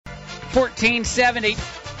1470,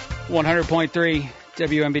 100.3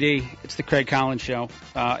 WMBD. It's the Craig Collins Show.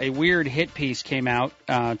 A weird hit piece came out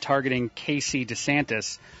targeting Casey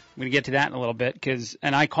DeSantis. I'm going to get to that in a little bit,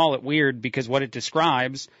 and I call it weird because what it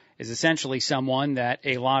describes is essentially someone that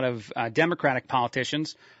a lot of Democratic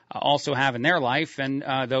politicians also have in their life, and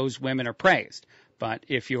those women are praised. But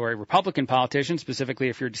if you're a Republican politician, specifically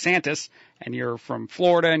if you're DeSantis and you're from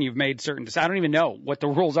Florida and you've made certain decisions, I don't even know what the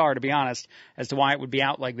rules are, to be honest, as to why it would be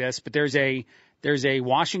out like this. But there's a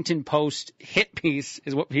Washington Post hit piece,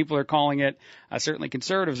 is what people are calling it. Certainly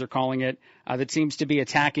conservatives are calling it, that seems to be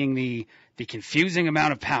attacking the confusing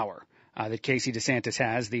amount of power that Casey DeSantis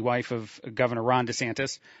has, the wife of Governor Ron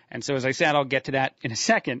DeSantis. And so, as I said, I'll get to that in a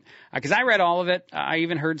second, because I read all of it. I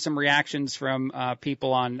even heard some reactions from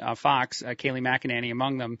people on Fox, Kayleigh McEnany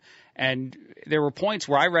among them. And there were points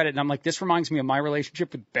where I read it, and I'm like, this reminds me of my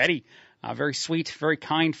relationship with Betty. Very sweet, very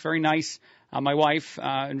kind, very nice. My wife,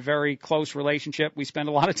 in very close relationship. We spend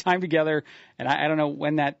a lot of time together, and I don't know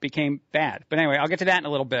when that became bad. But anyway, I'll get to that in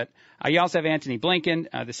a little bit. You also have Antony Blinken,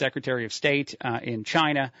 the Secretary of State in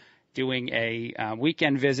China, doing a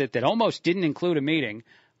weekend visit that almost didn't include a meeting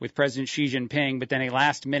with President Xi Jinping, but then a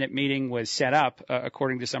last-minute meeting was set up,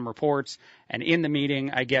 according to some reports. And in the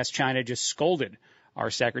meeting, I guess China just scolded our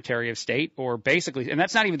Secretary of State, or basically, and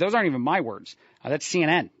those aren't even my words. That's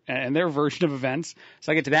CNN and their version of events.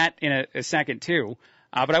 So I'll get to that in a second, too.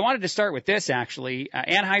 But I wanted to start with this, actually.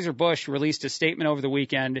 Anheuser-Busch released a statement over the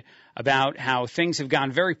weekend about how things have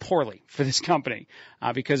gone very poorly for this company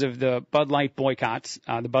because of the Bud Light boycotts.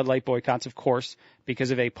 The Bud Light boycotts, of course,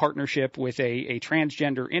 because of a partnership with a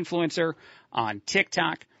transgender influencer on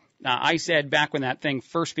TikTok. I said back when that thing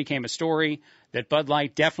first became a story that Bud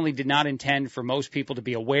Light definitely did not intend for most people to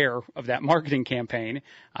be aware of that marketing campaign.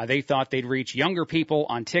 They thought they'd reach younger people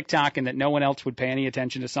on TikTok and that no one else would pay any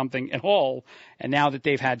attention to something at all. And now that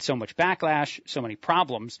they've had so much backlash, so many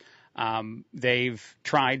problems, they've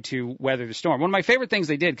tried to weather the storm. One of my favorite things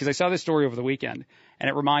they did, because I saw this story over the weekend, and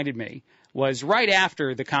it reminded me, was right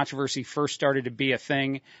after the controversy first started to be a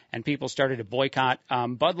thing and people started to boycott,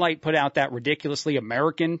 Bud Light put out that ridiculously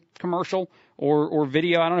American commercial or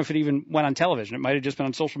video. I don't know if it even went on television. It might have just been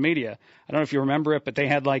on social media. I don't know if you remember it, but they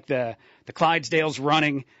had like the Clydesdales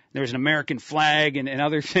running. There was an American flag and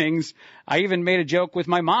other things. I even made a joke with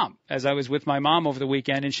my mom as I was with my mom over the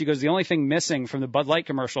weekend, and she goes, the only thing missing from the Bud Light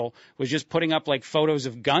commercial was just putting up like photos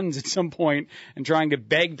of guns at some point and trying to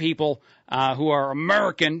beg people who are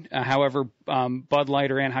American, however Bud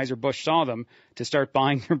Light or Anheuser-Busch saw them, to start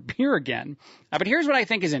buying their beer again. But here's what I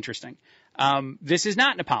think is interesting. This is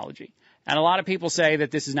not an apology. And a lot of people say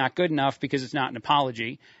that this is not good enough because it's not an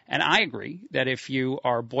apology. And I agree that if you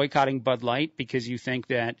are boycotting Bud Light because you think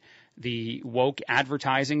that the woke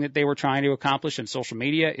advertising that they were trying to accomplish on social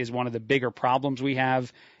media is one of the bigger problems we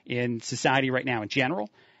have in society right now in general.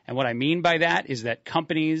 And what I mean by that is that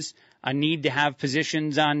companies need to have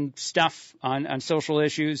positions on stuff, on social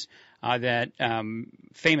issues, that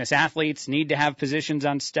famous athletes need to have positions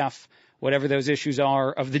on stuff, whatever those issues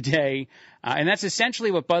are of the day. And that's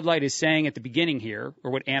essentially what Bud Light is saying at the beginning here,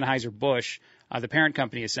 or what Anheuser-Busch, the parent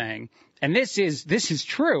company, is saying. And this is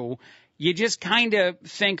true. You just kind of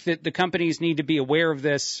think that the companies need to be aware of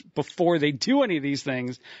this before they do any of these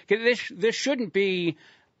things. This shouldn't be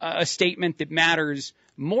a statement that matters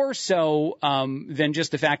more so than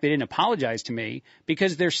just the fact they didn't apologize to me,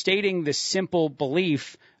 because they're stating the simple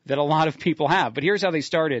belief that a lot of people have. But here's how they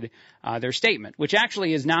started their statement, which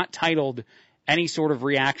actually is not titled any sort of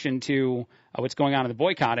reaction to what's going on in the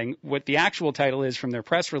boycotting. What the actual title is from their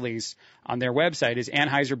press release on their website is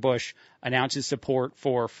Anheuser-Busch announces support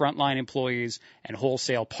for frontline employees and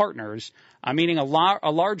wholesale partners, meaning a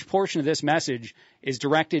large portion of this message is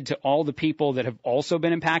directed to all the people that have also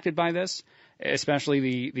been impacted by this,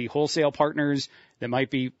 especially the wholesale partners that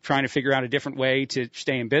might be trying to figure out a different way to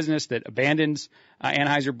stay in business that abandons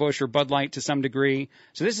Anheuser-Busch or Bud Light to some degree.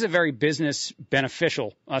 So this is a very business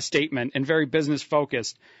beneficial statement and very business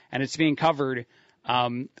focused, and it's being covered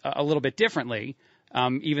a little bit differently,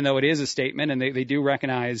 even though it is a statement and they do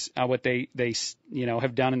recognize what they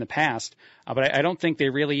have done in the past. But I don't think they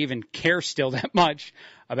really even care still that much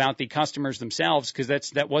about the customers themselves, because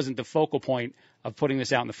that wasn't the focal point of putting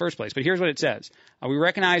this out in the first place. But here's what it says. We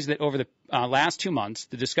recognize that over the last 2 months,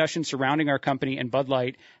 the discussion surrounding our company and Bud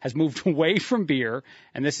Light has moved away from beer,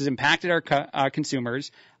 and this has impacted our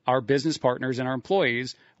consumers, our business partners, and our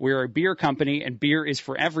employees. We are a beer company, and beer is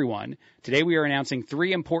for everyone. Today we are announcing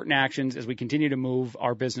 3 important actions as we continue to move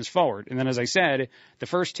our business forward. And then, as I said, the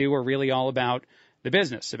first 2 are really all about the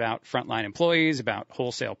business, about frontline employees, about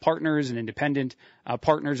wholesale partners and independent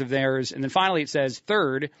partners of theirs. And then finally it says,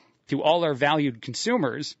 third, to all our valued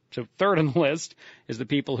consumers, so third on the list is the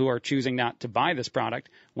people who are choosing not to buy this product.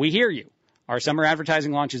 We hear you. Our summer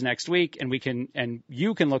advertising launches next week, and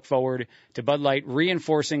you can look forward to Bud Light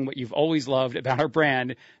reinforcing what you've always loved about our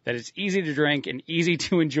brand, that it's easy to drink and easy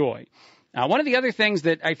to enjoy. One of the other things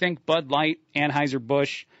that I think Bud Light,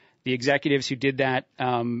 Anheuser-Busch, the executives who did that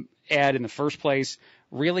ad in the first place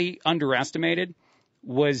really underestimated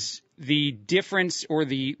was the difference or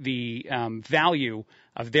the value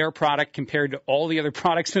of their product compared to all the other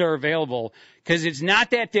products that are available, because it's not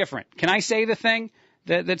that different. Can I say the thing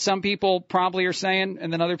that some people probably are saying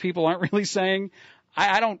and then other people aren't really saying?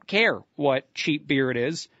 I don't care what cheap beer it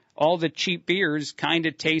is. All the cheap beers kind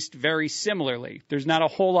of taste very similarly. There's not a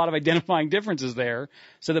whole lot of identifying differences there.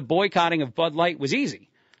 So the boycotting of Bud Light was easy,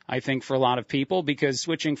 I think, for a lot of people, because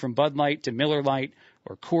switching from Bud Light to Miller Lite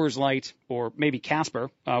or Coors Light or maybe Casper,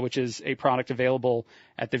 which is a product available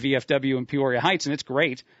at the VFW in Peoria Heights, and it's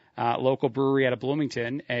great. Local brewery out of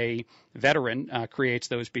Bloomington, a veteran, creates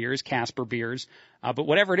those beers, Casper beers. But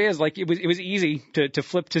whatever it is, like it was easy to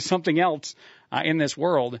flip to something else in this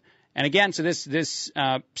world. And again, so this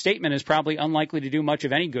statement is probably unlikely to do much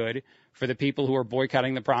of any good for the people who are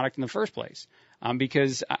boycotting the product in the first place.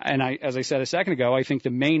 Because, as I said a second ago, I think the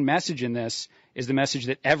main message in this is the message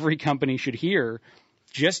that every company should hear.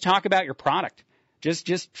 Just talk about your product.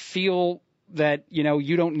 Just feel that,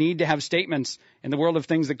 you don't need to have statements in the world of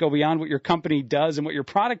things that go beyond what your company does and what your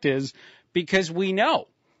product is, because we know,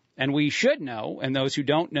 and we should know, and those who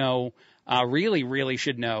don't know really, really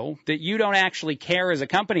should know that you don't actually care as a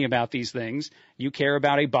company about these things. You care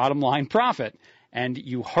about a bottom line profit, and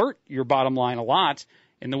you hurt your bottom line a lot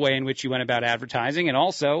in the way in which you went about advertising. And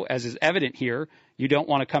also, as is evident here, you don't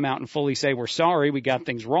want to come out and fully say, we're sorry, we got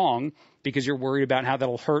things wrong, because you're worried about how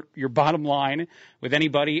that'll hurt your bottom line with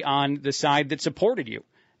anybody on the side that supported you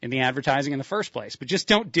in the advertising in the first place. But just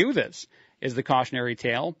don't do this, is the cautionary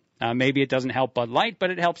tale. Maybe it doesn't help Bud Light,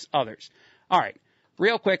 but it helps others. All right,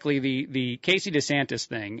 real quickly, the Casey DeSantis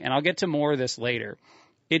thing, and I'll get to more of this later.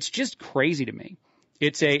 It's just crazy to me.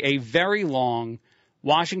 It's a very long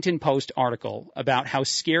Washington Post article about how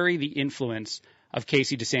scary the influence of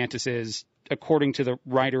Casey DeSantis is, according to the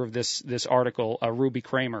writer of this article, Ruby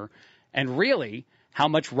Kramer, and really how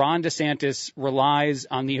much Ron DeSantis relies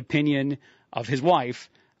on the opinion of his wife,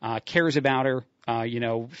 cares about her,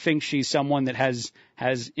 thinks she's someone that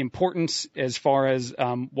has importance as far as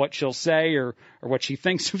what she'll say or what she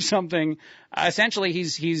thinks of something. Essentially,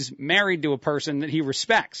 he's married to a person that he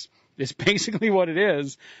respects. It's basically what it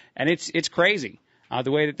is, and it's crazy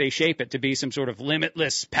the way that they shape it to be some sort of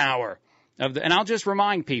limitless power. And I'll just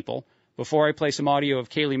remind people, before I play some audio of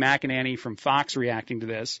Kayleigh McEnany from Fox reacting to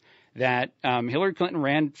this, that Hillary Clinton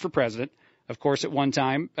ran for president, of course, at one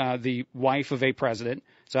time, the wife of a president.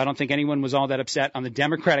 So I don't think anyone was all that upset on the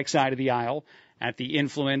Democratic side of the aisle at the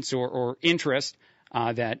influence or interest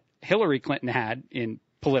that Hillary Clinton had in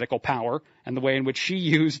political power and the way in which she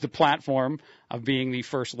used the platform of being the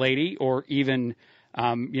first lady, or even,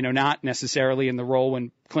 not necessarily in the role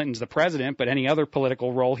when Clinton's the president, but any other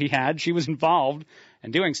political role he had. She was involved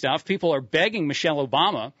in doing stuff. People are begging Michelle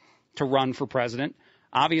Obama to run for president.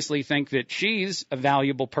 Obviously think that she's a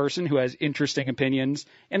valuable person who has interesting opinions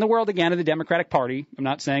in the world, again, of the Democratic Party. I'm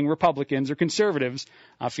not saying Republicans or conservatives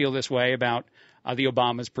feel this way about the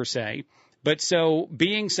Obamas per se. But so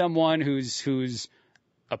being someone who's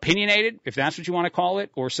opinionated, if that's what you want to call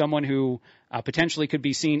it, or someone who potentially could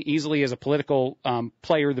be seen easily as a political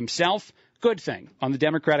player themselves, good thing. On the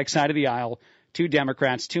Democratic side of the aisle, two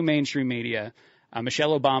Democrats, two mainstream media,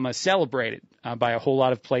 Michelle Obama celebrated by a whole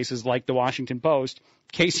lot of places like the Washington Post.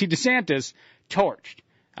 Casey DeSantis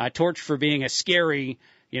torched for being a scary,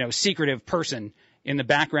 secretive person in the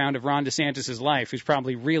background of Ron DeSantis' life, who's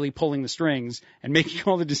probably really pulling the strings and making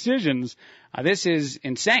all the decisions. This is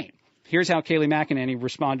insane. Here's how Kayleigh McEnany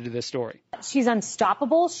responded to this story. She's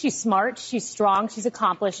unstoppable, she's smart, she's strong, she's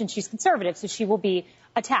accomplished, and she's conservative, so she will be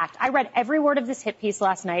attacked. I read every word of this hit piece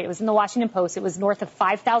last night. It was in the Washington Post. It was north of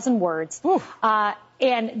 5,000 words.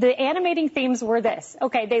 And the animating themes were this.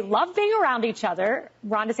 Okay, they love being around each other,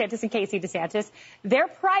 Ron DeSantis and Casey DeSantis. They're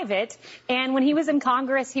private, and when he was in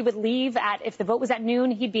Congress, he would leave if the vote was at noon,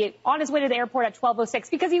 he'd be on his way to the airport at 12:06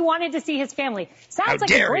 because he wanted to see his family. Sounds like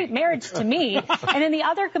a great marriage to me. And then the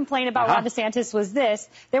other complaint about Ron DeSantis was this.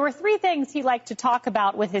 There were three things he liked to talk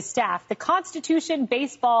about with his staff: the Constitution,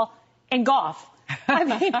 baseball, and golf. I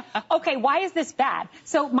mean, okay, why is this bad?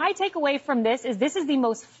 So my takeaway from this is the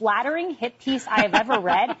most flattering hit piece I have ever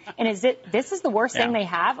read. And this is the worst thing they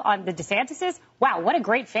have on the DeSantis's? Wow, what a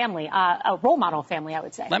great family, a role model family, I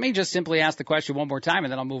would say. Let me just simply ask the question one more time,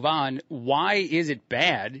 and then I'll move on. Why is it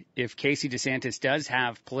bad if Casey DeSantis does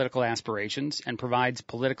have political aspirations and provides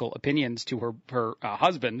political opinions to her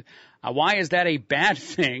husband? Why is that a bad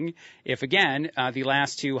thing if, again, the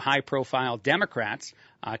last two high-profile Democrats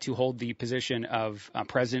to hold the position of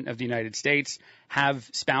President of the United States have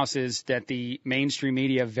spouses that the mainstream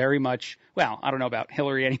media very much, well, I don't know about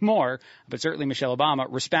Hillary anymore, but certainly Michelle Obama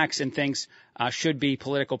respects and thinks should be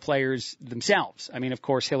political players themselves. I mean, of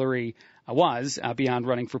course, Hillary was beyond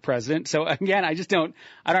running for president. So, again, I don't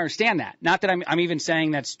understand that. Not that I'm even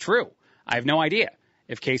saying that's true. I have no idea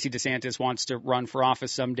if Casey DeSantis wants to run for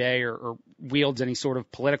office someday or wields any sort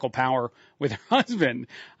of political power with her husband.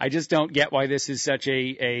 I just don't get why this is such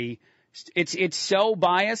it's so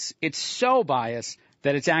biased. It's so biased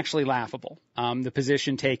that it's actually laughable. The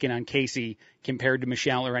position taken on Casey compared to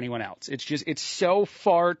Michelle or anyone else. It's so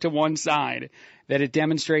far to one side that it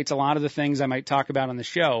demonstrates a lot of the things I might talk about on the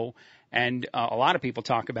show and a lot of people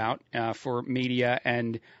talk about for media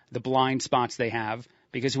and the blind spots they have.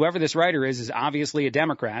 Because whoever this writer is obviously a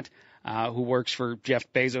Democrat who works for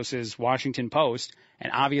Jeff Bezos's Washington Post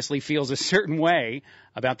and obviously feels a certain way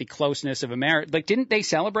about the closeness of a marriage. Like, didn't they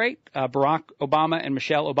celebrate Barack Obama and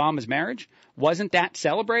Michelle Obama's marriage? Wasn't that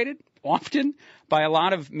celebrated often by a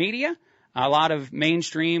lot of media, a lot of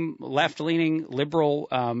mainstream left-leaning liberal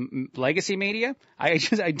legacy media? I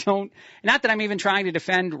don't, not that I'm even trying to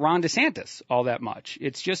defend Ron DeSantis all that much.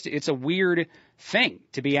 It's a weird thing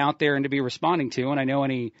to be out there and to be responding to. And I know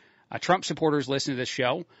any Trump supporters listen to this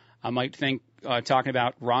show might think talking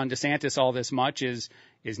about Ron DeSantis all this much is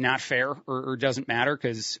not fair or doesn't matter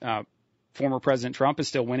because former President Trump is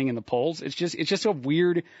still winning in the polls. It's just a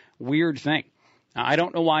weird thing. I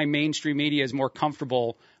don't know why mainstream media is more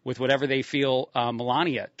comfortable with whatever they feel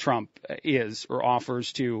Melania Trump is or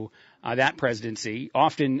offers to that presidency,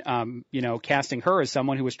 often, casting her as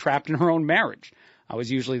someone who was trapped in her own marriage. Was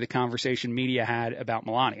usually the conversation media had about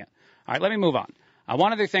Melania. All right, let me move on.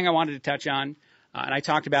 One other thing I wanted to touch on, and I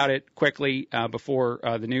talked about it quickly before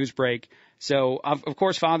the news break. So, of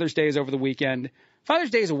course, Father's Day is over the weekend. Father's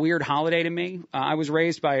Day is a weird holiday to me. I was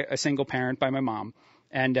raised by a single parent, by my mom,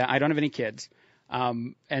 and I don't have any kids.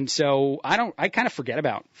 And so I kind of forget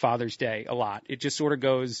about Father's Day a lot. It just sort of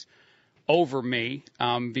goes over me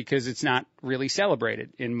because it's not really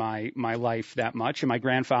celebrated in my life that much. And my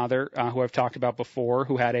grandfather, who I've talked about before,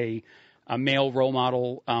 who had a male role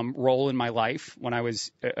model role in my life when I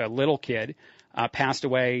was a little kid, passed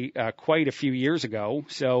away quite a few years ago.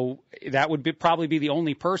 So that would probably be the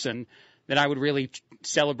only person that I would really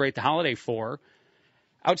celebrate the holiday for.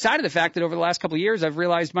 Outside of the fact that over the last couple of years, I've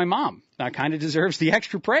realized my mom kind of deserves the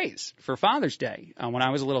extra praise for Father's Day. When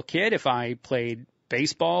I was a little kid, if I played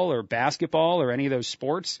baseball or basketball or any of those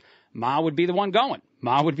sports, Ma would be the one going.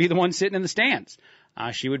 Ma would be the one sitting in the stands.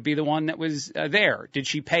 She would be the one that was there. Did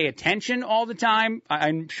she pay attention all the time?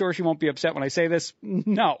 I'm sure she won't be upset when I say this.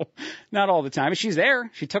 No, not all the time. She's there.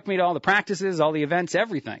 She took me to all the practices, all the events,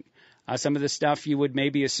 everything. Some of the stuff you would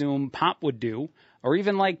maybe assume Pop would do, or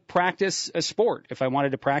even like practice a sport. If I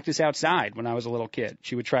wanted to practice outside when I was a little kid,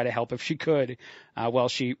 she would try to help if she could while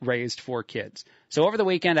she raised 4 kids. So over the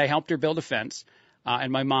weekend, I helped her build a fence.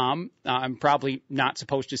 And my mom, I'm probably not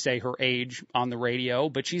supposed to say her age on the radio,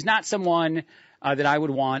 but she's not someone that I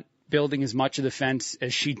would want building as much of the fence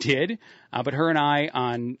as she did. But her and I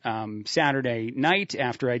on Saturday night,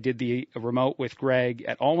 after I did the remote with Greg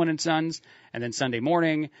at Allwyn & Sons, and then Sunday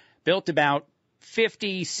morning, built about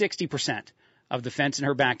 50-60% of the fence in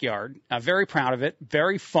her backyard. Very proud of it.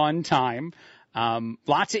 Very fun time.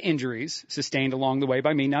 Lots of injuries sustained along the way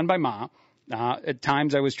by me, none by Ma. At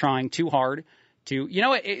times I was trying too hard to,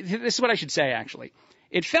 this is what I should say, actually.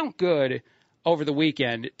 It felt good over the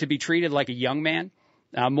weekend to be treated like a young man.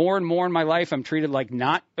 More and more in my life, I'm treated like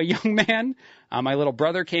not a young man. My little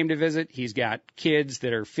brother came to visit. He's got kids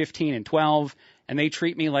that are 15 and 12, and they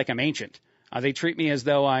treat me like I'm ancient. They treat me as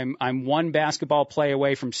though I'm one basketball play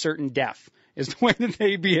away from certain death, is the way that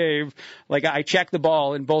they behave. Like I check the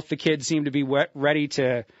ball, and both the kids seem to be ready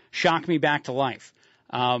to shock me back to life.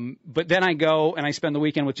 But then I go and I spend the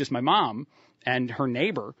weekend with just my mom and her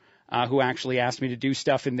neighbor, who actually asked me to do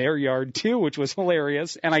stuff in their yard too, which was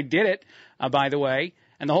hilarious. And I did it, by the way.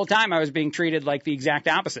 And the whole time I was being treated like the exact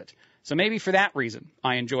opposite. So maybe for that reason,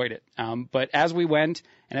 I enjoyed it. But as we went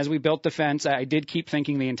and as we built the fence, I did keep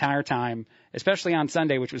thinking the entire time, especially on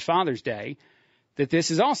Sunday, which was Father's Day, that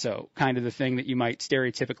this is also kind of the thing that you might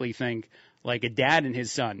stereotypically think like a dad and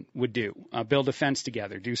his son would do, build a fence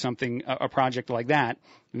together, do something, a project like that.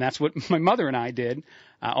 And that's what my mother and I did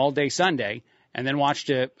all day Sunday, and then watched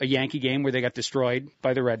a Yankee game where they got destroyed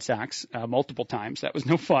by the Red Sox multiple times. That was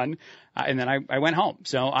no fun. And then I went home.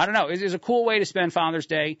 So I don't know. It was a cool way to spend Father's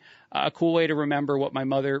Day, a cool way to remember what my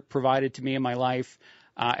mother provided to me in my life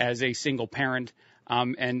as a single parent.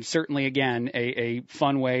 And certainly, again, a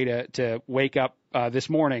fun way to wake up this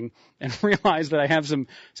morning and realize that I have some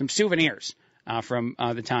souvenirs from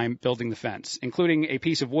the time building the fence, including a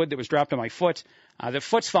piece of wood that was dropped on my foot. The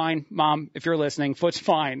foot's fine, Mom, if you're listening, foot's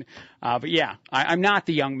fine. But yeah, I'm not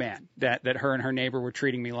the young man that her and her neighbor were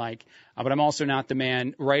treating me like, but I'm also not the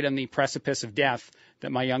man right on the precipice of death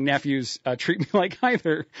that my young nephews treat me like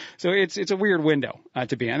either. So it's a weird window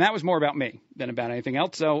to be in. And that was more about me than about anything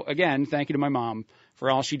else. So again, thank you to my mom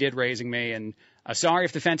for all she did raising me. And sorry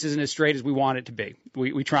if the fence isn't as straight as we want it to be.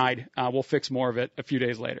 We tried. We'll fix more of it a few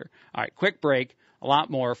days later. All right, quick break. A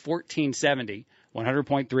lot more. 1470,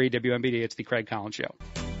 100.3 WMBD. It's the Craig Collins Show.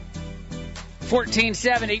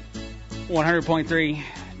 1470, 100.3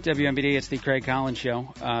 WMBD. It's the Craig Collins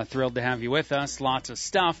Show. Thrilled to have you with us. Lots of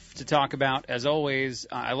stuff to talk about, as always.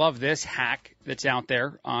 I love this hack that's out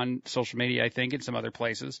there on social media, I think, and some other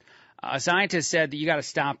places. A scientist said that you got to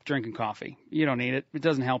stop drinking coffee. You don't need it. It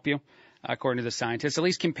doesn't help you, according to the scientists, at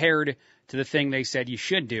least compared to the thing they said you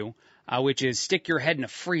should do, which is stick your head in a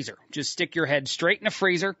freezer. Just stick your head straight in a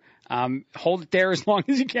freezer, hold it there as long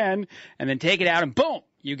as you can, and then take it out, and boom,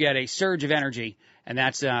 you get a surge of energy, and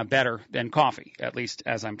that's better than coffee, at least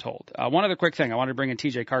as I'm told. One other quick thing. I wanted to bring in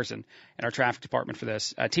TJ Carson in our traffic department for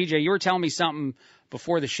this. TJ, you were telling me something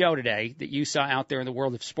before the show today that you saw out there in the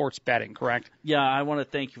world of sports betting, correct? Yeah, I want to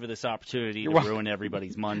thank you for this opportunity to ruin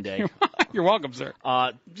everybody's Monday. You're welcome, sir.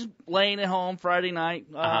 Just laying at home Friday night,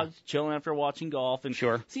 just chilling after watching golf, and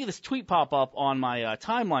see this tweet pop up on my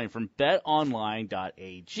timeline from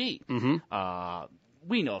betonline.ag. Mm-hmm.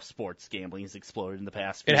 We know sports gambling has exploded in the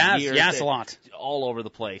past few years. Yes, a lot. All over the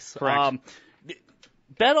place. Correct.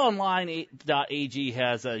 BetOnline.ag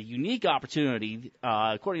has a unique opportunity.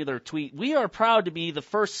 According to their tweet, we are proud to be the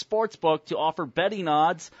first sports book to offer betting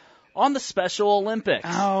odds on the Special Olympics.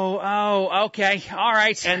 Oh, okay. All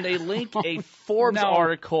right. And they link a Forbes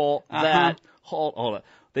article that hold on.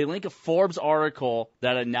 They link a Forbes article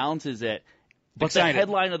that announces it. But Excited. The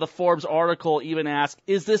headline of the Forbes article even asks,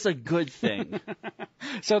 is this a good thing?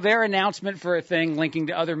 So their announcement for a thing linking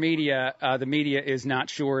to other media, the media is not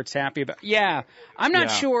sure it's happy about. Yeah, I'm not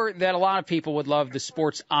sure that a lot of people would love the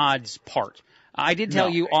sports odds part. I did tell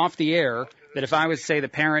you off the air that if I was, say, the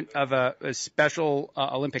parent of a Special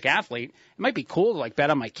Olympic athlete, it might be cool to, like, bet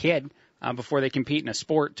on my kid before they compete in a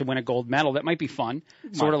sport to win a gold medal. That might be fun.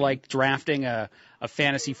 Sort of like drafting a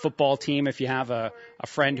fantasy football team if you have a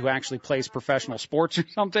friend who actually plays professional sports or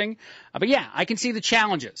something. But yeah, I can see the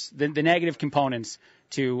challenges, the negative components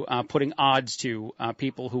to putting odds to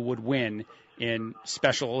people who would win in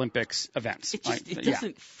Special Olympics events. It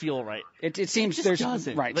doesn't feel right. It seems it there's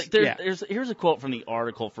doesn't. Right. Like here's a quote from the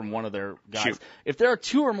article from one of their guys. Shoot. If there are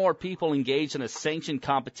two or more people engaged in a sanctioned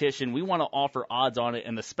competition, we want to offer odds on it,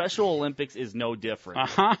 and the Special Olympics is no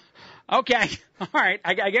different. Okay. All right.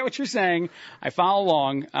 I get what you're saying. I follow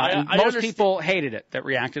along. Most people hated it that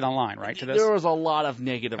reacted online, right, to this? There was a lot of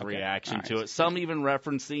negative reaction to it. Some even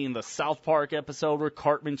referencing the South Park episode where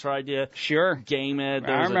Cartman tried to game it.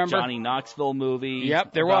 There was a Johnny Knoxville movie.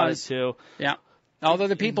 Yep, there was. Too. Yeah. Although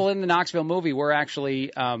the people in the Knoxville movie were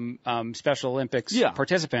actually Special Olympics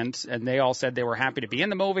participants, and they all said they were happy to be in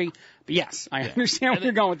the movie. But yes, I understand where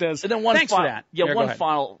you're going with this. And then Thanks for that. Yeah, one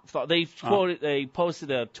final thought. They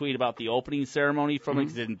posted a tweet about the opening ceremony from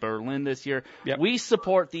it in Berlin this year. Yep. We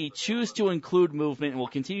support the Choose to Include movement and will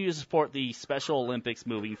continue to support the Special Olympics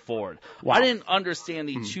moving forward. Wow. I didn't understand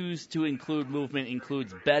the Choose to Include movement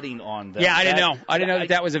includes betting on that. Yeah, I didn't know. I didn't know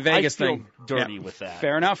that was a Vegas thing. I feel dirty with that.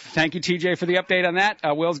 Fair enough. Thank you, TJ, for the update on that.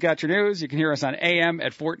 Will's got your news. You can hear us on AM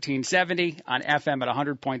at 1470, on FM at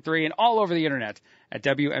 100.3, and all over the internet at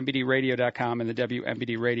WMBDradio.com and the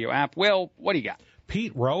WMBD Radio app. Will, what do you got?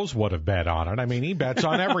 Pete Rose would have bet on it. I mean, he bets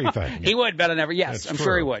on everything. He would bet on everything. Yes, I'm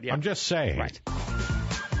sure he would. Yeah. I'm just saying. Right.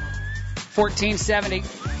 1470,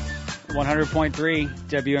 100.3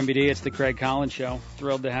 WMBD. It's the Craig Collins Show.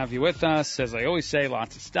 Thrilled to have you with us. As I always say,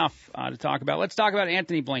 lots of stuff to talk about. Let's talk about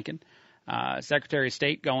Antony Blinken, Secretary of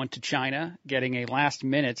State, going to China, getting a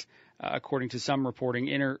last-minute, according to some reporting,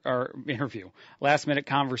 interview, last-minute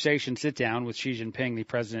conversation sit-down with Xi Jinping, the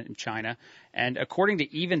president in China. And according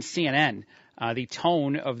to even CNN, the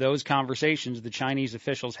tone of those conversations the Chinese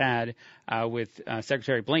officials had with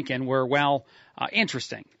Secretary Blinken were, well,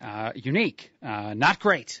 interesting, unique, not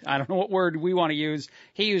great. I don't know what word we want to use.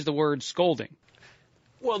 He used the word scolding.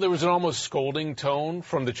 Well, there was an almost scolding tone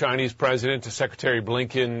from the Chinese president to Secretary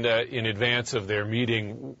Blinken in advance of their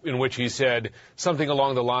meeting, in which he said something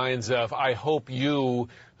along the lines of, I hope you,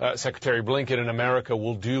 Secretary Blinken, and America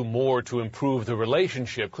will do more to improve the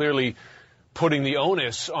relationship, clearly putting the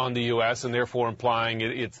onus on the U.S. and therefore implying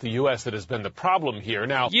it's the U.S. that has been the problem here.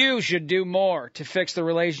 Now, you should do more to fix the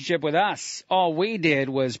relationship with us. All we did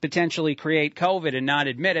was potentially create COVID and not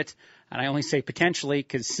admit it. And I only say potentially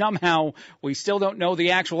because somehow we still don't know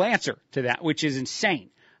the actual answer to that, which is insane.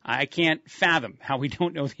 I can't fathom how we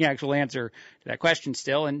don't know the actual answer to that question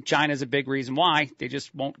still. And China's a big reason why. They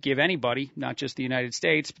just won't give anybody, not just the United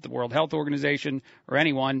States, but the World Health Organization or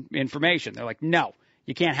anyone, information. They're like, no,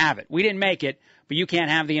 you can't have it. We didn't make it, but you can't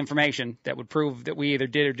have the information that would prove that we either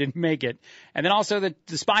did or didn't make it. And then also the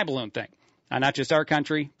spy balloon thing. Not just our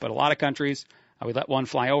country, but a lot of countries. We let one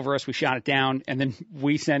fly over us, we shot it down, and then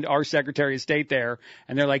we send our Secretary of State there,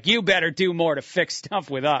 and they're like, you better do more to fix stuff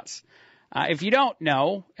with us. If you don't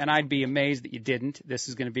know, and I'd be amazed that you didn't, this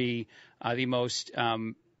is going to be the most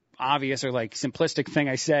obvious or like simplistic thing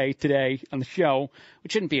I say today on the show,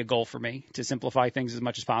 which shouldn't be a goal for me to simplify things as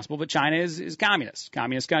much as possible, but China is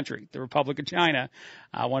communist country, the Republic of China,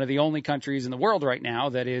 one of the only countries in the world right now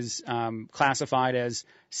that is classified as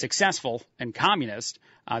successful and communist.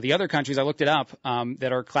 The other countries, I looked it up,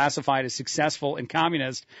 that are classified as successful and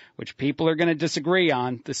communist, which people are going to disagree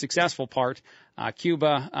on, the successful part,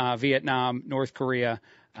 Cuba, Vietnam, North Korea,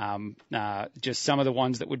 just some of the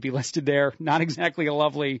ones that would be listed there. Not exactly a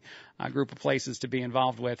lovely group of places to be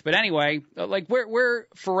involved with. But anyway, like we're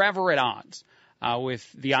forever at odds with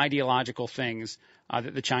the ideological things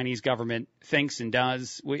that the Chinese government thinks and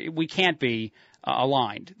does. We can't be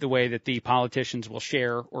aligned the way that the politicians will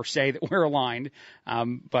share or say that we're aligned.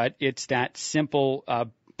 But it's that simple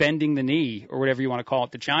bending the knee or whatever you want to call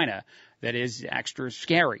it to China that is extra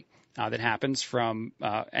scary. That happens from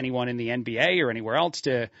anyone in the NBA or anywhere else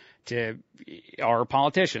to our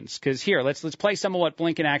politicians. Because here, let's play some of what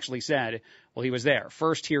Blinken actually said while he was there.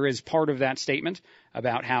 First, here is part of that statement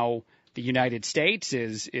about how the United States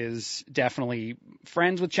is definitely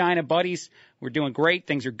friends with China, buddies. We're doing great.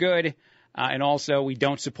 Things are good. And also, we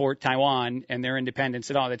don't support Taiwan and their independence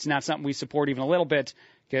at all. That's not something we support even a little bit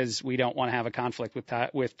because we don't want to have a conflict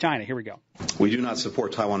with China. Here we go. We do not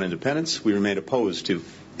support Taiwan independence. We remain opposed to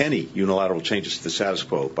any unilateral changes to the status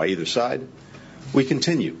quo by either side. We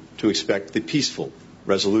continue to expect the peaceful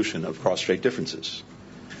resolution of cross-strait differences.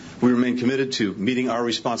 We remain committed to meeting our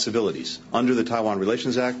responsibilities under the Taiwan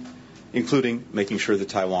Relations Act, including making sure that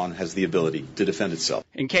Taiwan has the ability to defend itself.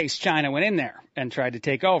 In case China went in there and tried to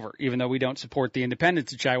take over, even though we don't support the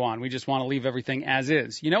independence of Taiwan, we just want to leave everything as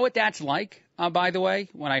is. You know what that's like, by the way,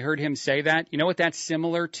 when I heard him say that? You know what that's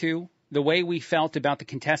similar to? The way we felt about the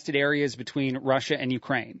contested areas between Russia and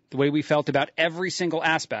Ukraine, the way we felt about every single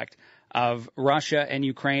aspect of Russia and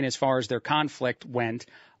Ukraine as far as their conflict went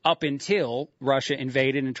up until Russia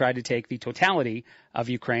invaded and tried to take the totality of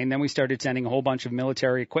Ukraine. Then we started sending a whole bunch of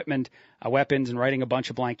military equipment, weapons, and writing a bunch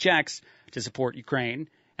of blank checks to support Ukraine.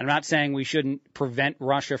 And I'm not saying we shouldn't prevent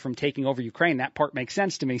Russia from taking over Ukraine. That part makes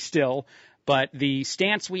sense to me still. But the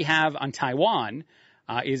stance we have on Taiwan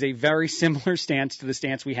is a very similar stance to the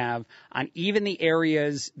stance we have on even the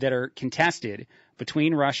areas that are contested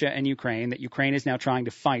between Russia and Ukraine that Ukraine is now trying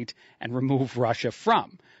to fight and remove Russia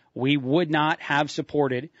from. We would not have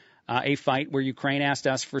supported a fight where Ukraine asked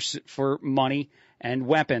us for money and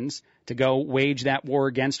weapons to go wage that war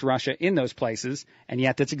against Russia in those places, and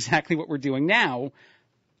yet that's exactly what we're doing now.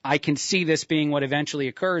 I can see this being what eventually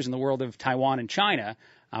occurs in the world of Taiwan and China,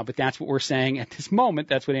 but that's what we're saying at this moment.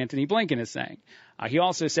 That's what Antony Blinken is saying. He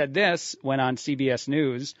also said this when on CBS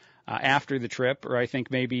News after the trip, or I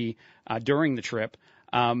think maybe during the trip,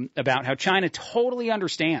 about how China totally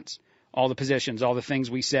understands all the positions, all the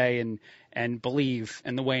things we say and believe,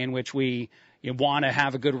 and the way in which we want to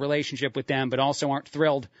have a good relationship with them, but also aren't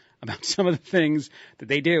thrilled about some of the things that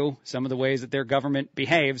they do, some of the ways that their government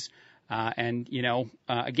behaves.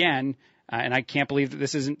 Again, and I can't believe that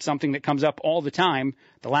this isn't something that comes up all the time,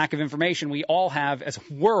 the lack of information we all have as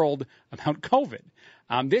a world about COVID.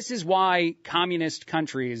 This is why communist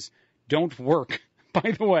countries don't work.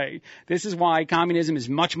 By the way, this is why communism is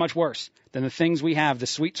much, much worse than the things we have, the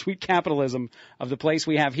sweet, sweet capitalism of the place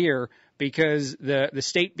we have here because the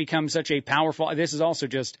state becomes such a powerful, this is also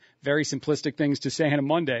just very simplistic things to say on a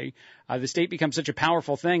Monday, the state becomes such a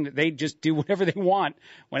powerful thing that they just do whatever they want,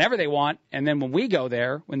 whenever they want, and then when we go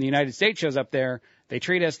there, when the United States shows up there, they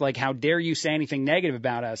treat us like, how dare you say anything negative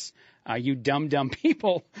about us, you dumb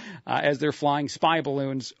people, as they're flying spy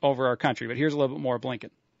balloons over our country. But here's a little bit more of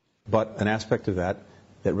Blinken. But an aspect of that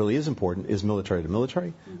really is important is military to military.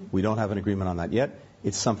 Mm-hmm. We don't have an agreement on that yet.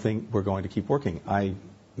 It's something we're going to keep working. I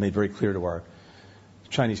made very clear to our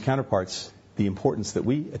Chinese counterparts the importance that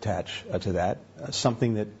we attach to that,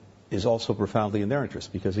 something that is also profoundly in their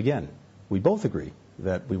interest. Because, again, we both agree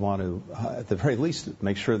that we want to, at the very least,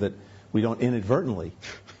 make sure that we don't inadvertently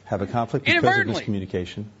have a conflict because of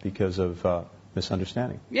miscommunication, because of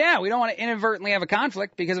misunderstanding. Yeah, we don't want to inadvertently have a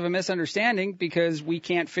conflict because of a misunderstanding, because we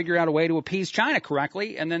can't figure out a way to appease China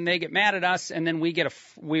correctly, and then they get mad at us, and then we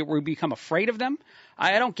become afraid of them.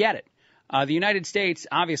 I don't get it. The United States,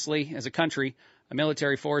 obviously, as a country, a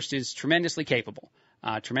military force, is tremendously capable.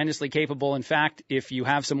 Tremendously capable. In fact, if you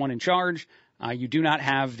have someone in charge, you do not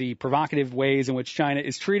have the provocative ways in which China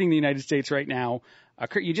is treating the United States right now.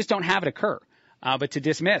 You just don't have it occur. But to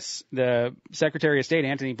dismiss the Secretary of State,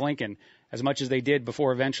 Antony Blinken, as much as they did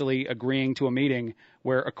before eventually agreeing to a meeting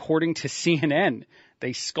where, according to CNN,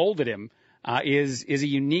 they scolded him, is a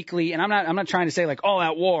uniquely, and I'm not trying to say like all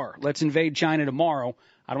out war, let's invade China tomorrow.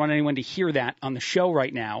 I don't want anyone to hear that on the show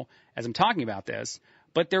right now as I'm talking about this.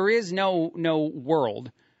 But there is no world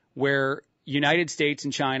where United States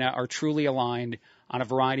and China are truly aligned on a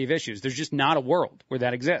variety of issues. There's just not a world where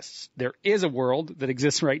that exists. There is a world that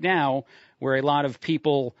exists right now where a lot of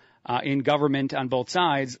people in government on both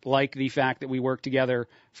sides like the fact that we work together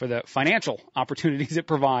for the financial opportunities it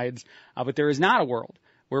provides. But there is not a world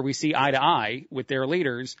where we see eye to eye with their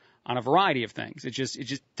leaders on a variety of things. It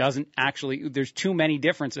just doesn't actually, there's too many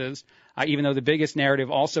differences, even though the biggest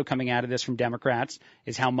narrative also coming out of this from Democrats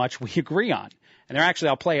is how much we agree on. And there actually,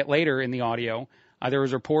 I'll play it later in the audio. There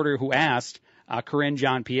was a reporter who asked Karine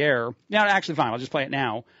Jean-Pierre, no, actually fine, I'll just play it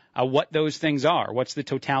now, what those things are. What's the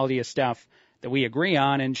totality of stuff that we agree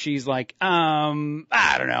on? And she's like,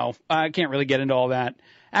 I don't know. I can't really get into all that.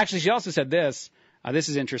 Actually, she also said this. This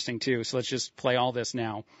is interesting, too, so let's just play all this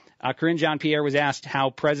now. Karine Jean-Pierre was asked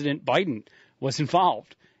how President Biden was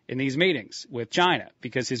involved in these meetings with China,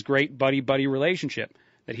 because his great buddy-buddy relationship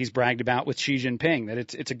that he's bragged about with Xi Jinping, that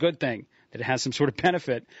it's a good thing, that it has some sort of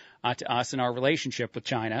benefit to us in our relationship with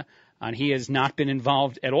China. And he has not been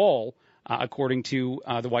involved at all, according to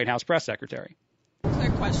the White House press secretary.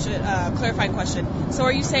 Clarifying question. So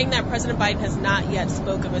are you saying that President Biden has not yet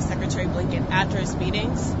spoken with Secretary Blinken after his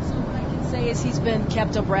meetings? So what I can say is he's been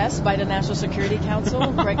kept abreast by the National Security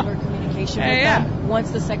Council, regular communication with them.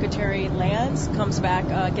 Once the secretary lands, comes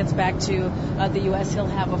back, gets back to the U.S., he'll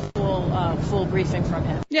have a full briefing from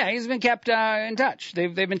him. Yeah, he's been kept in touch.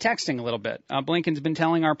 They've been texting a little bit. Blinken's been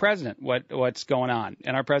telling our president what's going on,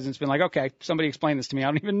 and our president's been like, okay, somebody explain this to me. I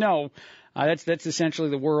don't even know. That's essentially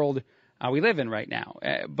the world we live in right now.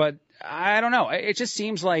 But I don't know. It just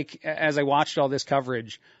seems like, as I watched all this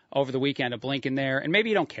coverage over the weekend of Blinken there, and maybe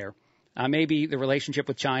you don't care. Maybe the relationship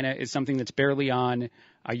with China is something that's barely on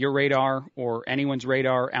your radar or anyone's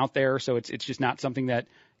radar out there. So it's just not something that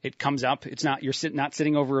it comes up. It's not, you're not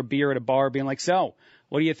sitting over a beer at a bar being like, so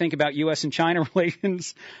what do you think about U.S. and China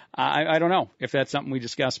relations? I don't know if that's something we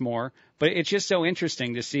discuss more, but it's just so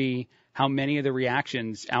interesting to see how many of the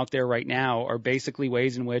reactions out there right now are basically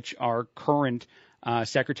ways in which our current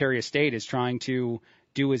Secretary of State is trying to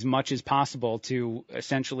do as much as possible to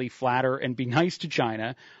essentially flatter and be nice to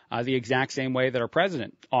China, the exact same way that our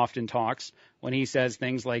president often talks when he says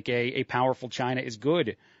things like a powerful China is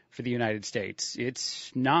good for the United States.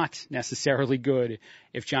 It's not necessarily good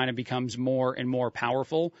if China becomes more and more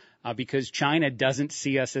powerful, because China doesn't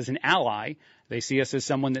see us as an ally. They see us as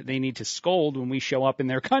someone that they need to scold when we show up in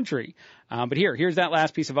their country. But here's that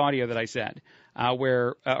last piece of audio that I said,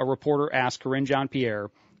 where a reporter asked Karine Jean-Pierre,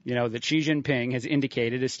 that Xi Jinping has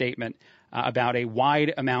indicated a statement about a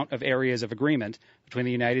wide amount of areas of agreement between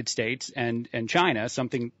the United States and China,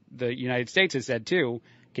 something the United States has said too.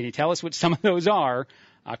 Can you tell us what some of those are?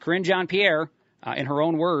 Karine Jean-Pierre, in her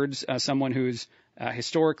own words, someone who's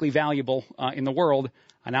historically valuable in the world,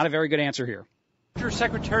 not a very good answer here. After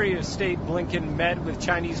Secretary of State Blinken met with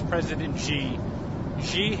Chinese President Xi,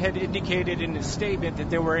 Xi had indicated in his statement that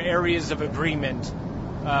there were areas of agreement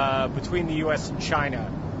between the U.S. and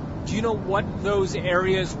China. Do you know what those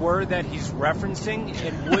areas were that he's referencing?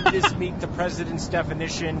 And would this meet the president's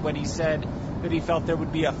definition when he said that he felt there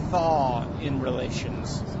would be a thaw in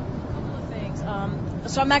relations? So, a couple of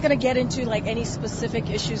things. So I'm not going to get into any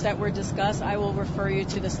specific issues that were discussed. I will refer you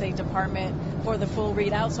to the State Department for the full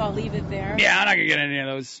readout, so I'll leave it there. Yeah, I'm not gonna get into any of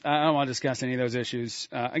those. I don't want to discuss any of those issues.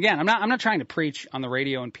 Again, I'm not trying to preach on the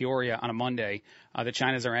radio in Peoria on a Monday that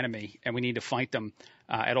China's our enemy and we need to fight them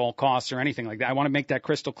at all costs or anything like that. I want to make that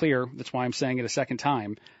crystal clear. That's why I'm saying it a second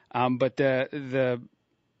time. But the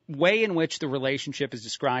way in which the relationship is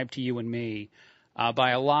described to you and me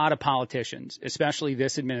by a lot of politicians, especially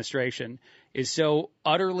this administration, is so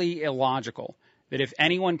utterly illogical that if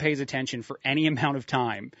anyone pays attention for any amount of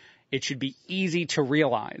time, it should be easy to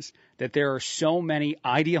realize that there are so many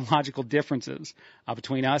ideological differences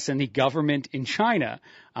between us and the government in China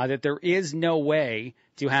that there is no way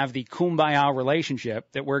to have the kumbaya relationship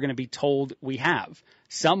that we're going to be told we have.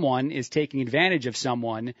 Someone is taking advantage of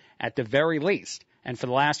someone at the very least. And for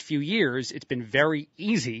the last few years, it's been very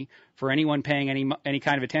easy for anyone paying any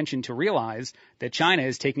kind of attention to realize that China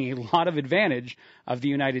is taking a lot of advantage of the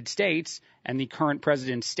United States and the current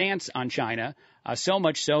president's stance on China, so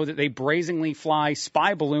much so that they brazenly fly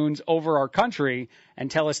spy balloons over our country and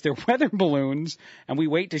tell us they're weather balloons, and we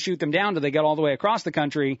wait to shoot them down till they get all the way across the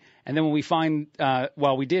country. And then when we find,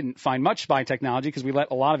 we didn't find much spy technology because we let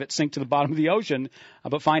a lot of it sink to the bottom of the ocean,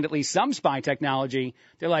 but find at least some spy technology,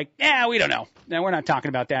 they're like, yeah, we don't know. No, we're not talking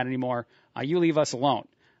about that anymore. You leave us alone.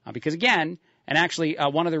 Because again, and actually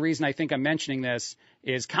one of the reasons I think I'm mentioning this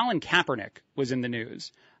is Colin Kaepernick was in the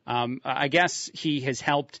news. I guess he has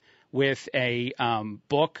helped with a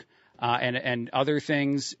book and other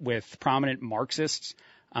things with prominent Marxists.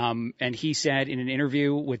 And he said in an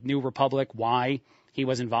interview with New Republic why he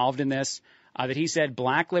was involved in this, that he said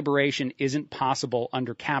black liberation isn't possible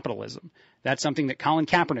under capitalism. That's something that Colin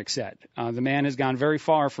Kaepernick said. The man has gone very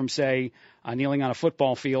far from, say, kneeling on a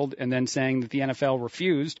football field and then saying that the NFL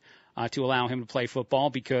refused to allow him to play football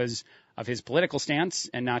because of his political stance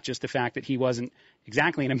and not just the fact that he wasn't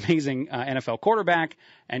exactly an amazing NFL quarterback,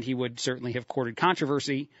 and he would certainly have courted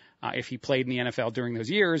controversy if he played in the NFL during those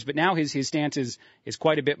years. But now his stance is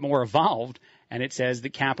quite a bit more evolved, and it says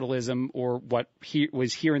that capitalism, or what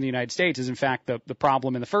was here in the United States, is in fact the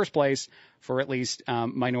problem in the first place for at least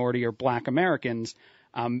minority or black Americans.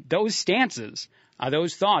 Those stances,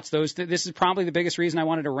 those thoughts, this is probably the biggest reason I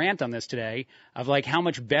wanted to rant on this today, of like how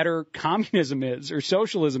much better communism is or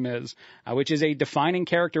socialism is, which is a defining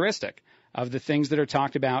characteristic of the things that are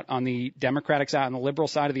talked about on the Democratic side, on the liberal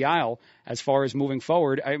side of the aisle, as far as moving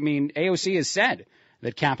forward. I mean, AOC has said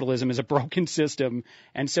that capitalism is a broken system,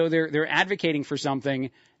 and so they're advocating for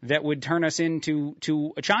something that would turn us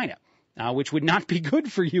into a China, which would not be good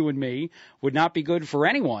for you and me, would not be good for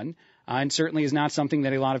anyone, and certainly is not something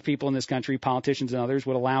that a lot of people in this country, politicians and others,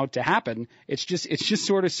 would allow to happen. It's just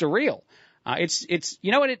sort of surreal. It's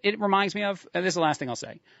you know what it reminds me of? And this is the last thing I'll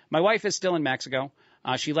say. My wife is still in Mexico.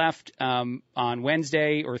 She left on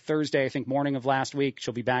Wednesday or Thursday, I think, morning of last week.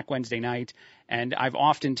 She'll be back Wednesday night. And I've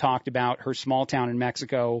often talked about her small town in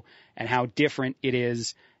Mexico and how different it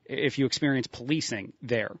is if you experience policing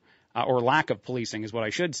there, or lack of policing is what I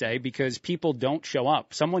should say, because people don't show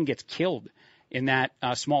up. Someone gets killed in that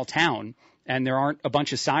small town, and there aren't a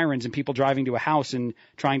bunch of sirens and people driving to a house and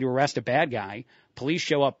trying to arrest a bad guy. Police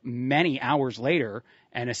show up many hours later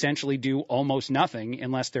and essentially do almost nothing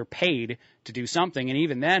unless they're paid to do something. And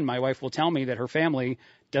even then, my wife will tell me that her family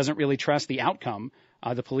doesn't really trust the outcome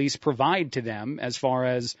the police provide to them as far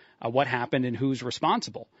as what happened and who's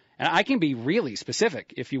responsible. And I can be really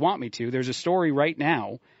specific if you want me to. There's a story right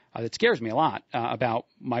now that scares me a lot about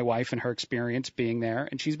my wife and her experience being there,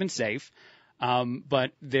 and she's been safe.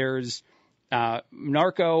 But there's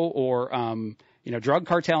narco or drug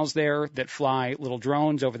cartels there that fly little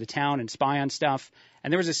drones over the town and spy on stuff.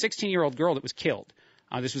 And there was a 16-year-old girl that was killed.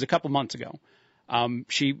 This was a couple months ago.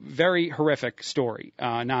 Very horrific story,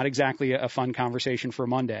 not exactly a fun conversation for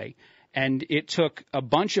Monday. And it took a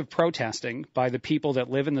bunch of protesting by the people that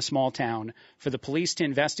live in the small town for the police to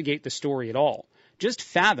investigate the story at all. Just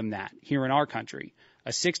fathom that here in our country. A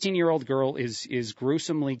 16-year-old girl is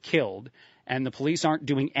gruesomely killed, and the police aren't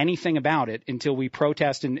doing anything about it until we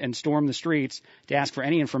protest and storm the streets to ask for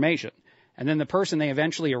any information. And then the person they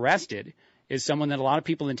eventually arrested is someone that a lot of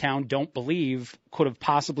people in town don't believe could have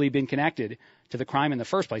possibly been connected to the crime in the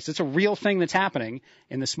first place. It's a real thing that's happening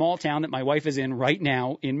in the small town that my wife is in right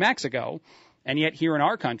now in Mexico. And yet here in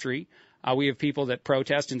our country, we have people that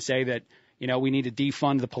protest and say that, we need to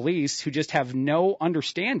defund the police, who just have no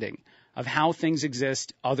understanding of how things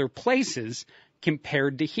exist other places,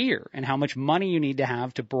 compared to here, and how much money you need to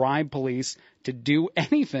have to bribe police to do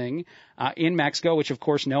anything in Mexico, which, of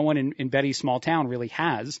course, no one in Betty's small town really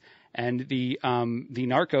has. And the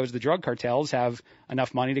narcos, the drug cartels, have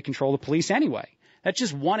enough money to control the police anyway. That's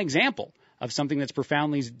just one example of something that's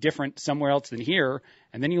profoundly different somewhere else than here.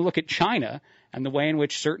 And then you look at China and the way in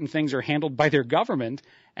which certain things are handled by their government,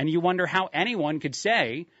 and you wonder how anyone could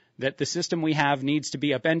say that the system we have needs to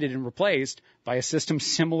be upended and replaced by a system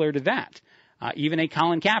similar to that. Even a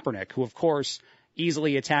Colin Kaepernick, who, of course,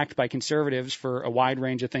 easily attacked by conservatives for a wide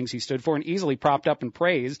range of things he stood for, and easily propped up and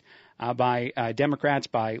praised by Democrats,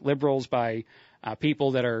 by liberals, by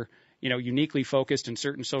people that are, uniquely focused in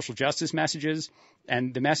certain social justice messages.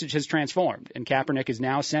 And the message has transformed. And Kaepernick is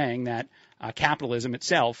now saying that capitalism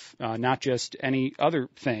itself, not just any other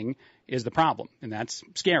thing, is the problem. And that's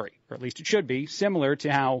scary, or at least it should be, similar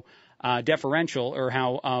to how deferential or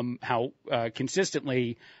how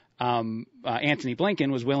consistently Antony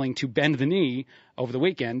Blinken was willing to bend the knee over the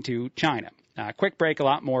weekend to China. Quick break, a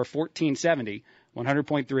lot more. 1470,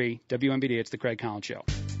 100.3 WMBD. It's the Craig Collins Show.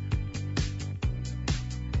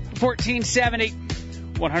 1470,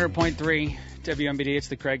 100.3 WMBD. It's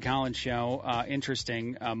the Craig Collins Show.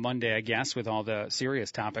 Interesting Monday, I guess, with all the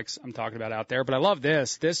serious topics I'm talking about out there. But I love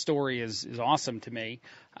this. This story is awesome to me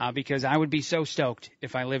because I would be so stoked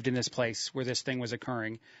if I lived in this place where this thing was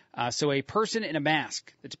occurring. So a person in a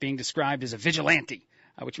mask that's being described as a vigilante,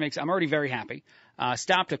 which makes I'm already very happy,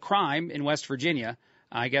 stopped a crime in West Virginia.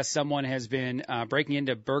 I guess someone has been breaking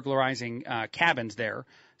into burglarizing cabins there.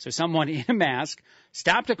 So someone in a mask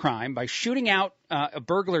stopped a crime by shooting out a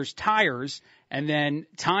burglar's tires and then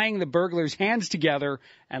tying the burglar's hands together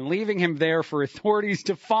and leaving him there for authorities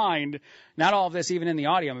to find. Not all of this even in the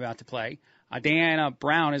audio I'm about to play. Diana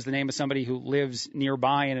Brown is the name of somebody who lives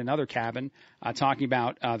nearby in another cabin, talking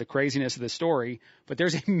about the craziness of the story. But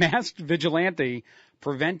there's a masked vigilante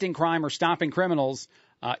preventing crime or stopping criminals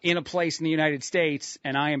in a place in the United States,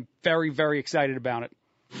 and I am very, very excited about it.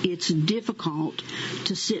 It's difficult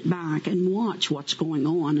to sit back and watch what's going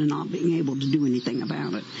on and not being able to do anything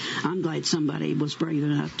about it. I'm glad somebody was brave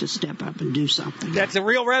enough to step up and do something. That's a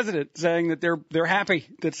real resident saying that they're happy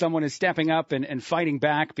that someone is stepping up and fighting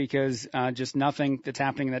back because just nothing that's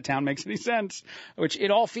happening in that town makes any sense, which it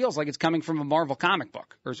all feels like it's coming from a Marvel comic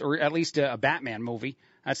book or at least a Batman movie.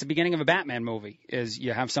 That's the beginning of a Batman movie, is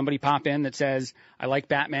you have somebody pop in that says, I like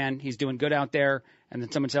Batman, he's doing good out there, and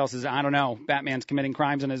then someone else says, I don't know, Batman's committing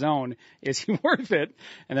crimes on his own, is he worth it?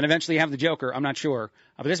 And then eventually you have the Joker, I'm not sure.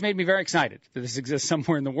 But this made me very excited that this exists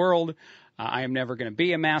somewhere in the world. I am never going to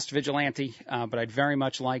be a masked vigilante, but I'd very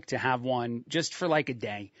much like to have one just for like a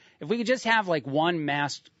day. If we could just have like one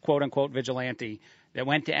masked, quote-unquote, vigilante that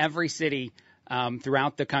went to every city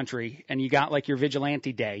throughout the country, and you got like your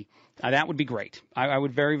vigilante day, that would be great. I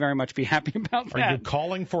would very, very much be happy about that. Are you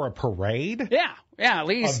calling for a parade? Yeah, at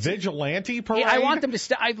least. A vigilante parade? Yeah, I want them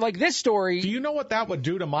to like this story. Do you know what that would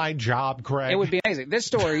do to my job, Craig? It would be amazing. This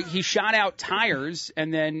story, he shot out tires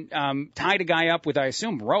and then tied a guy up with, I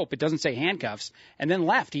assume, rope. It doesn't say handcuffs. And then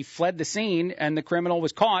left. He fled the scene, and the criminal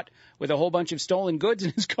was caught with a whole bunch of stolen goods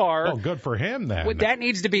in his car. Oh, good for him, then. Well, that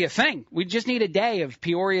needs to be a thing. We just need a day of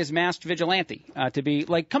Peoria's masked vigilante to be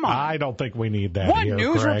like, come on. I don't think we need that One here,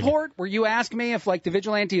 news Craig. report where you ask me if, like, the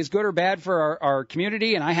vigilante is good or bad for our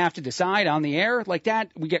community, and I have to decide on the air like that.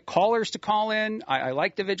 We get callers to call in. I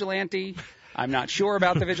like the vigilante. I'm not sure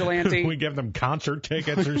about the vigilante. We give them concert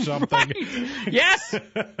tickets or something. Right.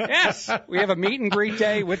 Yes. We have a meet and greet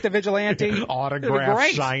day with the vigilante.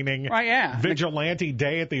 Autograph signing. Right, yeah. Vigilante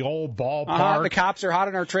day at the old ballpark. The cops are hot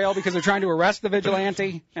on our trail because they're trying to arrest the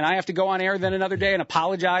vigilante, and I have to go on air then another day and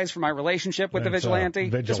apologize for my relationship with the vigilante.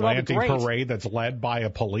 Vigilante parade that's led by a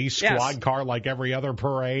police squad car like every other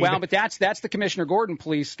parade. Well, but that's the Commissioner Gordon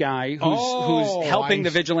police guy who's helping the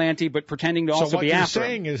vigilante but pretending to also be after him. So what you're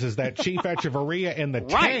saying is that Chief Echevarria in the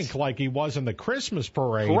tank, like he was in the Christmas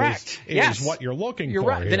parade, is what you're looking You're for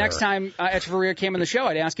right. here. The next time Echevarria came on the show,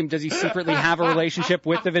 I'd ask him, does he secretly have a relationship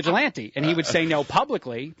with the vigilante? And he would say no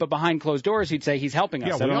publicly, but behind closed doors, he'd say he's helping us.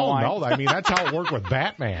 Yeah, I don't we know all why. know that. I mean, that's how it worked with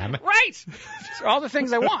Batman. Right. These are all the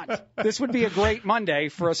things I want. This would be a great Monday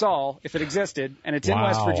for us all if it existed, and it's in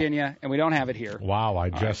West Virginia, and we don't have it here. Wow, I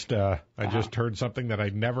just heard something that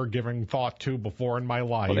I'd never given thought to before in my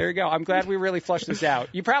life. Well, there you go. I'm glad we really flushed this out.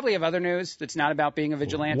 You probably have other news that's not about being a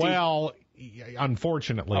vigilante. Well,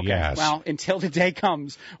 unfortunately, okay. yes. Well, until the day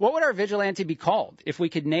comes, what would our vigilante be called? If we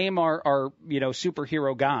could name our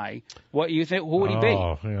superhero guy, what you think? Who would he be?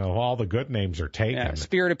 Oh, all the good names are taken.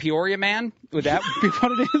 Spirit of Peoria Man? Would that be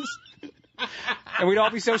what it is? And we'd all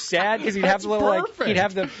be so sad because he'd have the little he'd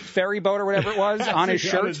have the ferry boat or whatever it was on his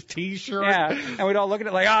shirt, on his T-shirt. Yeah, and we'd all look at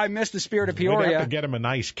it like, I missed the Spirit of Peoria. We'd have to get him a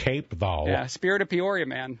nice cape though. Yeah, Spirit of Peoria,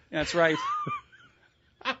 man. That's right.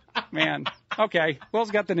 Man. Okay,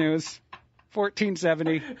 Will's got the news.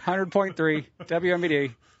 1470, 100.3,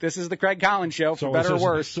 WMBD. This is the Craig Collins Show, for better or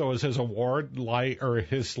worse. So is his award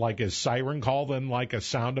his siren call then like a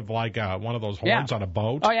sound of like one of those horns on a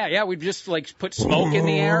boat? Oh yeah. We'd just like put smoke in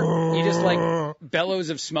the air. You just like bellows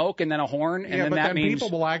of smoke and then a horn, and then that means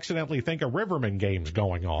people will accidentally think a Riverman game's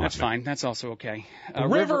going on. That's fine. That's also okay.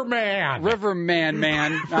 Riverman,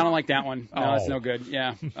 man. I don't like that one. No, that's no good.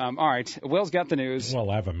 Yeah. All right. Will's got the news. We'll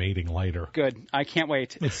have a meeting later. Good. I can't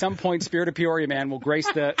wait. At some point, Spirit of Peoria, man, will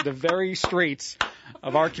grace the very streets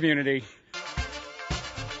of our community.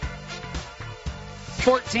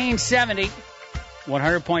 1470,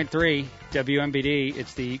 100.3 WMBD.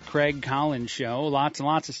 It's the Craig Collins Show. Lots and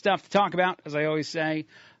lots of stuff to talk about, as I always say.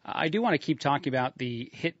 I do want to keep talking about the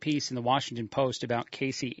hit piece in the Washington Post about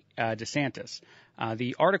Casey DeSantis.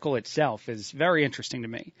 The article itself is very interesting to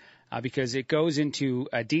me because it goes into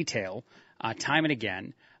detail time and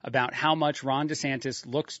again about how much Ron DeSantis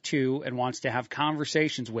looks to and wants to have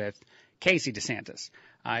conversations with Casey DeSantis.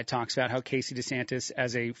 It talks about how Casey DeSantis,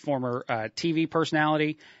 as a former TV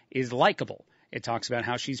personality, is likable. It talks about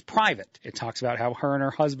how she's private. It talks about how her and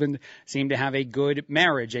her husband seem to have a good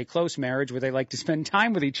marriage, a close marriage where they like to spend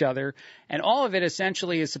time with each other. And all of it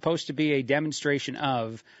essentially is supposed to be a demonstration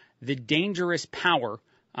of the dangerous power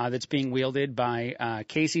that's being wielded by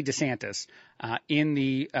Casey DeSantis in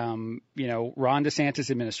the, Ron DeSantis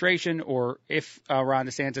administration, or if Ron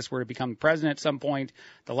DeSantis were to become president at some point,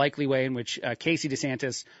 the likely way in which Casey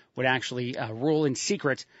DeSantis would actually rule in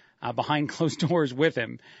secret behind closed doors with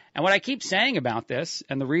him. And what I keep saying about this,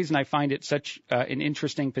 and the reason I find it such an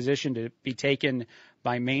interesting position to be taken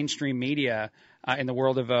by mainstream media in the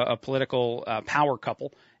world of a political power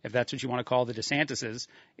couple, if that's what you want to call the DeSantises,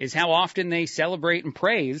 is how often they celebrate and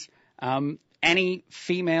praise any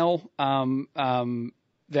female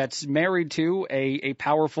that's married to a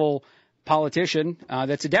powerful politician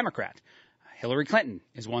that's a Democrat. Hillary Clinton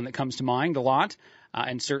is one that comes to mind a lot.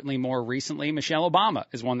 And certainly more recently, Michelle Obama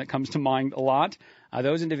is one that comes to mind a lot.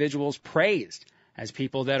 Those individuals praised as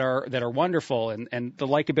people that are wonderful, and the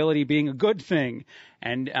likability being a good thing.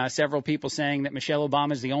 And several people saying that Michelle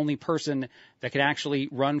Obama is the only person that could actually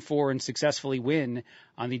run for and successfully win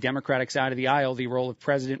on the Democratic side of the aisle the role of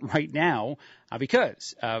president right now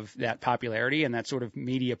because of that popularity and that sort of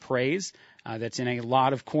media praise that's in a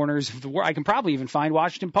lot of corners of the world. I can probably even find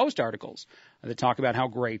Washington Post articles that talk about how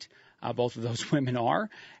great both of those women are.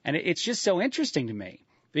 And it's just so interesting to me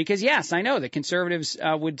because, yes, I know that conservatives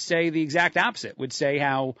would say the exact opposite, would say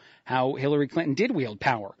how Hillary Clinton did wield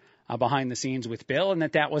power behind the scenes with Bill and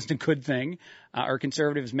that wasn't a good thing. Or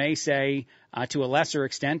conservatives may say, to a lesser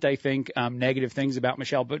extent, I think, negative things about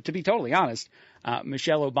Michelle. But to be totally honest,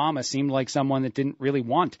 Michelle Obama seemed like someone that didn't really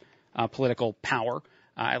want political power.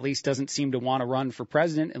 At least doesn't seem to want to run for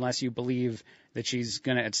president unless you believe that she's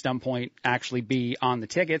going to at some point actually be on the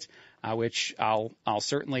ticket, which I'll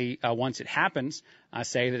certainly, once it happens,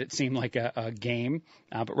 say that it seemed like a game.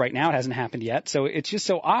 But right now it hasn't happened yet. So it's just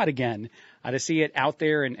so odd again to see it out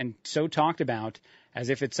there and so talked about as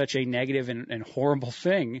if it's such a negative and horrible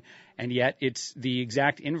thing. And yet it's the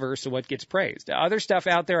exact inverse of what gets praised. Other stuff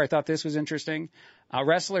out there, I thought this was interesting.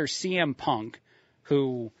 Wrestler CM Punk,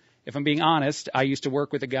 who, if I'm being honest, I used to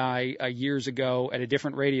work with a guy years ago at a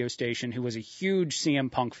different radio station who was a huge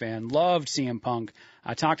CM Punk fan, loved CM Punk,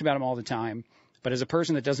 talked about him all the time. But as a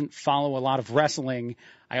person that doesn't follow a lot of wrestling,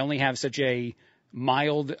 I only have such a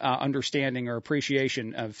mild understanding or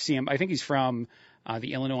appreciation of CM. I think he's from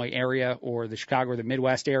the Illinois area or the Chicago or the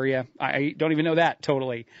Midwest area. I don't even know that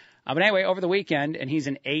totally. But anyway, over the weekend, and he's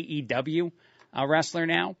an AEW wrestler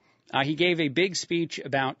now, he gave a big speech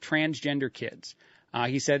about transgender kids.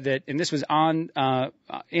 He said that, and this was on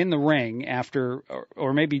in the ring after,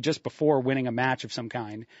 or maybe just before winning a match of some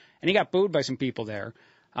kind, and he got booed by some people there.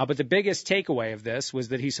 But the biggest takeaway of this was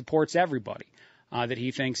that he supports everybody, that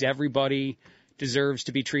he thinks everybody deserves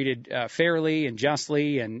to be treated fairly and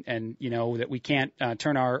justly, and that we can't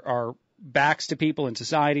turn our backs to people in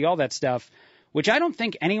society, all that stuff, which I don't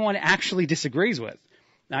think anyone actually disagrees with.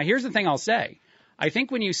 Now, here's the thing I'll say. I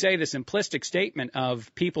think when you say the simplistic statement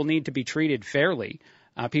of people need to be treated fairly,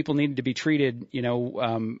 people need to be treated,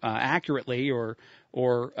 accurately, or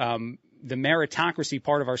the meritocracy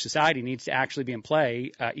part of our society needs to actually be in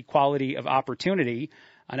play, equality of opportunity,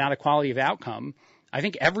 not equality of outcome. I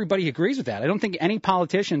think everybody agrees with that. I don't think any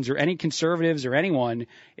politicians or any conservatives or anyone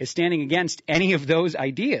is standing against any of those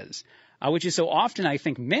ideas, which is so often, I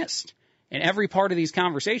think, missed in every part of these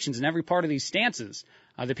conversations and every part of these stances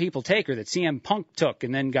that people take or that CM Punk took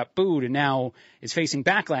and then got booed and now is facing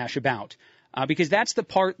backlash about. Because that's the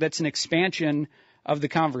part that's an expansion of the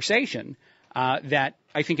conversation that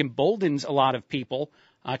I think emboldens a lot of people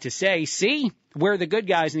to say, see, we're the good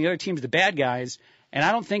guys and the other team's the bad guys. And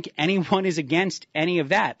I don't think anyone is against any of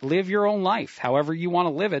that. Live your own life, however you want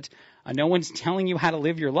to live it. No one's telling you how to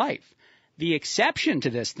live your life. The exception to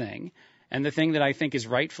this thing, and the thing that I think is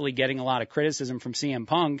rightfully getting a lot of criticism from CM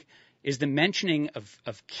Punk, is the mentioning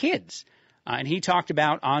of kids. And he talked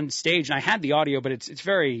about on stage, and I had the audio, but it's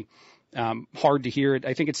very hard to hear it.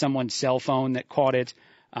 I think it's someone's cell phone that caught it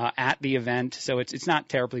at the event, so it's not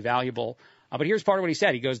terribly valuable. But here's part of what he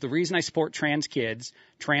said. He goes, the reason I support trans kids,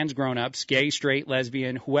 trans grown-ups, gay, straight,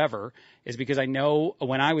 lesbian, whoever, is because I know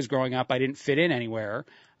when I was growing up I didn't fit in anywhere.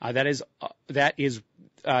 That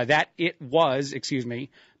it was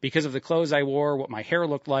because of the clothes I wore, what my hair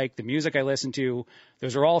looked like, the music I listened to.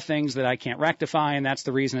 Those are all things that I can't rectify, and that's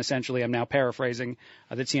the reason, essentially, I'm now paraphrasing,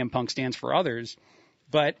 that CM Punk stands for others.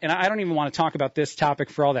 But, and I don't even want to talk about this topic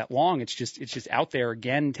for all that long. It's just out there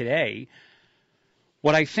again today.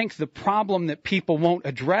 What I think the problem that people won't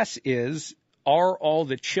address is, are all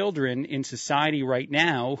the children in society right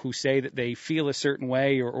now who say that they feel a certain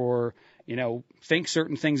way or think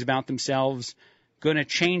certain things about themselves going to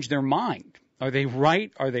change their mind? Are they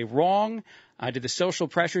right? Are they wrong? Do the social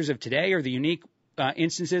pressures of today or the unique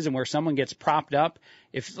instances in where someone gets propped up?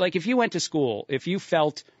 If you went to school, if you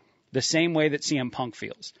felt the same way that CM Punk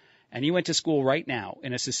feels, and you went to school right now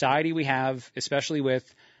in a society we have, especially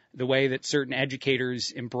with the way that certain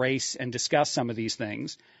educators embrace and discuss some of these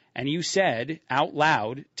things, and you said out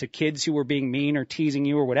loud to kids who were being mean or teasing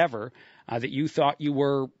you or whatever, that you thought you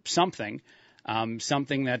were something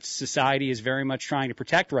that society is very much trying to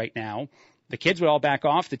protect right now, the kids would all back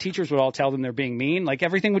off. The teachers would all tell them they're being mean. Like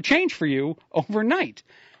everything would change for you overnight.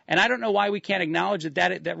 And I don't know why we can't acknowledge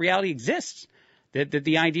that reality exists. That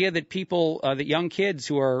the idea that people, that young kids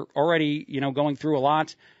who are already, going through a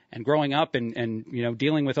lot and growing up and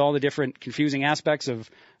dealing with all the different confusing aspects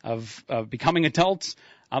of becoming adults,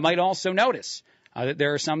 might also notice that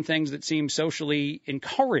there are some things that seem socially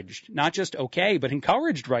encouraged, not just okay, but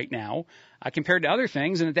encouraged right now compared to other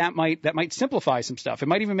things, and that might simplify some stuff. It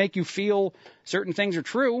might even make you feel certain things are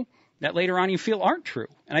true that later on you feel aren't true.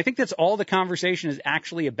 And I think that's all the conversation is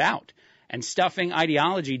actually about, and stuffing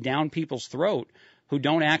ideology down people's throat who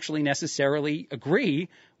don't actually necessarily agree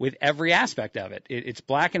with every aspect of it. It's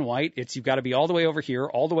black and white. You've got to be all the way over here,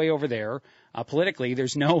 all the way over there. Politically,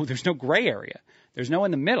 there's no gray area. There's no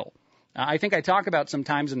in the middle. I think I talk about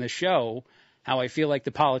sometimes in the show how I feel like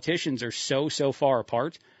the politicians are so far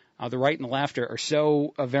apart. The right and the left are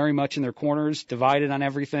so very much in their corners, divided on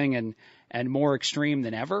everything and more extreme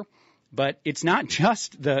than ever. But it's not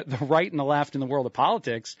just the right and the left in the world of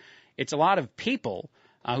politics. It's a lot of people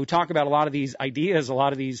who talk about a lot of these ideas, a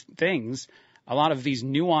lot of these things, a lot of these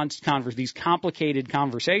nuanced these complicated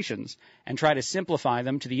conversations, and try to simplify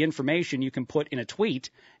them to the information you can put in a tweet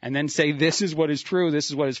and then say this is what is true, this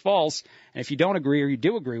is what is false, and if you don't agree or you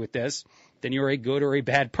do agree with this, then you're a good or a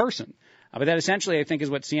bad person. But that essentially, I think, is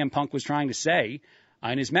what CM Punk was trying to say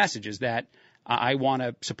in his message, is that I want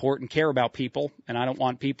to support and care about people, and I don't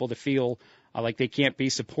want people to feel like they can't be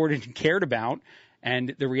supported and cared about.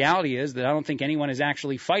 And the reality is that I don't think anyone is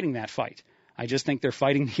actually fighting that fight. I just think they're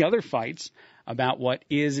fighting the other fights about what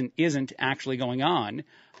is and isn't actually going on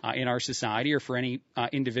in our society or for any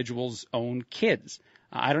individual's own kids.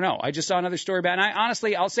 I don't know. I just saw another story about it. And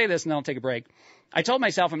honestly, I'll say this and then I'll take a break. I told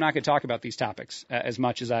myself I'm not going to talk about these topics as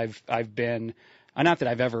much as I've been, not that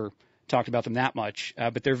I've ever talked about them that much,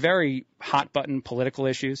 but they're very hot button political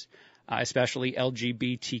issues, especially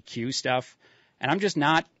LGBTQ stuff. And I'm just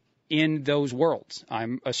not in those worlds.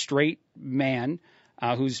 I'm a straight man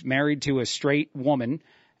who's married to a straight woman.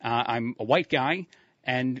 I'm a white guy.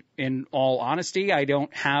 And in all honesty, I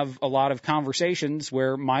don't have a lot of conversations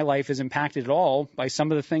where my life is impacted at all by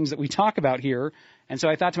some of the things that we talk about here. And so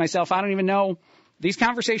I thought to myself, I don't even know, these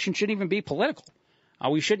conversations shouldn't even be political.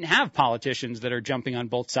 We shouldn't have politicians that are jumping on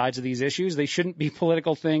both sides of these issues. They shouldn't be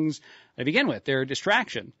political things to begin with. They're a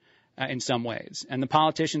distraction in some ways. And the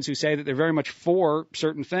politicians who say that they're very much for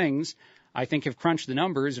certain things, I think, have crunched the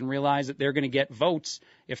numbers and realized that they're going to get votes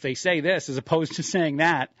if they say this as opposed to saying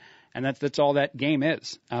that. And that's all that game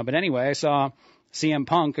is. But anyway, I saw CM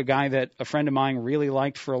Punk, a guy that a friend of mine really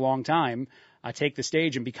liked for a long time, take the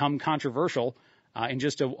stage and become controversial in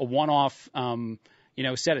just a one-off,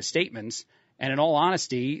 set of statements. And in all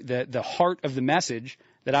honesty, the heart of the message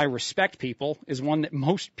that I respect people is one that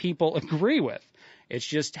most people agree with. It's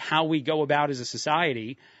just how we go about as a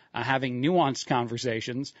society having nuanced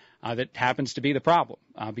conversations, that happens to be the problem,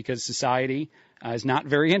 because society is not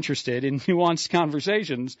very interested in nuanced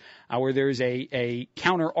conversations where there's a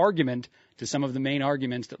counter argument to some of the main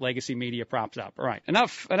arguments that legacy media props up. All right,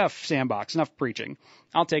 enough sandbox, enough preaching.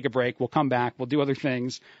 I'll take a break. We'll come back. We'll do other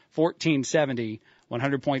things. 1470,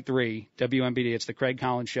 100.3 WMBD. It's the Craig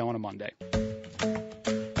Collins Show on a Monday.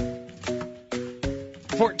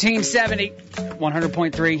 1470,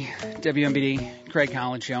 100.3 WMBD, Craig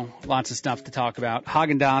Collins Show. Lots of stuff to talk about.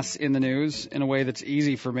 Haagen-Dazs in the news in a way that's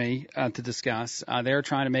easy for me to discuss. They're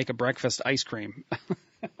trying to make a breakfast ice cream.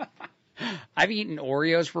 I've eaten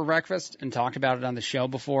Oreos for breakfast and talked about it on the show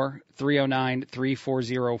before.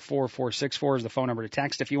 309-340-4464 is the phone number to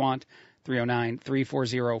text if you want.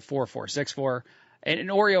 309-340-4464. And an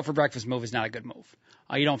Oreo for breakfast move is not a good move.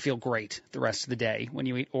 You don't feel great the rest of the day when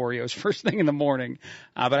you eat Oreos first thing in the morning.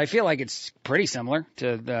 But I feel like it's pretty similar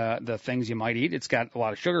to the things you might eat. It's got a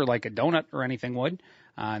lot of sugar like a donut or anything would.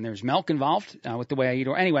 And there's milk involved with the way I eat.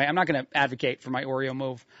 Anyway, I'm not going to advocate for my Oreo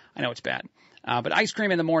move. I know it's bad. But ice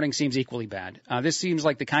cream in the morning seems equally bad. This seems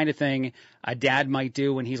like the kind of thing a dad might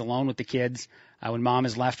do when he's alone with the kids, when mom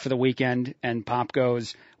is left for the weekend and Pop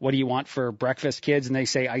goes, "What do you want for breakfast, kids?" And they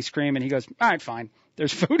say ice cream. And he goes, "All right, fine.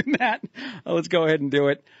 There's food in that. Let's go ahead and do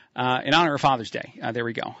it." In honor of Father's Day. There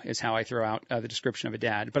we go, is how I throw out the description of a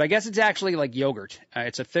dad. But I guess it's actually like yogurt.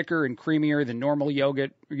 It's a thicker and creamier than normal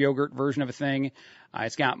yogurt version of a thing.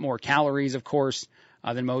 It's got more calories, of course,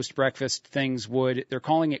 than most breakfast things would. They're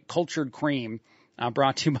calling it cultured cream,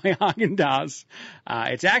 brought to you by Haagen-Dazs.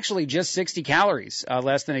 It's actually just 60 calories,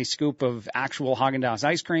 less than a scoop of actual Haagen-Dazs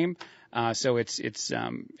ice cream. So it's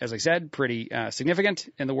as I said, pretty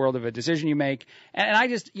significant in the world of a decision you make. And I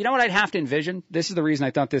just, you know what I'd have to envision? This is the reason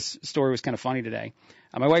I thought this story was kind of funny today.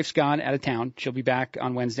 My wife's gone out of town. She'll be back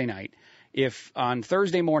on Wednesday night. If on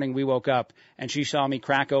Thursday morning we woke up and she saw me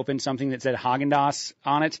crack open something that said Haagen-Dazs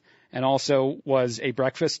on it and also was a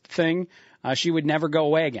breakfast thing, she would never go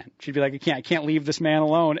away again. She'd be like, I can't leave this man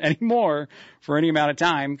alone anymore for any amount of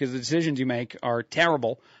time because the decisions you make are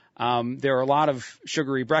terrible. There are a lot of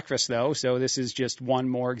sugary breakfasts, though, so this is just one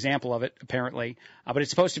more example of it, apparently. But it's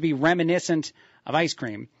supposed to be reminiscent of ice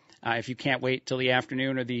cream. If you can't wait till the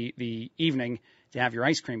afternoon or the evening to have your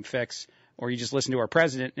ice cream fix, or you just listen to our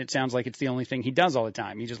president, and it sounds like it's the only thing he does all the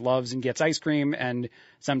time. He just loves and gets ice cream, and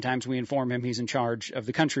sometimes we inform him he's in charge of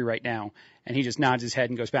the country right now, and he just nods his head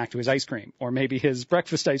and goes back to his ice cream, or maybe his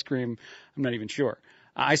breakfast ice cream. I'm not even sure.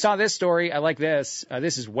 I saw this story. I like this.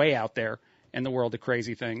 This is way out there in the world of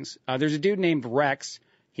crazy things. There's a dude named Rex.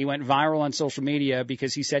 He went viral on social media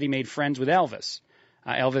because he said he made friends with Elvis.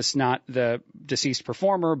 Elvis, not the deceased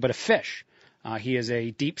performer, but a fish. He is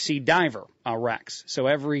a deep-sea diver, Rex. So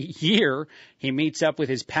every year he meets up with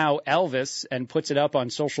his pal Elvis and puts it up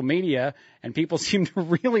on social media, and people seem to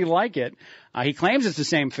really like it. He claims it's the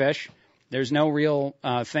same fish. There's no real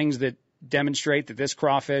things that demonstrate that this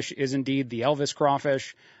crawfish is indeed the Elvis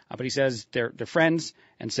crawfish, but he says they're friends,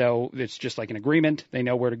 and so it's just like an agreement. They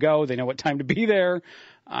know where to go. They know what time to be there.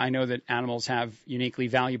 I know that animals have uniquely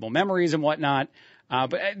valuable memories and whatnot.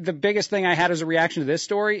 But the biggest thing I had as a reaction to this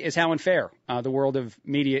story is how unfair the world of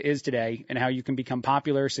media is today and how you can become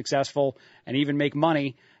popular, successful, and even make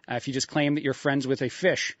money if you just claim that you're friends with a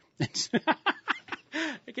fish.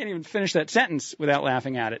 I can't even finish that sentence without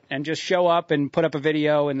laughing at it. And just show up and put up a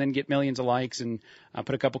video and then get millions of likes and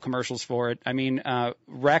put a couple commercials for it. I mean,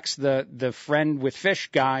 Rex, the friend with fish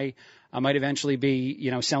guy, might eventually be,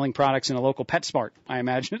 selling products in a local PetSmart, I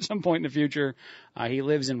imagine, at some point in the future. He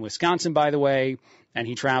lives in Wisconsin, by the way, and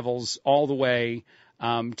he travels all the way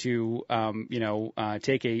to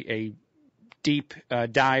take a deep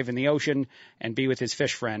dive in the ocean and be with his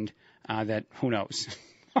fish friend that, who knows.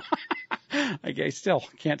 I still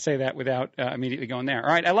can't say that without immediately going there.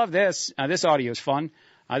 All right, I love this. This audio is fun.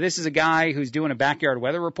 This is a guy who's doing a backyard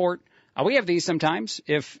weather report. We have these sometimes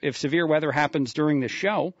if severe weather happens during this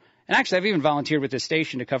show. And actually, I've even volunteered with this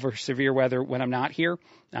station to cover severe weather when I'm not here.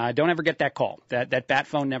 Don't ever get that call. That bat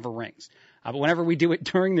phone never rings. But whenever we do it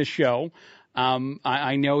during the show,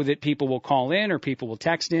 I know that people will call in or people will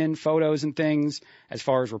text in photos and things as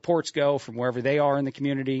far as reports go from wherever they are in the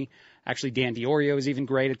community. Actually, Dan DiOrio is even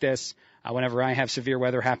great at this. Whenever I have severe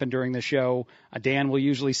weather happen during the show, Dan will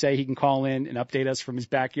usually say he can call in and update us from his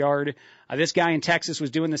backyard. This guy in Texas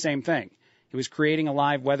was doing the same thing. He was creating a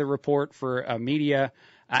live weather report for a media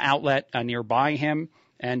outlet nearby him.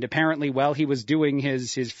 And apparently, while he was doing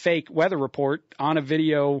his fake weather report on a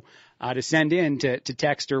video to send in to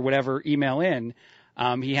text or whatever, email in,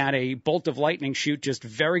 he had a bolt of lightning shoot just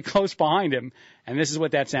very close behind him. And this is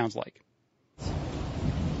what that sounds like.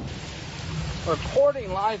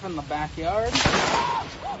 Reporting live in the backyard.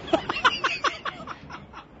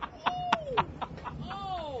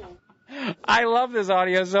 I love this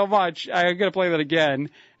audio so much. I'm going to play that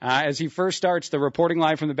again. As he first starts the reporting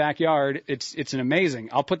live from the backyard, it's an amazing.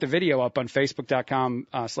 I'll put the video up on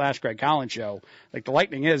Facebook.com/Greg Collins Show. Like, the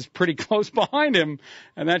lightning is pretty close behind him,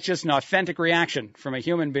 and that's just an authentic reaction from a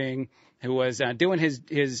human being who was doing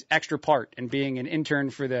his extra part and being an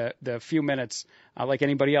intern for the few minutes, like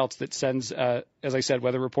anybody else that sends, as I said,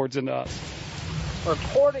 weather reports into us.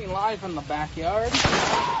 Reporting live in the backyard.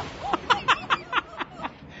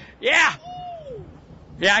 Yeah.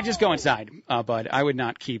 Yeah, I just go inside, bud. I would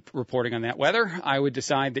not keep reporting on that weather. I would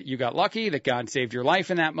decide that you got lucky, that God saved your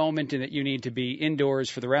life in that moment, and that you need to be indoors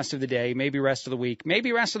for the rest of the day, maybe rest of the week,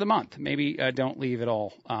 maybe rest of the month. Maybe don't leave at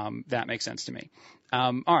all. That makes sense to me.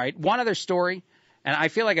 All right, one other story, and I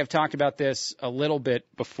feel like I've talked about this a little bit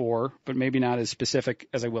before, but maybe not as specific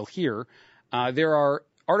as I will here. There are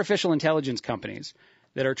artificial intelligence companies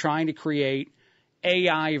that are trying to create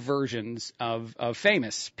AI versions of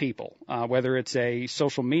famous people, whether it's a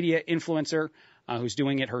social media influencer who's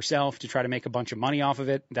doing it herself to try to make a bunch of money off of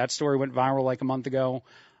it. That story went viral like a month ago.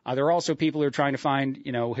 There are also people who are trying to find,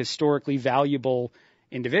 historically valuable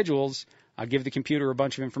individuals, give the computer a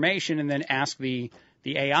bunch of information, and then ask the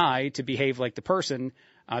AI to behave like the person.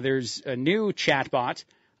 There's a new chatbot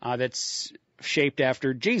that's shaped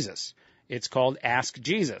after Jesus. It's called Ask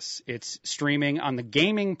Jesus. It's streaming on the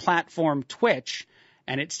gaming platform Twitch,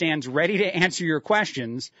 and it stands ready to answer your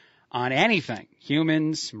questions on anything.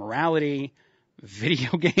 Humans, morality,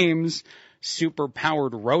 video games,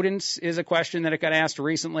 super-powered rodents is a question that it got asked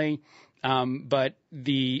recently. But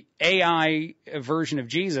the AI version of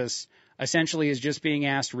Jesus essentially is just being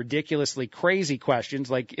asked ridiculously crazy questions,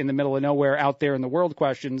 like in the middle of nowhere, out there in the world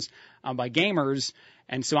questions by gamers.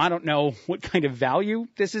 And so I don't know what kind of value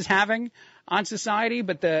this is having on society,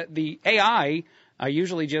 but the AI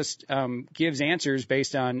usually just gives answers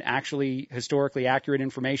based on actually historically accurate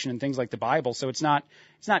information and things like the Bible. So it's not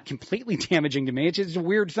completely damaging to me. It's just a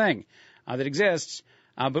weird thing that exists.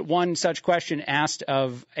 But one such question asked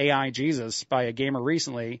of AI Jesus by a gamer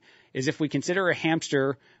recently is, if we consider a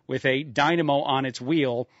hamster with a dynamo on its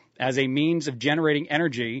wheel as a means of generating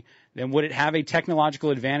energy, then would it have a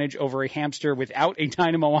technological advantage over a hamster without a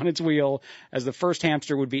dynamo on its wheel, as the first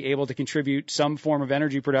hamster would be able to contribute some form of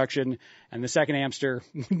energy production and the second hamster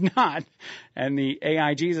would not? And the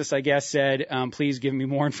AI Jesus, I guess, said, please give me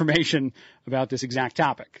more information about this exact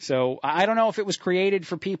topic. So I don't know if it was created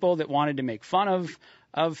for people that wanted to make fun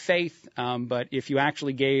of faith, but if you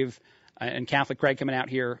actually gave, and Catholic Craig coming out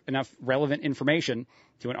here, enough relevant information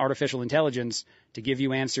to an artificial intelligence to give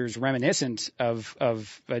you answers reminiscent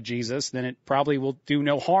of Jesus, then it probably will do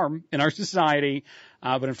no harm in our society.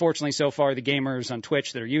 But unfortunately, so far, the gamers on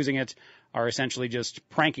Twitch that are using it are essentially just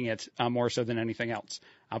pranking it more so than anything else.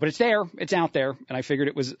 But it's there. It's out there. And I figured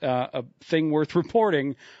it was a thing worth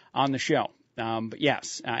reporting on the show. But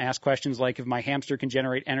yes, ask questions like, if my hamster can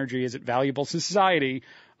generate energy, is it valuable to society,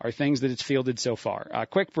 are things that it's fielded so far.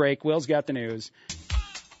 Quick break. Will's got the news.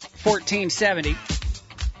 1470.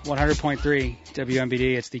 100.3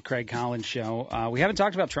 WMBD. It's the Craig Collins Show. We haven't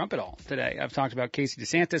talked about Trump at all today. I've talked about Casey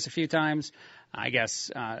DeSantis a few times. I guess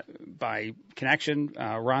by connection,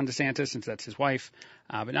 Ron DeSantis, since that's his wife.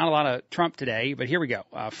 But not a lot of Trump today. But here we go.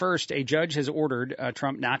 First, a judge has ordered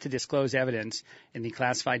Trump not to disclose evidence in the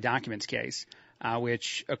classified documents case,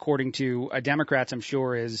 which, according to Democrats, I'm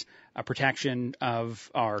sure is a protection of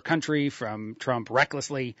our country from Trump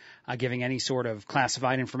recklessly giving any sort of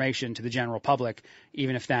classified information to the general public,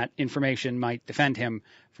 even if that information might defend him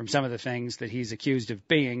from some of the things that he's accused of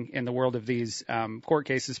being in the world of these court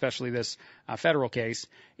cases, especially this federal case.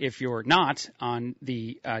 If you're not on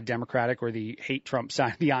the Democratic or the hate Trump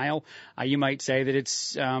side of the aisle, you might say that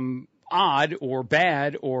it's odd or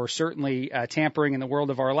bad or certainly tampering in the world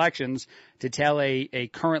of our elections to tell a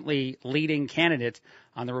currently leading candidate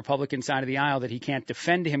on the Republican side of the aisle that he can't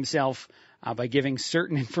defend himself by giving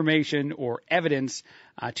certain information or evidence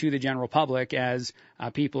to the general public, as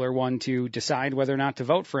people are one to decide whether or not to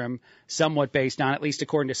vote for him, somewhat based on, at least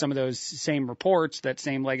according to some of those same reports, that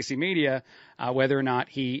same legacy media, whether or not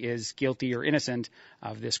he is guilty or innocent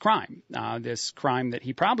of this crime that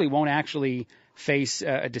he probably won't actually face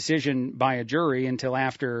a decision by a jury until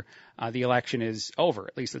after the election is over.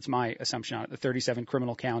 At least that's my assumption on it, the 37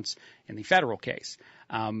 criminal counts in the federal case.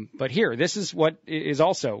 But here, this is what is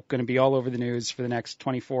also going to be all over the news for the next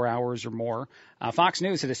 24 hours or more. Fox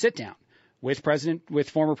News had a sit-down with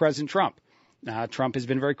former President Trump Trump has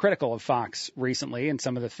been very critical of Fox recently and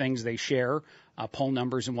some of the things they share, poll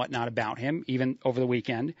numbers and whatnot about him. Even over the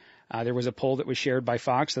weekend, there was a poll that was shared by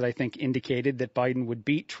Fox that I think indicated that Biden would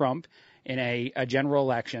beat Trump in a general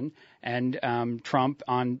election. And Trump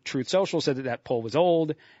on Truth Social said that poll was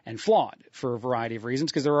old and flawed for a variety of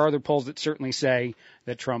reasons, because there are other polls that certainly say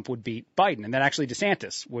that Trump would beat Biden and that actually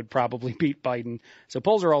DeSantis would probably beat Biden. So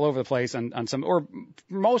polls are all over the place on some, or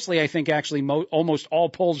mostly I think actually almost all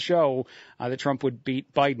polls show that Trump would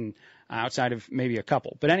beat Biden outside of maybe a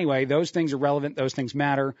couple. But anyway, those things are relevant. Those things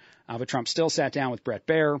matter. But Trump still sat down with Bret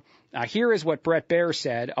Baier. Here is what Bret Baier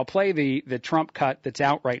said. I'll play the Trump cut that's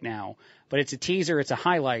out right now, but it's a teaser. It's a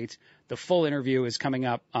highlight. The full interview is coming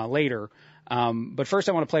up later. But first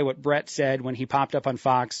I want to play what Bret said when he popped up on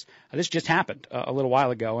Fox. This just happened a little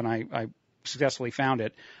while ago, and I successfully found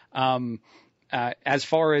it. As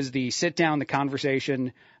far as the sit down, the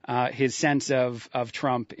conversation, his sense of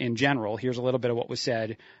Trump in general, here's a little bit of what was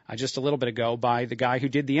said just a little bit ago by the guy who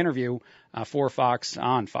did the interview for Fox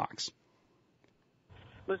on Fox.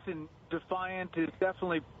 Listen, defiant is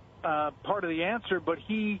definitely part of the answer, but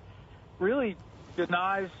he really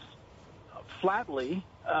denies flatly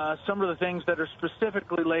some of the things that are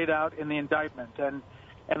specifically laid out in the indictment. And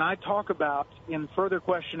I talk about, in further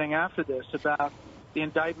questioning after this, about the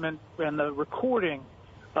indictment and the recording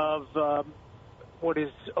of what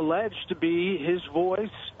is alleged to be his voice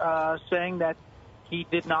saying that he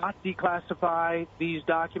did not declassify these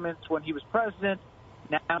documents when he was president.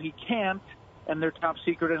 Now he can't, and they're top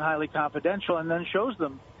secret and highly confidential, and then shows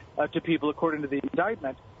them to people according to the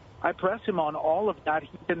indictment. I press him on all of that.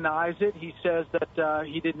 He denies it. He says that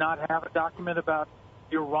he did not have a document about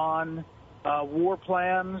Iran war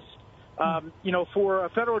plans. For a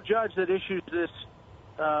federal judge that issues this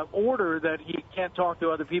order that he can't talk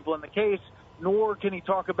to other people in the case, nor can he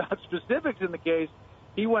talk about specifics in the case,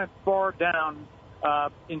 he went far down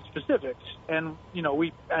in specifics. And,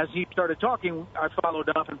 as he started talking, I followed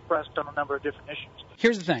up and pressed on a number of different issues.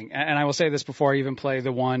 Here's the thing, and I will say this before I even play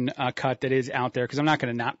the one cut that is out there, because I'm not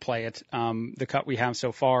going to not play it, the cut we have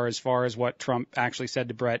so far as what Trump actually said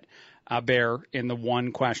to Bret Baier in the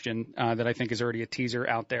one question that I think is already a teaser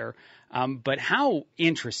out there. But how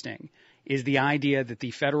interesting is the idea that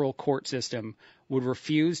the federal court system would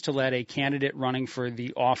refuse to let a candidate running for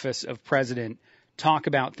the office of president talk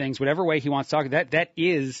about things whatever way he wants to talk. That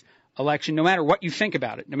is election, no matter what you think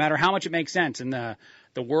about it, no matter how much it makes sense in the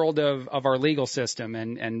world of our legal system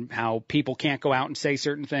and how people can't go out and say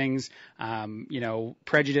certain things,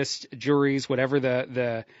 prejudiced juries, whatever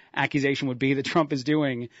the accusation would be that Trump is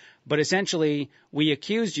doing. But essentially, we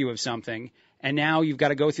accused you of something, and now you've got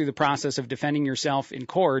to go through the process of defending yourself in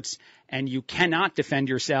courts, and you cannot defend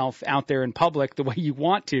yourself out there in public the way you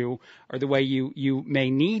want to or the way you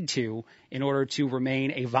may need to in order to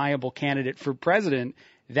remain a viable candidate for president.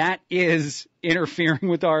 That is interfering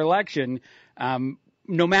with our election.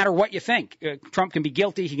 No matter what you think, Trump can be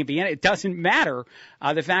guilty. He can be in it. It doesn't matter.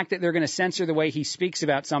 The fact that they're going to censor the way he speaks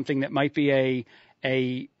about something that might be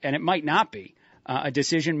and it might not be a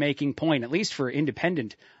decision-making point, at least for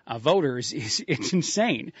independent voters, it's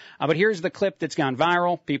insane. But here's the clip that's gone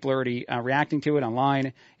viral. People are already reacting to it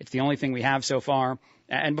online. It's the only thing we have so far.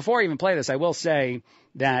 And before I even play this, I will say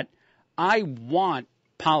that I want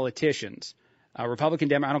politicians, Republican,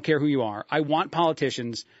 Democrat, I don't care who you are, I want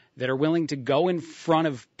politicians that are willing to go in front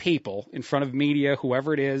of people, in front of media,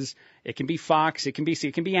 whoever it is. It can be Fox, it can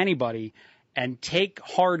be anybody, and take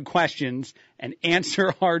hard questions and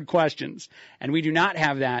answer hard questions. And we do not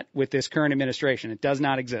have that with this current administration. It does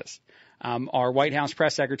not exist. Our White House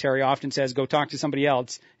press secretary often says, go talk to somebody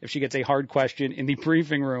else if she gets a hard question in the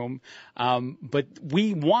briefing room. But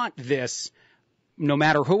we want this no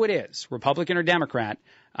matter who it is, Republican or Democrat.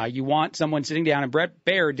 You want someone sitting down, and Bret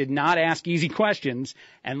Baier did not ask easy questions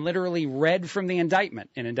and literally read from the indictment,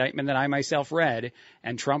 an indictment that I myself read,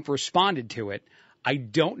 and Trump responded to it. I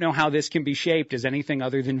don't know how this can be shaped as anything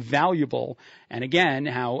other than valuable. And again,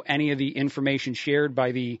 how any of the information shared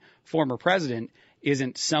by the former president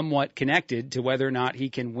isn't somewhat connected to whether or not he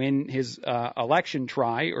can win his election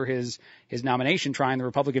try or his nomination try in the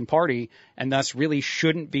Republican Party, and thus really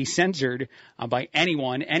shouldn't be censored by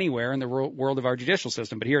anyone anywhere in the world of our judicial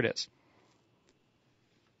system. But here it is.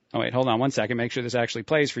 Oh, wait, hold on one second. Make sure this actually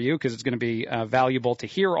plays for you, because it's going to be valuable to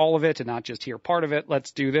hear all of it and not just hear part of it.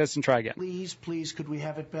 Let's do this and try again. Please, could we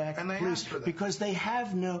have it back? And they please, asked for that. because they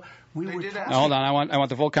have no. Hold on, I want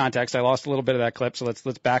the full context. I lost a little bit of that clip, so let's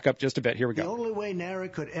back up just a bit. Here we go. The only way NARA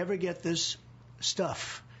could ever get this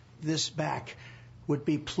back would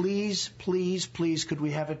be please, could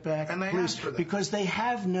we have it back? And they please, asked for that. Because they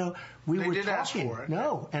have no, they did talking. Ask for it.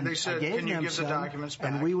 No, and they said, can you give the documents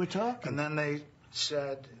back? And we were talking. And then they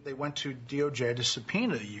said they went to DOJ to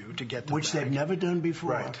subpoena you to get them Which back. they've never done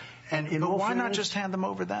before. Right. But why not just hand them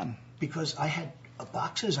over then? Because I had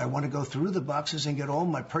boxes. I want to go through the boxes and get all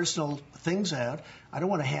my personal things out. I don't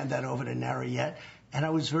want to hand that over to NARA yet. And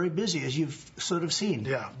I was very busy, as you've sort of seen.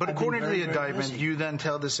 Yeah, but according to the indictment, you then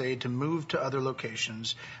tell this aide to move to other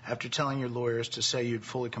locations after telling your lawyers to say you'd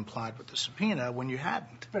fully complied with the subpoena when you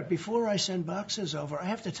hadn't. But before I send boxes over, I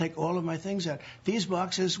have to take all of my things out. These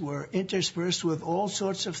boxes were interspersed with all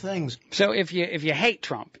sorts of things. So if you hate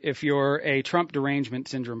Trump, if you're a Trump derangement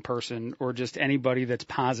syndrome person, or just anybody that's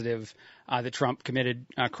positive that Trump committed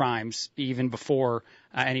crimes even before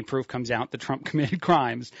any proof comes out that Trump committed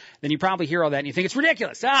crimes, then you probably hear all that and you think it's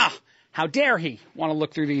ridiculous. How dare he want to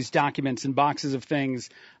look through these documents and boxes of things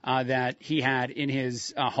that he had in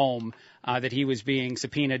his home that he was being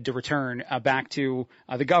subpoenaed to return back to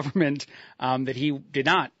the government that he did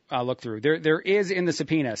not look through. There is in the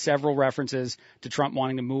subpoena several references to Trump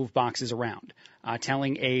wanting to move boxes around,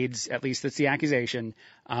 telling aides, at least that's the accusation,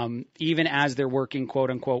 even as they're working, quote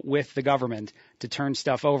unquote, with the government to turn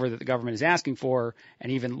stuff over that the government is asking for,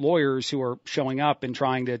 and even lawyers who are showing up and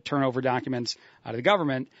trying to turn over documents to the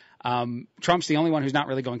government. Trump's the only one who's not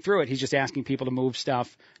really going through it. He's just asking people to move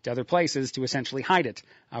stuff to other places to essentially hide it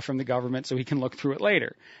from the government so he can look through it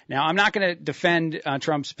later. Now, I'm not going to defend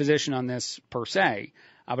Trump's position on this per se,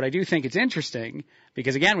 but I do think it's interesting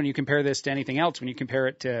because, again, when you compare this to anything else, when you compare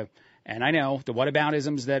it to, and I know the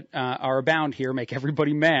whataboutisms that are abound here make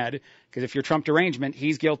everybody mad, because if you're Trump derangement,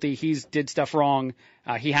 he's guilty, he's did stuff wrong,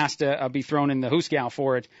 he has to be thrown in the hoosegow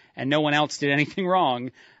for it, and no one else did anything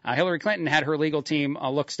wrong. Hillary Clinton had her legal team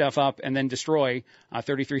look stuff up and then destroy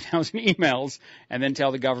 33,000 emails and then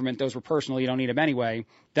tell the government those were personal, you don't need them anyway.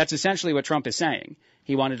 That's essentially what Trump is saying.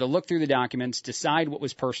 He wanted to look through the documents, decide what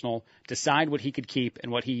was personal, decide what he could keep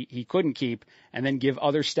and what he couldn't keep, and then give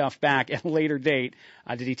other stuff back at a later date.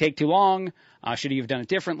 Did he take too long? Should he have done it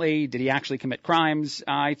differently? Did he actually commit crimes?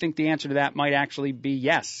 I think the answer to that might actually be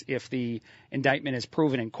yes, if the indictment is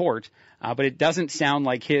proven in court. But it doesn't sound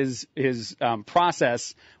like his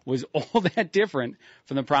process was all that different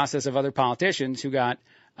from the process of other politicians who got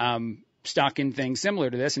stuck in things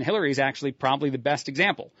similar to this. And Hillary's actually probably the best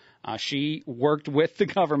example. She worked with the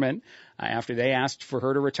government after they asked for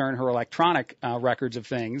her to return her electronic records of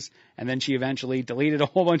things, and then she eventually deleted a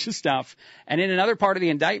whole bunch of stuff. And in another part of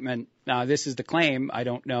the indictment, this is the claim, I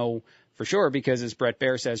don't know for sure, because as Bret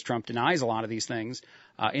Baier says, Trump denies a lot of these things.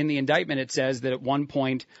 In the indictment, it says that at one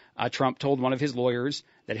point, Trump told one of his lawyers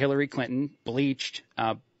that Hillary Clinton bleached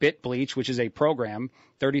BitBleach, which is a program,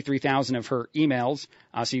 33,000 of her emails,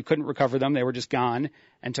 so you couldn't recover them. They were just gone,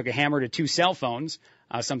 and took a hammer to 2 cell phones,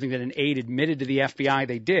 something that an aide admitted to the FBI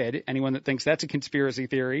they did. Anyone that thinks that's a conspiracy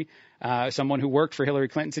theory, someone who worked for Hillary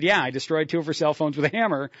Clinton said, yeah, I destroyed 2 of her cell phones with a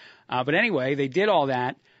hammer. But anyway, they did all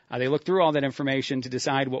that. They looked through all that information to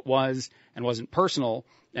decide what was and wasn't personal.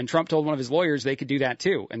 And Trump told one of his lawyers they could do that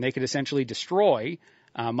too. And they could essentially destroy,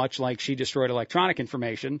 much like she destroyed electronic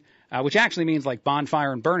information, which actually means like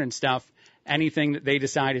bonfire and burning stuff, anything that they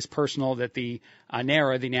decide is personal that the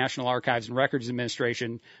NARA, the National Archives and Records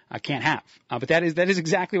Administration, can't have. But that is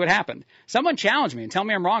exactly what happened. Someone challenge me and tell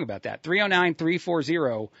me I'm wrong about that.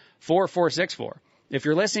 309-340-4464. If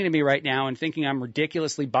you're listening to me right now and thinking I'm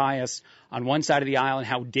ridiculously biased on one side of the aisle and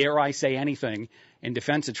how dare I say anything in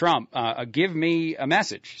defense of Trump, give me a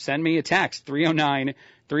message. Send me a text,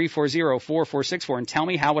 309-340-4464, and tell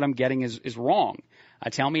me how what I'm getting is wrong.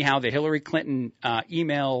 Tell me how the Hillary Clinton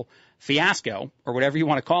email fiasco, or whatever you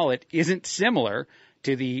want to call it, isn't similar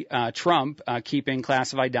to the Trump keeping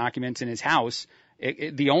classified documents in his house.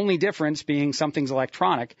 The only difference being something's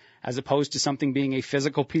electronic as opposed to something being a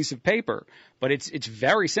physical piece of paper. But it's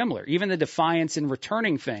very similar. Even the defiance in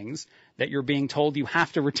returning things that you're being told you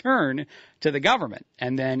have to return to the government.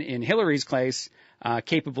 And then in Hillary's case,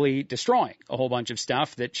 capably destroying a whole bunch of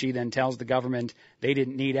stuff that she then tells the government they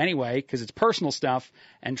didn't need anyway because it's personal stuff,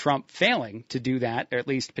 and Trump failing to do that, or at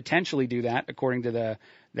least potentially do that, according to the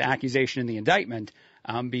accusation in the indictment,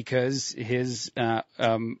 because his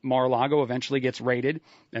Mar-a-Lago eventually gets raided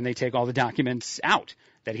and they take all the documents out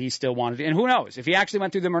that he still wanted. And who knows if he actually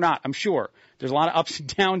went through them or not. I'm sure there's a lot of ups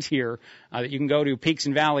and downs here that you can go to peaks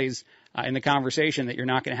and valleys in the conversation that you're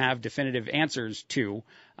not going to have definitive answers to.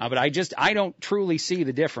 But I don't truly see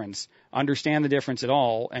the difference, understand the difference at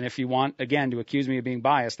all. And if you want, again, to accuse me of being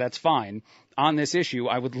biased, that's fine. On this issue,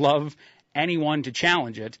 I would love anyone to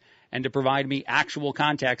challenge it and to provide me actual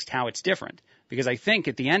context how it's different. Because I think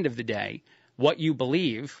at the end of the day, what you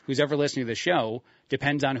believe, who's ever listening to the show,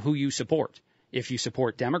 depends on who you support. If you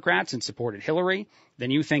support Democrats and supported Hillary, then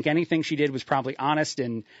you think anything she did was probably honest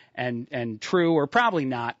and true, or probably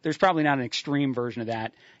not. There's probably not an extreme version of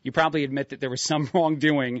that. You probably admit that there was some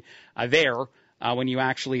wrongdoing there when you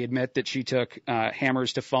actually admit that she took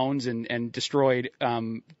hammers to phones and destroyed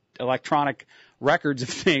electronic records of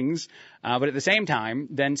things. But at the same time,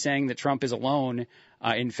 then saying that Trump is alone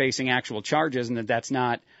in facing actual charges and that that's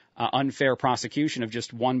not unfair prosecution of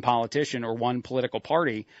just one politician or one political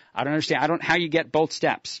party. I don't understand. How you get both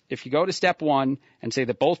steps. If you go to step one and say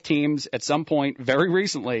that both teams at some point very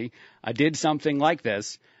recently did something like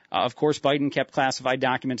this, of course, Biden kept classified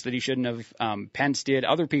documents that he shouldn't have. Pence did.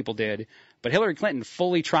 Other people did. But Hillary Clinton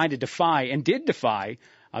fully tried to defy and did defy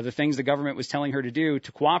the things the government was telling her to do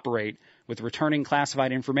to cooperate with returning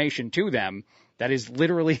classified information to them. That is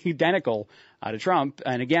literally identical to Trump.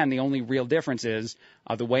 And again, the only real difference is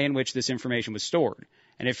the way in which this information was stored.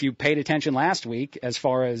 And if you paid attention last week, as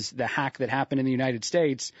far as the hack that happened in the United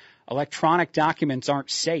States, electronic documents aren't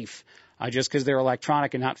safe just because they're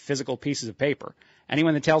electronic and not physical pieces of paper.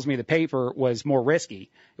 Anyone that tells me the paper was more risky,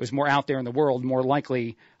 it was more out there in the world, more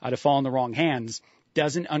likely to fall in the wrong hands,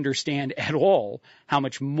 doesn't understand at all how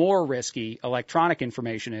much more risky electronic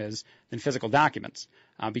information is than physical documents.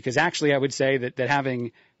 Because actually I would say that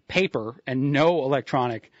having paper and no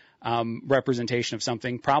electronic representation of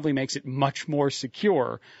something probably makes it much more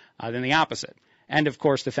secure than the opposite. And, of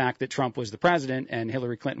course, the fact that Trump was the president and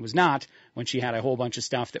Hillary Clinton was not, when she had a whole bunch of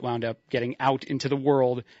stuff that wound up getting out into the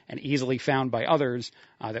world and easily found by others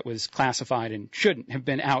that was classified and shouldn't have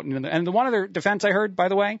been out. And the one other defense I heard, by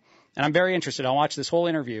the way, and I'm very interested, I'll watch this whole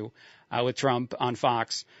interview with Trump on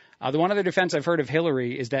Fox. The one other defense I've heard of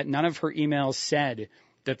Hillary is that none of her emails said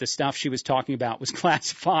that the stuff she was talking about was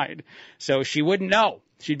classified. So she wouldn't know.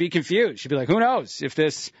 She'd be confused. She'd be like, who knows if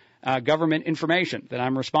this government information that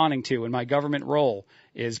I'm responding to in my government role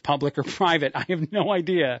is public or private. I have no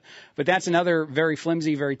idea. But that's another very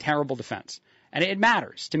flimsy, very terrible defense. And it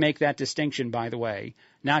matters to make that distinction, by the way,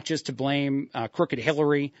 not just to blame crooked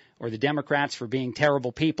Hillary or the Democrats for being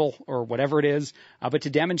terrible people or whatever it is, but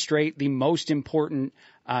to demonstrate the most important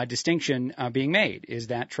distinction being made is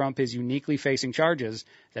that Trump is uniquely facing charges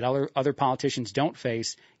that other politicians don't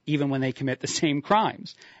face, even when they commit the same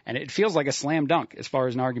crimes. And it feels like a slam dunk as far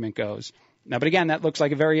as an argument goes. Now, but again, that looks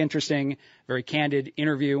like a very interesting, very candid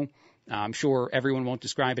interview. I'm sure everyone won't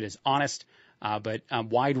describe it as honest, but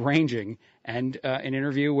wide-ranging, and an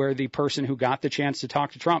interview where the person who got the chance to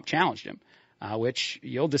talk to Trump challenged him, which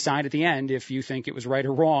you'll decide at the end if you think it was right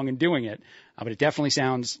or wrong in doing it. But it definitely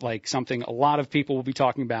sounds like something a lot of people will be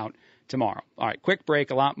talking about tomorrow. All right, quick break,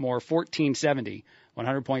 a lot more. 1470,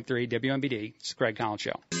 100.3 WMBD. It's the Craig Collins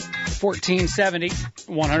Show. 1470,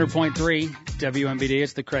 100.3 WMBD.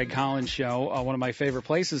 It's the Craig Collins Show. One of my favorite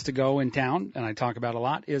places to go in town, and I talk about a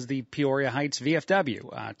lot, is the Peoria Heights VFW.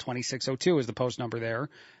 2602 is the post number there.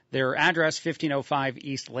 Their address, 1505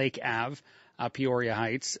 East Lake Ave, Peoria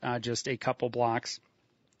Heights, just a couple blocks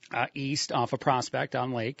east off of Prospect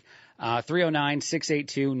on Lake.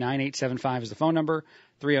 309-682-9875 is the phone number.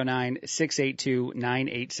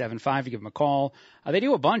 309-682-9875. You give them a call. They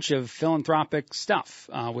do a bunch of philanthropic stuff,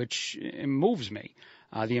 which moves me.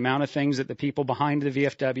 The amount of things that the people behind the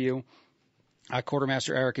VFW,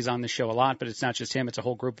 Quartermaster Eric is on this show a lot, but it's not just him. It's a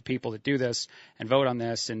whole group of people that do this and vote on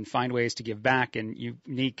this and find ways to give back and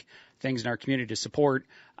unique things in our community to support,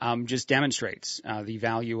 just demonstrates the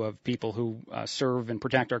value of people who serve and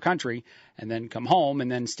protect our country and then come home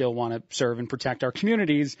and then still want to serve and protect our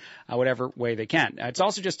communities whatever way they can. It's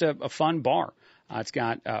also just a fun bar. It's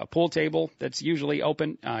got a pool table that's usually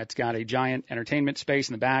open. It's got a giant entertainment space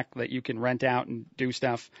in the back that you can rent out and do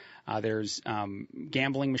stuff. There's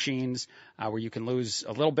gambling machines where you can lose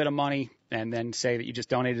a little bit of money and then say that you just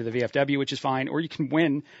donated to the VFW, which is fine, or you can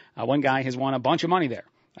win. One guy has won a bunch of money there.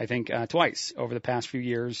 I think twice over the past few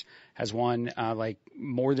years, has won like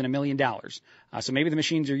more than $1 million. So maybe the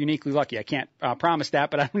machines are uniquely lucky. I can't promise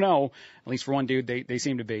that, but I don't know. At least for one dude, they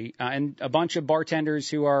seem to be. And a bunch of bartenders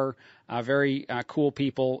who are very cool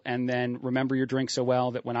people and then remember your drink so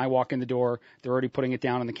well that when I walk in the door, they're already putting it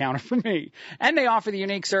down on the counter for me. And they offer the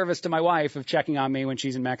unique service to my wife of checking on me when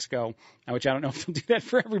she's in Mexico, which I don't know if they'll do that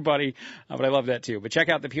for everybody, but I love that too. But check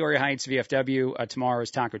out the Peoria Heights VFW. Tomorrow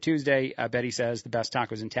is Taco Tuesday. Betty says the best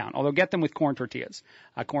tacos in town, although get them with corn tortillas.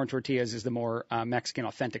 Corn tortillas is the more Mexican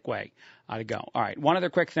authentic way to go. All right, one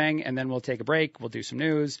other quick thing, and then we'll take a break. We'll do some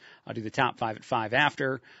news. I'll do the top 5 at 5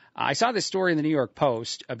 after. I saw this story in the New York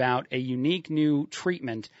Post about a unique new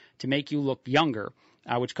treatment to make you look younger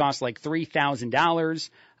which costs like $3,000.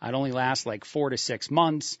 It only lasts like 4 to 6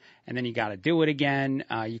 months, and then you got to do it again.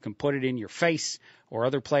 You can put it in your face or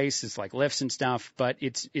other places like lifts and stuff, but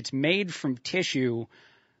it's made from tissue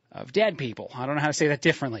of dead people. I don't know how to say that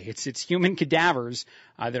differently. It's human cadavers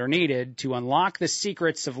that are needed to unlock the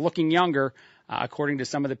secrets of looking younger, according to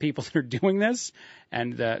some of the people that are doing this,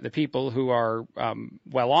 and the people who are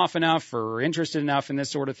well off enough or interested enough in this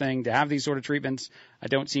sort of thing to have these sort of treatments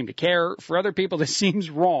don't seem to care. For other people, this seems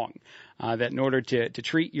wrong, that in order to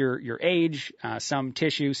treat your age, some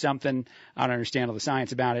tissue, something, I don't understand all the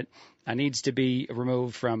science about it, needs to be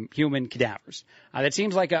removed from human cadavers. That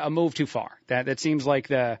seems like a move too far. That seems like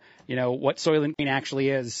the, what Soylent Green actually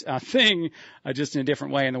is thing, just in a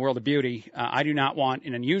different way in the world of beauty. I do not want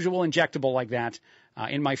an unusual injectable like that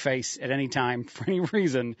in my face at any time for any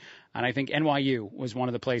reason. And I think NYU was one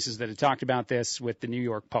of the places that had talked about this with the New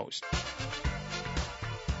York Post.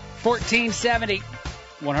 1470.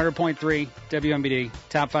 100.3 WMBD,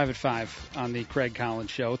 top 5 at 5 on the Craig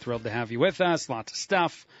Collins Show. Thrilled to have you with us. Lots of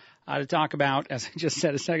stuff to talk about. As I just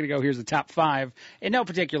said a second ago, here's the top 5 in no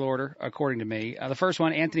particular order, according to me. The first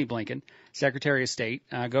one, Antony Blinken, Secretary of State,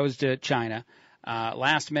 goes to China.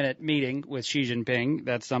 Last-minute meeting with Xi Jinping.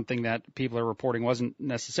 That's something that people are reporting wasn't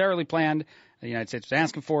necessarily planned. The United States was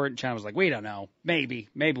asking for it, and China was like, we don't know. Maybe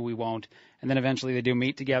we won't. And then eventually they do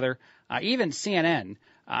meet together. Even CNN,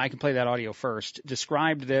 I can play that audio first,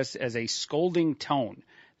 described this as a scolding tone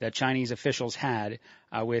that Chinese officials had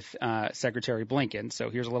with Secretary Blinken. So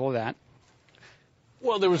here's a little of that.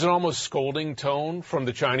 Well, there was an almost scolding tone from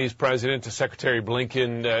the Chinese president to Secretary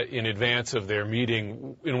Blinken in advance of their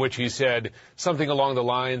meeting, in which he said something along the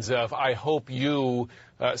lines of, I hope you,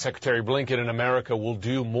 Secretary Blinken, and America will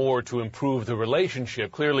do more to improve the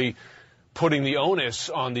relationship, clearly putting the onus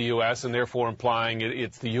on the U.S. and therefore implying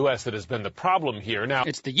it's the U.S. that has been the problem here. Now,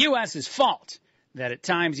 it's the U.S.'s fault that at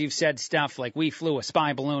times you've said stuff like we flew a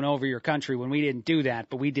spy balloon over your country when we didn't do that,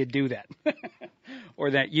 but we did do that.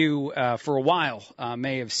 Or that you, for a while,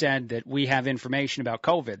 may have said that we have information about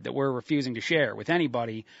COVID that we're refusing to share with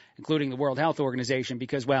anybody, including the World Health Organization,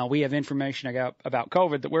 because, well, we have information about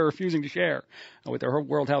COVID that we're refusing to share with the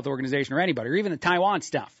World Health Organization or anybody, or even the Taiwan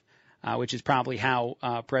stuff. Which is probably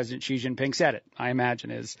how President Xi Jinping said it, I imagine,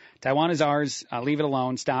 is Taiwan is ours, leave it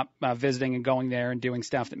alone, stop visiting and going there and doing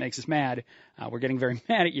stuff that makes us mad. We're getting very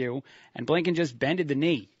mad at you. And Blinken just bended the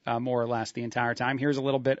knee, more or less, the entire time. Here's a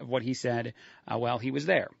little bit of what he said while he was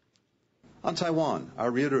there. On Taiwan, I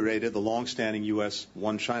reiterated the long-standing U.S.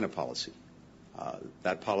 One China policy.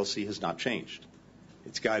 That policy has not changed.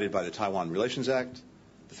 It's guided by the Taiwan Relations Act,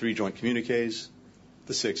 the 3 joint communiques,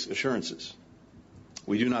 the 6 assurances.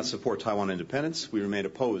 We do not support Taiwan independence. We remain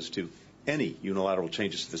opposed to any unilateral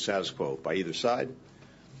changes to the status quo by either side.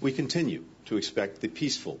 We continue to expect the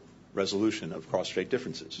peaceful resolution of cross-strait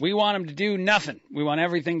differences. We want them to do nothing. We want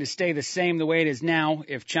everything to stay the same the way it is now.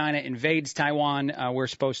 If China invades Taiwan, we're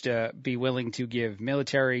supposed to be willing to give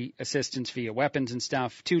military assistance via weapons and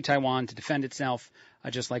stuff to Taiwan to defend itself,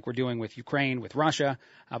 just like we're doing with Ukraine, with Russia.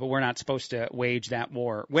 But we're not supposed to wage that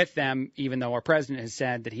war with them, even though our president has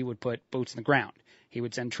said that he would put boots on the ground. He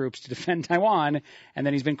would send troops to defend Taiwan, and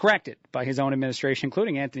then he's been corrected by his own administration,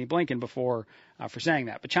 including Antony Blinken, before for saying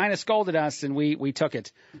that. But China scolded us, and we took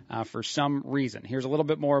it for some reason. Here's a little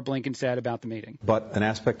bit more Blinken said about the meeting. But an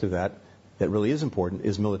aspect of that really is important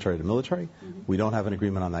is military to military. Mm-hmm. We don't have an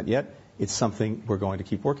agreement on that yet. It's something we're going to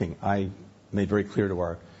keep working. I made very clear to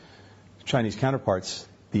our Chinese counterparts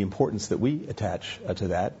the importance that we attach to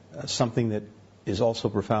that, something that is also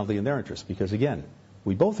profoundly in their interest, because, again,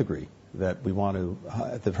 we both agree that we want to,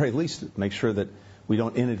 at the very least, make sure that we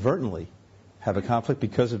don't inadvertently have a conflict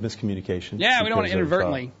because of miscommunication. Yeah, we don't want to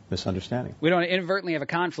inadvertently. Misunderstanding. We don't want to inadvertently have a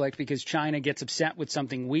conflict because China gets upset with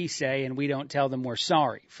something we say and we don't tell them we're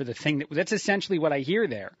sorry for the thing. That's essentially what I hear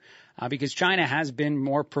there. Because China has been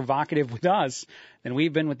more provocative with us than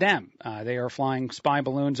we've been with them. They are flying spy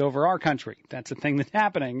balloons over our country. That's a thing that's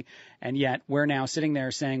happening. And yet we're now sitting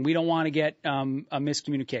there saying we don't want to get a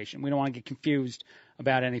miscommunication. We don't want to get confused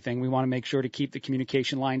about anything. We want to make sure to keep the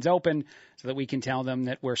communication lines open so that we can tell them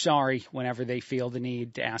that we're sorry whenever they feel the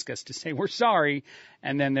need to ask us to say we're sorry,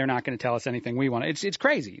 and then they're not going to tell us anything we want. It's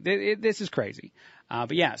crazy. This is crazy.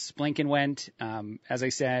 But yes, Blinken went, as I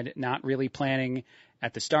said, not really planning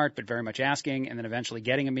at the start, but very much asking, and then eventually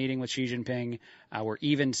getting a meeting with Xi Jinping, where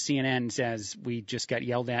even CNN says we just got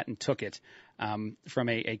yelled at and took it from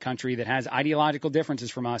a country that has ideological differences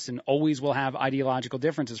from us and always will have ideological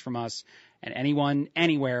differences from us. And anyone,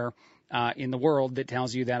 anywhere in the world that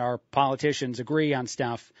tells you that our politicians agree on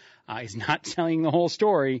stuff is not telling the whole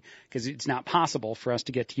story because it's not possible for us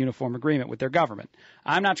to get to uniform agreement with their government.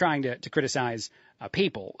 I'm not trying to criticize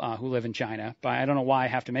people who live in China, but I don't know why I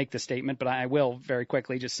have to make this statement, but I will very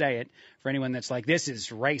quickly just say it for anyone that's like, this is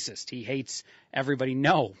racist. He hates everybody.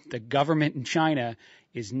 No, the government in China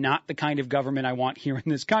is not the kind of government I want here in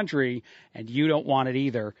this country, and you don't want it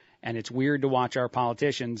either. And it's weird to watch our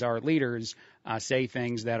politicians, our leaders, say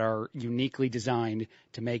things that are uniquely designed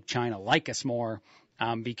to make China like us more,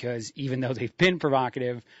 because even though they've been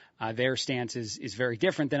provocative, their stance is very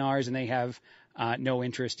different than ours, and they have no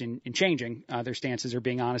interest in changing. Their stances are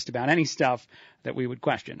being honest about any stuff that we would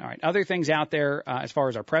question. All right, other things out there as far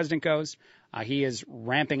as our president goes, he is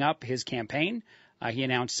ramping up his campaign. He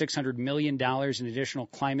announced $600 million in additional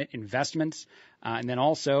climate investments. And then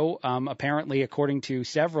also, apparently, according to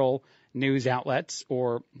several news outlets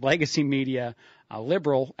or legacy media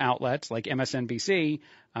liberal outlets like MSNBC,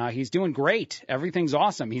 he's doing great. Everything's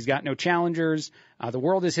awesome. He's got no challengers. The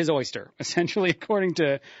world is his oyster, essentially, according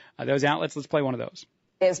to those outlets. Let's play one of those.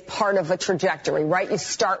 Is part of a trajectory, right? You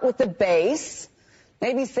start with the base,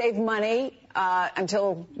 maybe save money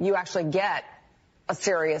until you actually get a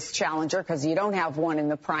serious challenger because you don't have one in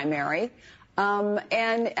the primary,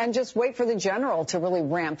 and just wait for the general to really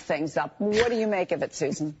ramp things up. What do you make of it,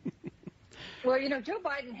 Susan? Well, Joe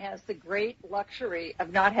Biden has the great luxury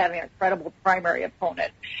of not having a credible primary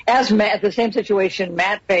opponent. As the same situation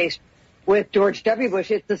Matt faced with George W.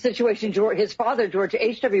 Bush, it's the situation his father, George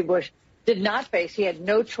H.W. Bush, did not face. He had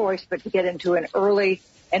no choice but to get into an early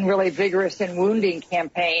and really vigorous and wounding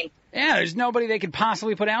campaign. Yeah, there's nobody they could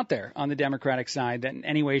possibly put out there on the Democratic side that in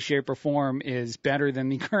any way, shape, or form is better than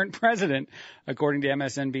the current president, according to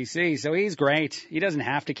MSNBC. So he's great. He doesn't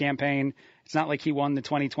have to campaign. It's not like he won the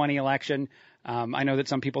 2020 election. I know that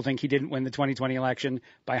some people think he didn't win the 2020 election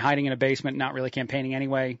by hiding in a basement, not really campaigning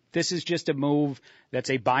anyway. This is just a move that's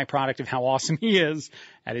a byproduct of how awesome he is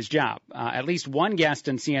at his job. At least one guest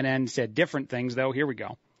on CNN said different things, though. Here we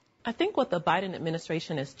go. I think what the Biden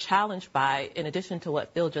administration is challenged by, in addition to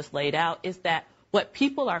what Phil just laid out, is that what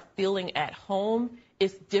people are feeling at home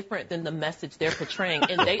is different than the message they're portraying.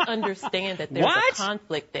 And they understand that there's a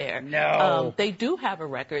conflict there. No. They do have a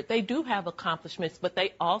record. They do have accomplishments, but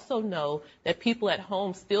they also know that people at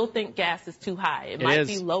home still think gas is too high. It might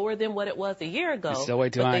be lower than what it was a year ago, still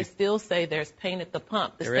way too but high. They still say there's pain at the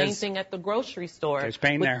pump. The same thing at the grocery store. There's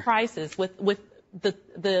pain with there. Prices, with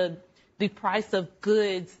the price of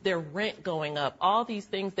goods, their rent going up, all these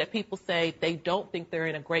things that people say they don't think they're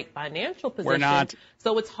in a great financial position. We're not.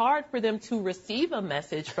 So it's hard for them to receive a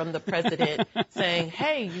message from the president saying,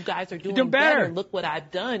 hey, you guys are doing better. Look what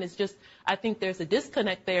I've done. It's just, I think there's a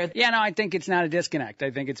disconnect there. Yeah, no, I think it's not a disconnect.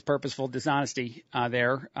 I think it's purposeful dishonesty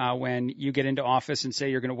there when you get into office and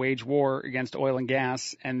say you're going to wage war against oil and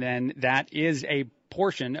gas, and then that is a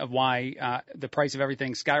portion of why the price of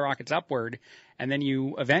everything skyrockets upward. And then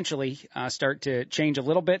you eventually start to change a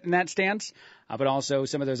little bit in that stance, but also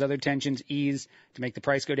some of those other tensions ease to make the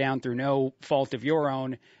price go down through no fault of your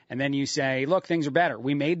own. And then you say, look, things are better.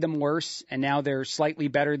 We made them worse, and now they're slightly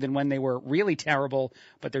better than when they were really terrible,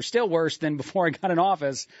 but they're still worse than before I got in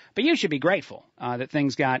office. But you should be grateful that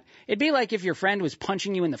things got – it'd be like if your friend was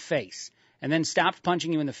punching you in the face and then stopped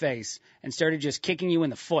punching you in the face and started just kicking you in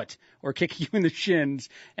the foot or kicking you in the shins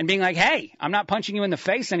and being like, hey, I'm not punching you in the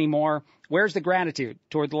face anymore. Where's the gratitude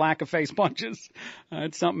toward the lack of face punches?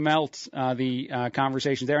 It's something else, the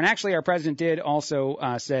conversations there. And actually, our president did also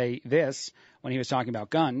say this when he was talking about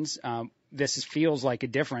guns. This feels like a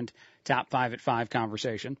different top 5 at 5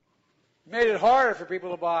 conversation. Made it harder for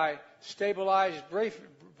people to buy stabilized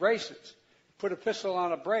braces. Put a pistol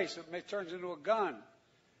on a brace, it turns into a gun.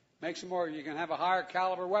 Makes it more, you can have a higher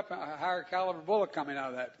caliber weapon, a higher caliber bullet coming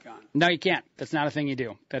out of that gun. No, you can't. That's not a thing you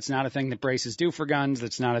do. That's not a thing that braces do for guns.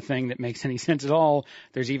 That's not a thing that makes any sense at all.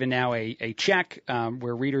 There's even now a check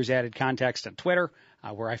where readers added context on Twitter,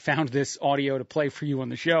 where I found this audio to play for you on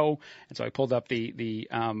the show. And so I pulled up the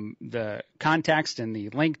context and the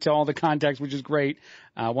link to all the context, which is great.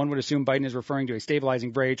 One would assume Biden is referring to a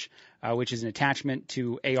stabilizing brace, which is an attachment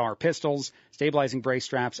to AR pistols, stabilizing brace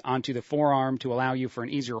straps onto the forearm to allow you for an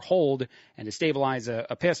easier hold and to stabilize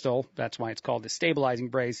a pistol. That's why it's called a stabilizing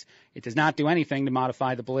brace. It does not do anything to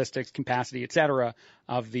modify the ballistics capacity, et cetera,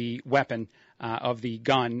 of the weapon, of the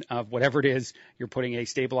gun, of whatever it is you're putting a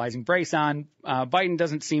stabilizing brace on. Biden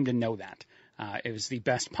doesn't seem to know that. It was the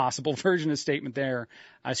best possible version of statement there.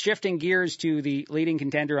 Shifting gears to the leading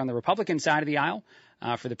contender on the Republican side of the aisle,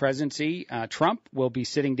 for the presidency. Trump will be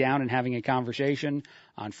sitting down and having a conversation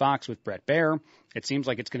on Fox with Bret Baier. It seems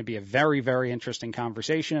like it's going to be a very, very interesting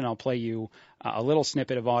conversation, and I'll play you a little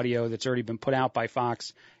snippet of audio that's already been put out by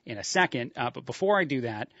Fox in a second. But before I do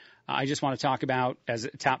that, I just want to talk about, as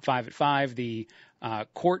top 5 at 5, the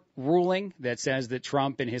court ruling that says that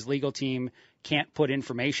Trump and his legal team can't put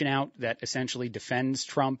information out that essentially defends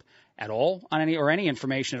Trump at all on any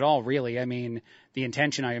information at all, really. I mean, the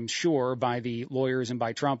intention, I am sure, by the lawyers and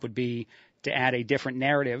by Trump would be to add a different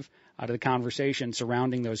narrative to the conversation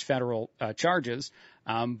surrounding those federal charges,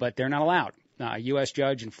 but they're not allowed. A U.S.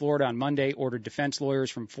 judge in Florida on Monday ordered defense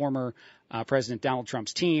lawyers from former President Donald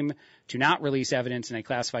Trump's team to not release evidence in a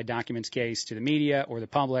classified documents case to the media or the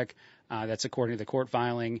public. That's according to the court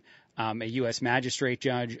filing. A U.S. magistrate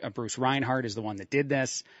judge, Bruce Reinhardt, is the one that did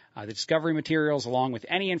this. The discovery materials, along with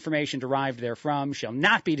any information derived therefrom, shall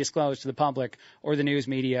not be disclosed to the public or the news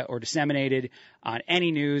media or disseminated on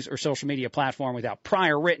any news or social media platform without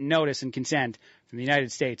prior written notice and consent from the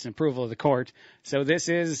United States and approval of the court. So this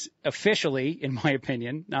is officially, in my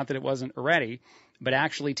opinion, not that it wasn't already, but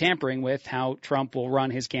actually tampering with how Trump will run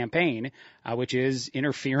his campaign, which is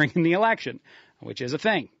interfering in the election, which is a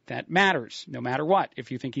thing that matters no matter what.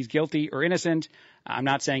 If you think he's guilty or innocent, I'm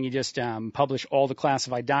not saying you just publish all the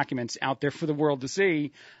classified documents out there for the world to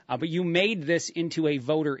see, but you made this into a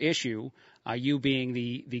voter issue, you being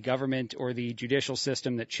the government or the judicial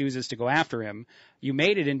system that chooses to go after him. You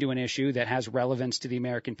made it into an issue that has relevance to the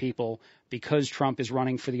American people because Trump is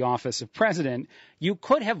running for the office of president. You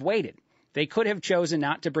could have waited. They could have chosen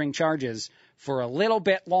not to bring charges for a little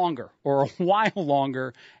bit longer or a while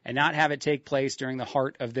longer and not have it take place during the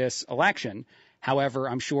heart of this election. However,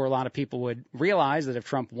 I'm sure a lot of people would realize that if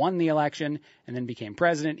Trump won the election and then became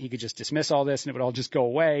president, he could just dismiss all this and it would all just go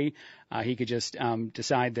away. He could just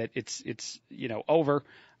decide that it's over.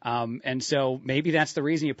 And so maybe that's the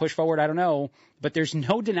reason you push forward. I don't know. But there's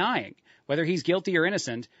no denying, whether he's guilty or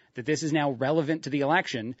innocent, that this is now relevant to the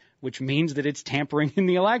election, which means that it's tampering in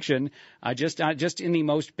the election, just in the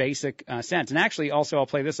most basic sense. And actually, also, I'll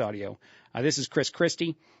play this audio. This is Chris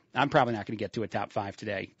Christie. I'm probably not going to get to a top 5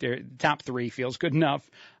 today. Top 3 feels good enough.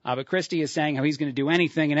 But Christie is saying how he's going to do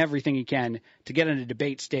anything and everything he can to get on a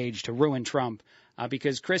debate stage to ruin Trump,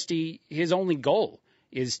 because Christie, his only goal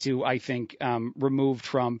is to, I think, remove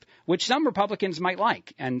Trump, which some Republicans might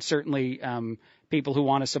like, and certainly people who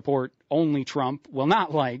want to support only Trump will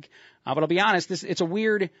not like. But I'll be honest, it's a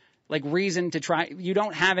weird reason to try. You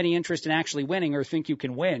don't have any interest in actually winning or think you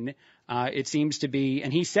can win. It seems to be,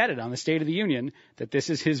 and he said it on the State of the Union, that this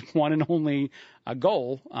is his one and only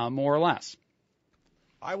goal, more or less.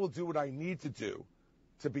 I will do what I need to do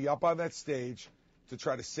to be up on that stage to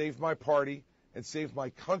try to save my party and save my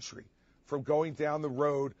country from going down the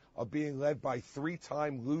road of being led by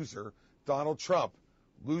 3-time loser Donald Trump.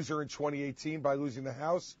 Loser in 2018 by losing the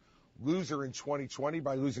House, loser in 2020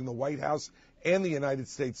 by losing the White House and the United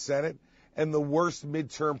States Senate, and the worst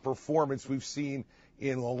midterm performance we've seen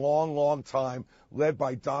in a long, long time, led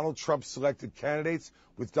by Donald Trump-selected candidates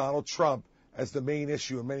with Donald Trump as the main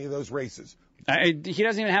issue in many of those races. He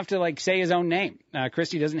doesn't even have to say his own name.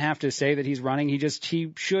 Christie doesn't have to say that he's running.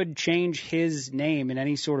 He should change his name in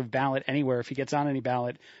any sort of ballot anywhere if he gets on any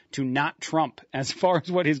ballot to not Trump as far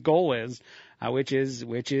as what his goal is, which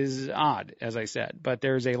is odd, as I said. But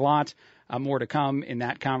there's a lot more to come in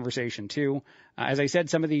that conversation too. As I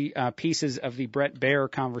said, some of the pieces of the Bret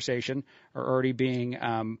Baier conversation are already being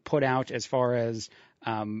put out as far as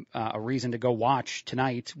a reason to go watch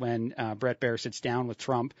tonight when Bret Baier sits down with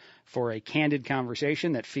Trump for a candid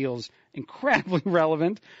conversation that feels incredibly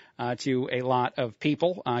relevant to a lot of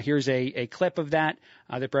people. Here's a clip of that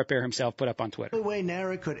Bret Baier himself put up on Twitter. The only way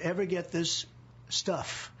NARA could ever get this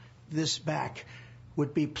back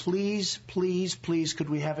would be please, could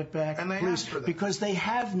we have it back? And they please, asked for that. Because they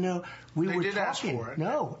have no. They did ask for it.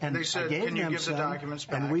 No, and they said, "Can you give the documents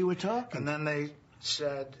back?" And we were talking. And then they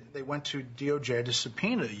said they went to DOJ to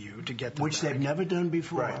subpoena you to get them which back. they've never done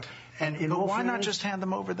before. Right. But why not just hand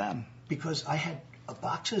them over then? Because I had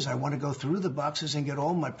boxes. I want to go through the boxes and get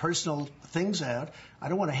all my personal things out. I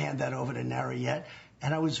don't want to hand that over to NARA yet.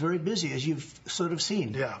 And I was very busy, as you've sort of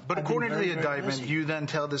seen. Yeah, but according to the indictment, you then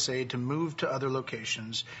tell this aide to move to other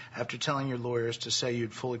locations after telling your lawyers to say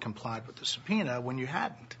you'd fully complied with the subpoena when you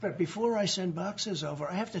hadn't. But before I send boxes over,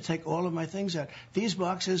 I have to take all of my things out. These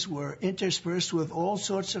boxes were interspersed with all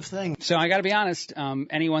sorts of things. So I got to be honest,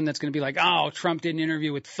 anyone that's going to be like, oh, Trump did an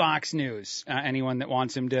interview with Fox News, anyone that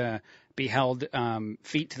wants him to be held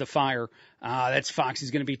feet to the fire. That's Fox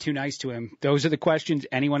is going to be too nice to him. Those are the questions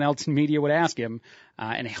anyone else in media would ask him.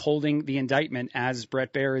 And holding the indictment as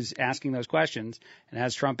Bret Baier is asking those questions and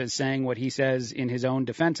as Trump is saying what he says in his own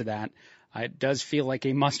defense of that, it does feel like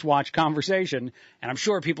a must-watch conversation. And I'm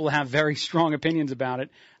sure people have very strong opinions about it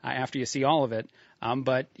after you see all of it.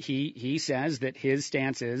 But he says that his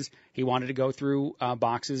stance is he wanted to go through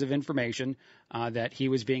boxes of information that he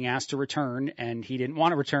was being asked to return, and he didn't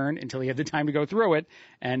want to return until he had the time to go through it,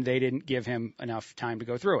 and they didn't give him enough time to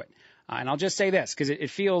go through it. And I'll just say this, because it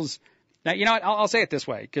feels that, you know what, I'll say it this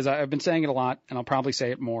way, because I've been saying it a lot, and I'll probably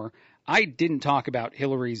say it more. I didn't talk about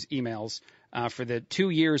Hillary's emails for the 2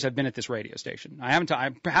 years I've been at this radio station. I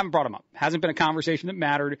haven't brought them up. Hasn't been a conversation that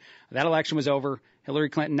mattered. That election was over. Hillary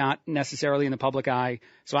Clinton not necessarily in the public eye.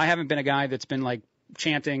 So I haven't been a guy that's been like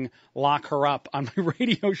chanting lock her up on my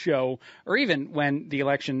radio show, or even when the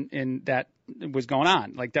election in that was going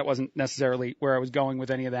on. Like, that wasn't necessarily where I was going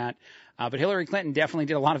with any of that. But Hillary Clinton definitely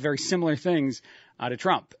did a lot of very similar things to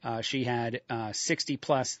Trump. She had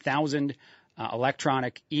 60+ thousand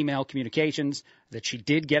electronic email communications that she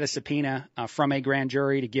did get a subpoena from a grand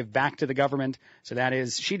jury to give back to the government. So that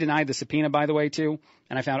is, she denied the subpoena, by the way, too.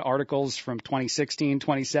 And I found articles from 2016,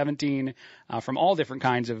 2017, from all different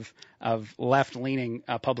kinds of left-leaning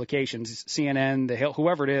publications, CNN, The Hill,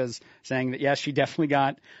 whoever it is, saying that, yes, she definitely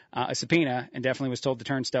got a subpoena and definitely was told to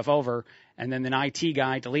turn stuff over. And then an IT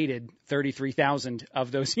guy deleted 33,000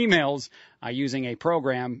 of those emails using a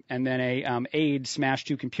program, and then a aide smashed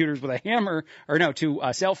two computers with a hammer, or no, two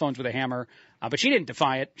cell phones with a hammer. But she didn't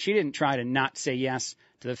defy it. She didn't try to not say yes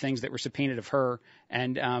to the things that were subpoenaed of her.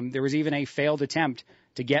 And there was even a failed attempt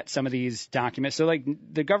to get some of these documents. So, like,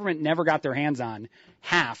 the government never got their hands on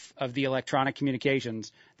half of the electronic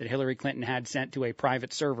communications that Hillary Clinton had sent to a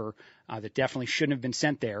private server that definitely shouldn't have been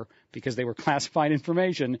sent there because they were classified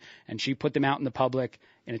information, and she put them out in the public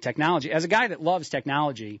in a technology. As a guy that loves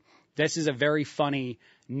technology, this is a very funny,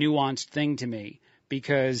 nuanced thing to me,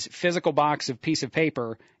 because physical box of piece of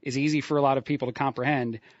paper is easy for a lot of people to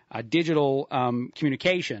comprehend. Digital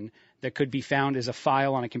communication that could be found as a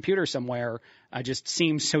file on a computer somewhere just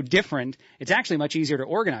seems so different. It's actually much easier to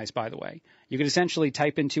organize, by the way. You could essentially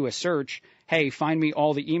type into a search, hey, find me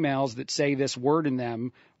all the emails that say this word in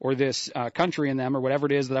them or this country in them or whatever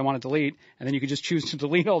it is that I want to delete, and then you could just choose to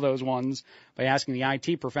delete all those ones by asking the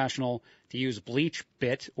IT professional to use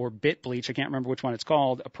BleachBit or BitBleach, I can't remember which one it's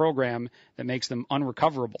called, a program that makes them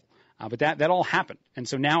unrecoverable. But that all happened. And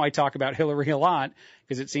so now I talk about Hillary a lot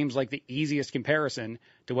because it seems like the easiest comparison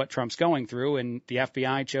to what Trump's going through, and the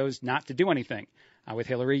FBI chose not to do anything with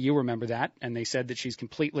Hillary. You remember that. And they said that she's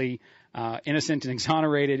completely innocent and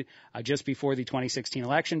exonerated just before the 2016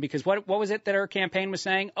 election, because what was it that her campaign was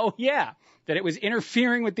saying? Oh, yeah, that it was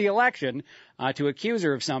interfering with the election to accuse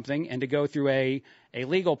her of something and to go through a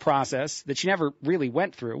legal process that she never really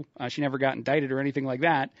went through. She never got indicted or anything like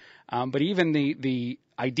that. But even the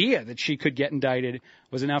idea that she could get indicted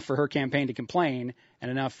was enough for her campaign to complain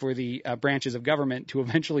and enough for the branches of government to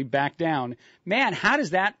eventually back down. Man, how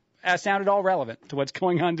does that sound at all relevant to what's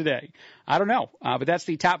going on today? I don't know. But that's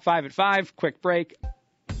the top 5 at 5. Quick break.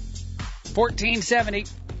 1470,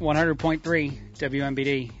 100.3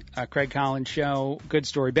 WMBD. Craig Collins Show. Good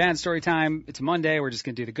story, bad story time. It's Monday. We're just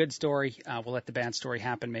going to do the good story. We'll let the bad story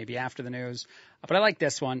happen maybe after the news. But I like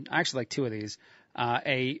this one. I actually like two of these.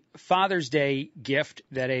 A Father's Day gift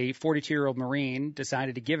that a 42-year-old Marine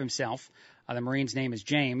decided to give himself. The Marine's name is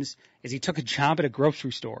James, is he took a job at a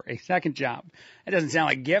grocery store, a second job. That doesn't sound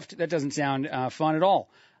like a gift. That doesn't sound fun at all.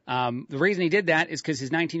 The reason he did that is because his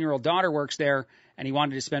 19-year-old daughter works there, and he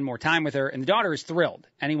wanted to spend more time with her, and the daughter is thrilled.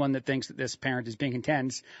 Anyone that thinks that this parent is being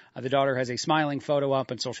intense, the daughter has a smiling photo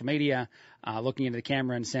up on social media, looking into the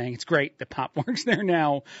camera and saying, it's great that Pop works there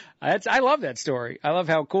now. I love that story. I love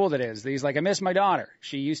how cool that is. He's like, I miss my daughter.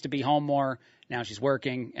 She used to be home more. Now she's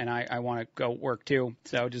working, and I want to go work too.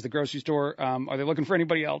 So does the grocery store, are they looking for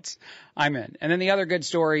anybody else? I'm in. And then the other good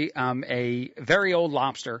story, a very old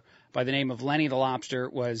lobster by the name of Lenny the Lobster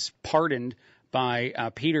was pardoned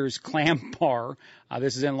by Peter's Clam Bar.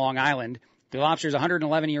 This is in Long Island. The lobster is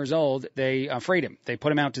 111 years old. They freed him. They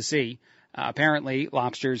put him out to sea. Apparently,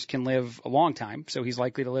 lobsters can live a long time, so he's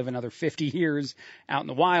likely to live another 50 years out in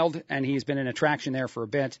the wild, and he's been an attraction there for a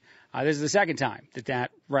bit. This is the second time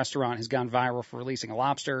that restaurant has gone viral for releasing a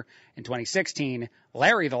lobster. In 2016,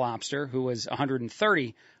 Larry the Lobster, who was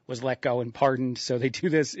 130, was let go and pardoned. So they do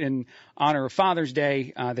this in honor of Father's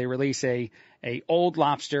Day. They release a old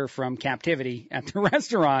lobster from captivity at the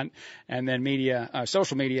restaurant, and then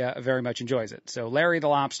social media very much enjoys it. So Larry the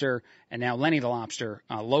Lobster and now Lenny the Lobster,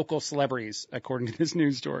 local celebrities, according to this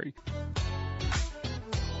news story.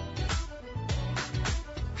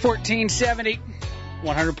 1470,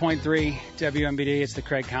 100.3 WMBD. It's the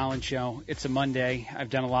Craig Collins Show. It's a Monday. I've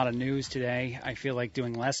done a lot of news today. I feel like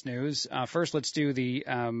doing less news. First, let's do the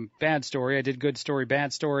bad story. I did good story,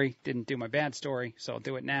 bad story. Didn't do my bad story, so I'll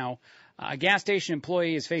do it now. A gas station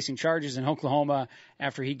employee is facing charges in Oklahoma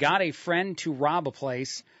after he got a friend to rob a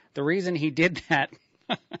place. The reason he did that,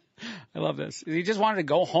 I love this, is he just wanted to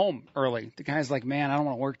go home early. The guy's like, man, I don't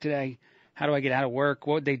want to work today. How do I get out of work?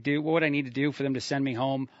 What would they do? What would I need to do for them to send me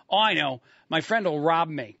home? Oh, I know. My friend will rob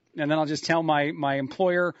me. And then I'll just tell my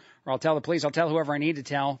employer, or I'll tell the police, I'll tell whoever I need to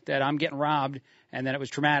tell that I'm getting robbed and that it was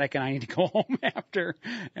traumatic and I need to go home after.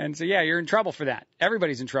 And so, yeah, you're in trouble for that.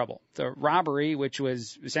 Everybody's in trouble. The robbery, which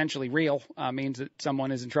was essentially real, means that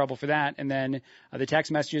someone is in trouble for that. And then the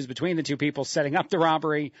text messages between the two people setting up the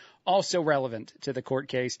robbery, also relevant to the court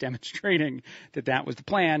case, demonstrating that that was the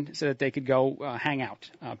plan so that they could go hang out.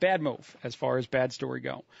 Bad move as far as bad story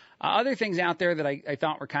go. Other things out there that I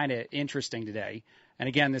thought were kind of interesting today. And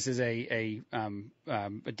again, this is a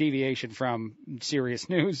deviation from serious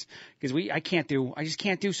news because I just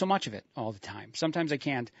can't do so much of it all the time. Sometimes I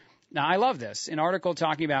can't. Now, I love this. An article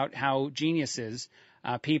talking about how geniuses,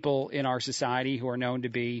 people in our society who are known to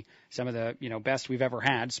be some of the, best we've ever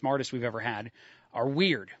had, smartest we've ever had, are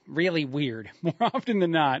weird, really weird, more often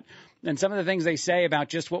than not. And some of the things they say about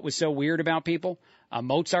just what was so weird about people.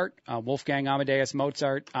 Mozart, Wolfgang Amadeus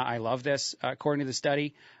Mozart. I love this, according to the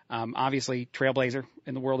study. Obviously, trailblazer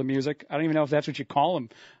in the world of music. I don't even know if that's what you call him,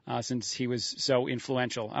 since he was so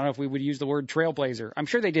influential. I don't know if we would use the word trailblazer. I'm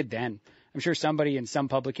sure they did then. I'm sure somebody in some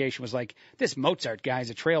publication was like, this Mozart guy's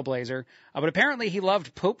a trailblazer. But apparently he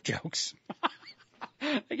loved poop jokes.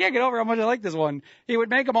 I can't get over how much I like this one. He would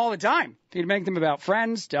make them all the time. He'd make them about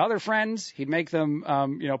friends to other friends. He'd make them,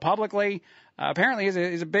 publicly. Apparently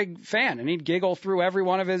he's a big fan, and he'd giggle through every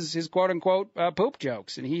one of his quote-unquote poop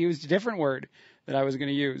jokes. And he used a different word that I was going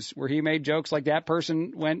to use, where he made jokes like that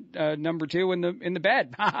person went number 2 in the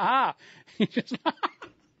bed. Ha ha ha.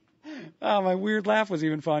 Oh, my weird laugh was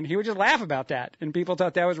even fun. He would just laugh about that, and people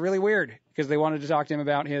thought that was really weird because they wanted to talk to him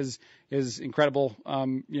about his incredible,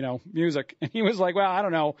 music. And he was like, well, I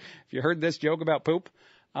don't know. If you heard this joke about poop,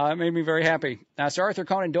 it made me very happy. Sir Arthur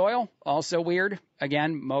Conan Doyle, also weird.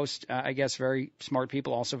 Again, most, very smart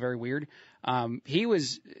people, also very weird.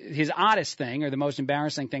 His oddest thing, or the most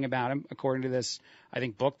embarrassing thing about him, according to this, I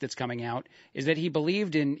think, book that's coming out, is that he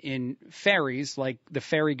believed in fairies, like the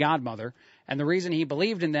fairy godmother. And the reason he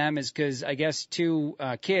believed in them is because, I guess, 2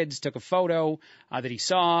 kids took a photo that he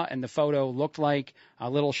saw, and the photo looked like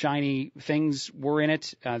little shiny things were in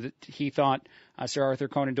it. That he thought Sir Arthur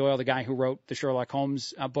Conan Doyle, the guy who wrote the Sherlock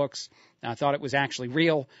Holmes books, thought it was actually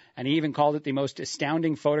real, and he even called it the most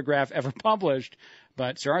astounding photograph ever published.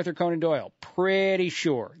 But Sir Arthur Conan Doyle, pretty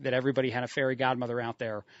sure that everybody had a fairy godmother out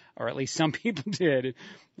there, or at least some people did,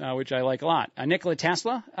 which I like a lot. Nikola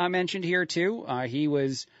Tesla mentioned here, too. He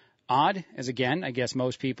was odd, as again, I guess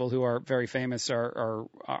most people who are very famous are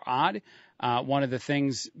odd. One of the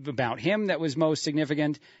things about him that was most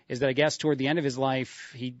significant is that I guess toward the end of his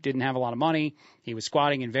life, he didn't have a lot of money. He was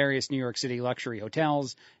squatting in various New York City luxury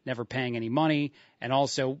hotels, never paying any money, and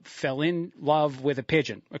also fell in love with a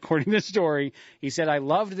pigeon. According to this story, he said, I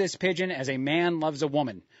loved this pigeon as a man loves a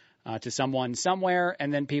woman. To someone somewhere,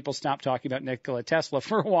 and then people stopped talking about Nikola Tesla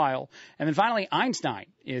for a while. And then finally, Einstein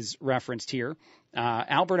is referenced here.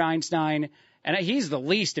 Albert Einstein, and he's the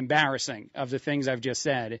least embarrassing of the things I've just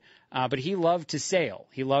said, but he loved to sail.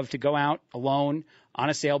 He loved to go out alone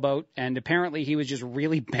on a sailboat, and apparently he was just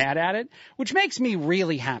really bad at it, which makes me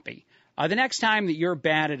really happy. The next time that you're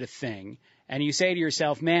bad at a thing, and you say to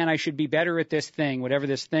yourself, man, I should be better at this thing, whatever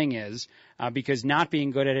this thing is, because not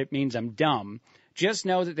being good at it means I'm dumb, just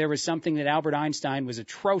know that there was something that Albert Einstein was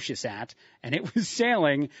atrocious at, and it was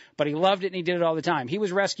sailing, but he loved it and he did it all the time. He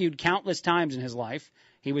was rescued countless times in his life.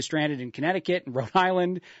 He was stranded in Connecticut and Rhode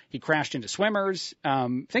Island. He crashed into swimmers.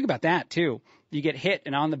 Think about that, too. You get hit,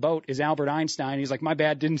 and on the boat is Albert Einstein. He's like, my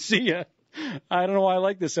bad, didn't see you. I don't know why I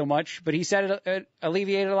like this so much, but he said it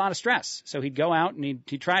alleviated a lot of stress. So he'd go out and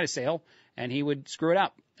he'd try to sail, and he would screw it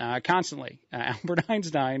up. Constantly. Albert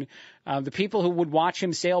Einstein, the people who would watch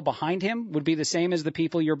him sail behind him would be the same as the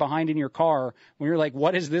people you're behind in your car when you're like,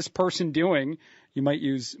 what is this person doing? You might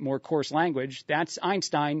use more coarse language. That's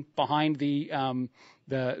Einstein behind the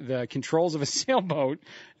controls of a sailboat,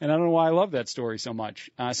 and I don't know why I love that story so much.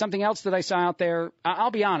 Something else that I saw out there, I'll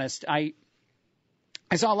be honest, I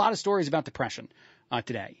saw a lot of stories about depression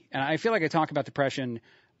today, and I feel like I talk about depression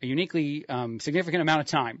a uniquely significant amount of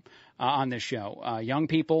time on this show. Young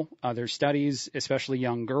people, there's studies, especially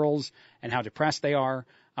young girls, and how depressed they are.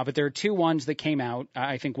 But there are two ones that came out.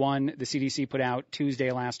 I think one the CDC put out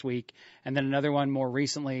Tuesday last week, and then another one more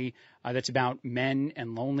recently that's about men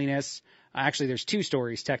and loneliness. Actually, there's two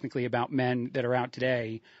stories technically about men that are out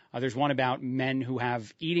today. There's one about men who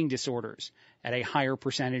have eating disorders at a higher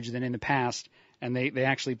percentage than in the past, and they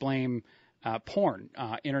actually blame porn,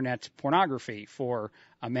 internet pornography for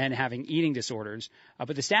men having eating disorders.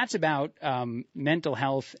 But the stats about mental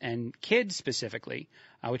health and kids specifically,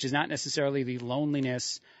 which is not necessarily the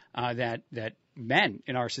loneliness that men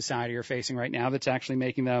in our society are facing right now, that's actually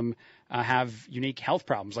making them have unique health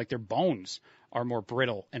problems, like their bones are more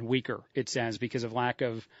brittle and weaker, it says, because of lack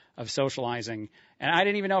of socializing. And I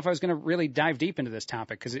didn't even know if I was going to really dive deep into this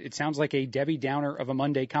topic because it sounds like a Debbie Downer of a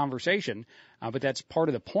Monday conversation, but that's part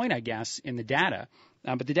of the point, I guess, in the data.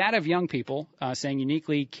 But the data of young people saying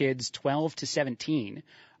uniquely kids 12 to 17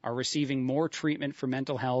 are receiving more treatment for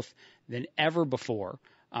mental health than ever before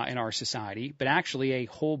in our society, but actually a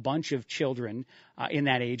whole bunch of children in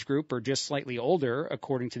that age group or just slightly older,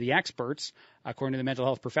 according to the experts, according to the mental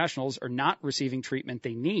health professionals, are not receiving treatment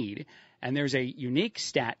they need. And there's a unique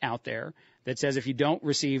stat out there that says if you don't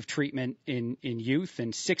receive treatment in youth,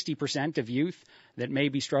 and 60% of youth that may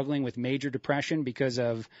be struggling with major depression because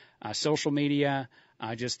of social media,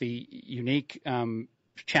 just the unique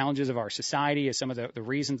challenges of our society, as some of the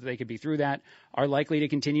reasons that they could be through that, are likely to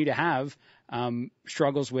continue to have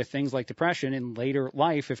struggles with things like depression in later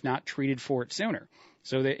life if not treated for it sooner.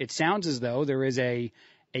 So that it sounds as though there is a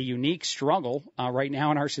unique struggle right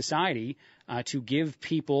now in our society to give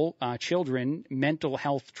people, children, mental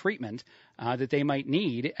health treatment that they might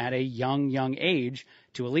need at a young age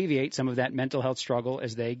to alleviate some of that mental health struggle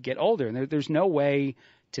as they get older. And there's no way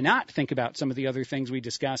to not think about some of the other things we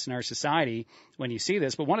discuss in our society when you see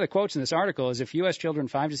this. But one of the quotes in this article is if U.S. children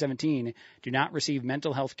 5 to 17 do not receive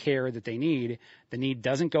mental health care that they need, the need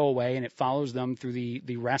doesn't go away and it follows them through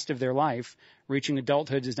the rest of their life. Reaching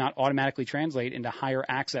adulthood does not automatically translate into higher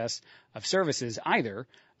access of services either.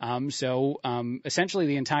 So essentially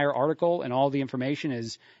the entire article and all the information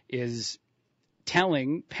is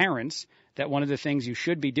telling parents that one of the things you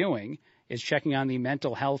should be doing is checking on the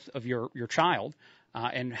mental health of your child.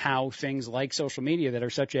 And how things like social media that are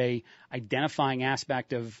such a identifying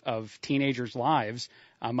aspect of teenagers' lives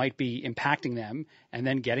might be impacting them, and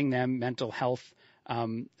then getting them mental health.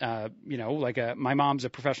 My mom's a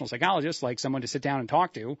professional psychologist, like someone to sit down and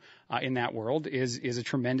talk to in that world is a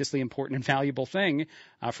tremendously important and valuable thing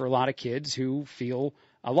for a lot of kids who feel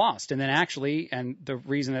lost. And then actually, and the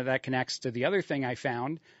reason that connects to the other thing I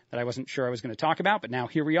found that I wasn't sure I was going to talk about, but now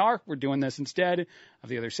here we are. We're doing this instead of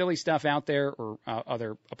the other silly stuff out there or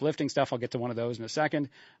other uplifting stuff. I'll get to one of those in a second.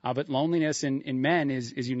 But loneliness in men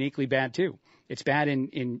is uniquely bad too. It's bad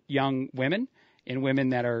in young women, in women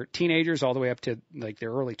that are teenagers all the way up to like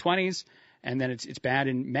their early 20s. And then it's bad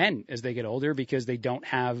in men as they get older because they don't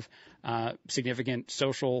have significant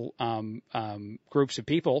social groups of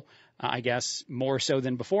people, I guess, more so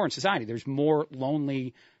than before in society. There's more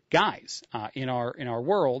lonely guys in our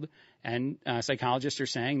world, and psychologists are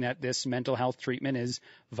saying that this mental health treatment is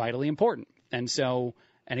vitally important. And so,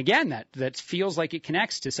 and again, that feels like it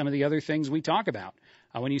connects to some of the other things we talk about.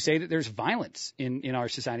 When you say that there's violence in our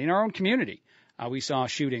society, in our own community, we saw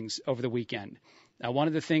shootings over the weekend. One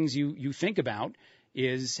of the things you think about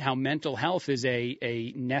is how mental health is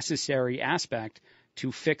a necessary aspect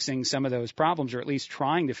to fixing some of those problems, or at least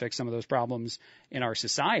trying to fix some of those problems in our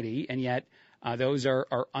society. And yet those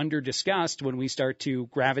are under-discussed when we start to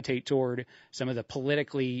gravitate toward some of the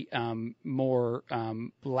politically more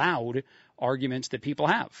loud arguments that people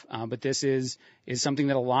have. But this is something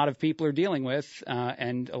that a lot of people are dealing with,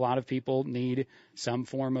 and a lot of people need some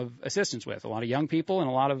form of assistance with, a lot of young people and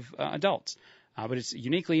a lot of adults. But it's a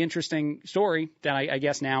uniquely interesting story that I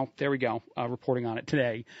guess now, there we go, reporting on it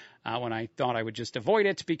today, when I thought I would just avoid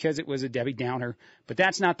it because it was a Debbie Downer. But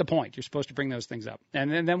that's not the point. You're supposed to bring those things up.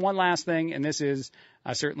 And then one last thing, and this is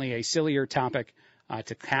certainly a sillier topic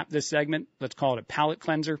to cap this segment. Let's call it a palate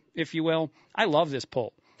cleanser, if you will. I love this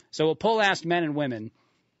poll. So a poll asked men and women,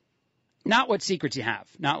 not what secrets you have,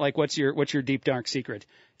 not like what's your deep, dark secret,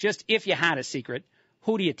 just if you had a secret,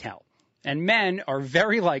 who do you tell? And men are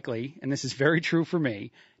very likely, and this is very true for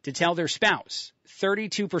me, to tell their spouse.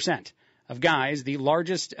 32% of guys, the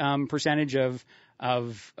largest percentage of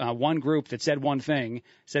one group that said one thing,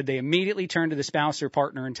 said they immediately turn to the spouse or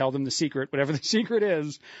partner and tell them the secret, whatever the secret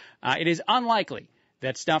is. It is unlikely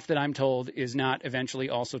that stuff that I'm told is not eventually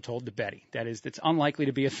also told to Betty. That's unlikely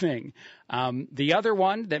to be a thing. The other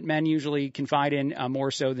one that men usually confide in more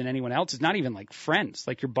so than anyone else is not even like friends.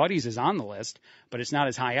 Like your buddies is on the list, but it's not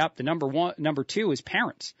as high up. The number two is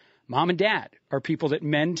parents. Mom and dad are people that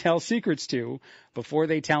men tell secrets to before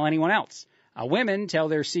they tell anyone else. Women tell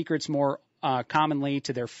their secrets more commonly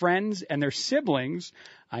to their friends and their siblings,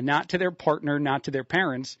 not to their partner, not to their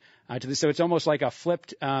parents. So it's almost like a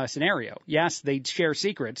flipped scenario. Yes, they share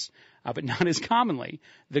secrets, but not as commonly.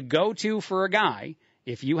 The go-to for a guy,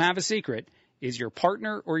 if you have a secret, is your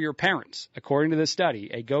partner or your parents. According to this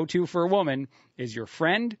study, a go-to for a woman is your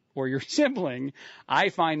friend or your sibling. I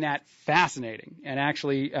find that fascinating. And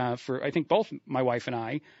actually, for I think both my wife and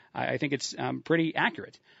I think it's pretty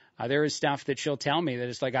accurate. There is stuff that she'll tell me that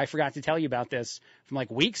it's like, I forgot to tell you about this from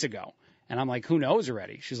like weeks ago. And I'm like, who knows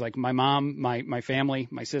already? She's like, my mom, my family,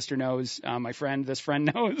 my sister knows, my friend, this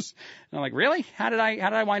friend knows. And I'm like, really? How did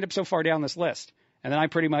I wind up so far down this list? And then I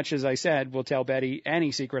pretty much, as I said, will tell Betty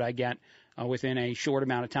any secret I get within a short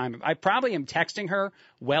amount of time. I probably am texting her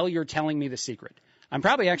while you're telling me the secret. I'm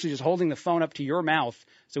probably actually just holding the phone up to your mouth,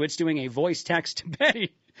 so it's doing a voice text to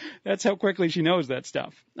Betty. That's how quickly she knows that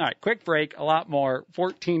stuff. All right, quick break, a lot more.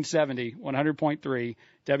 1470, 100.3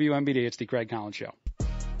 WMBD. It's the Craig Collins Show.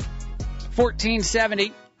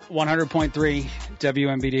 1470, 100.3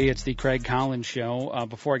 WMBD. It's the Craig Collins Show.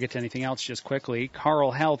 Before I get to anything else, just quickly,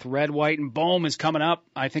 Carle Health, Red, White, and Bohm is coming up.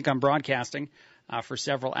 I think I'm broadcasting for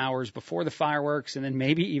several hours before the fireworks, and then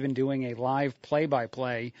maybe even doing a live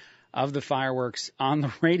play-by-play of the fireworks on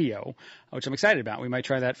the radio, which I'm excited about. We might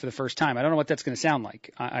try that for the first time. I don't know what that's going to sound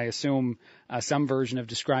like. I assume some version of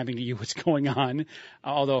describing to you what's going on,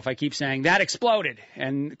 although if I keep saying that exploded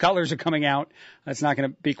and colors are coming out, that's not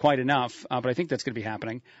going to be quite enough, but I think that's going to be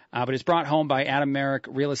happening. But it's brought home by Adam Merrick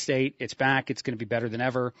Real Estate. It's back. It's going to be better than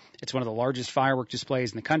ever. It's one of the largest firework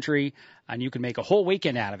displays in the country, and you can make a whole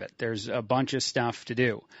weekend out of it. There's a bunch of stuff to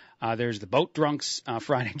do. There's the Boat Drunks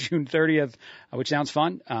Friday, June 30th, which sounds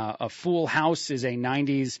fun. A Fool House is a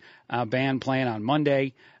 90s band playing on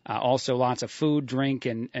Monday. Also lots of food, drink,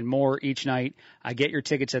 and more each night. Get your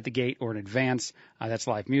tickets at the gate or in advance. That's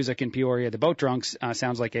live music in Peoria. The Boat Drunks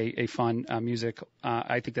sounds like a fun music.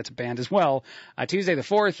 I think that's a band as well. Tuesday the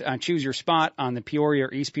 4th, choose your spot on the Peoria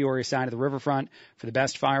or East Peoria side of the riverfront for the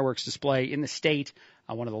best fireworks display in the state.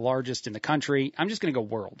 One of the largest in the country. I'm just going to go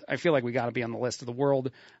world. I feel like we got to be on the list of the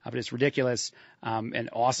world, but it's ridiculous and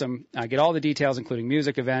awesome. Get all the details, including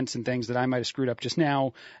music, events, and things that I might have screwed up just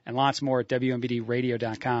now, and lots more at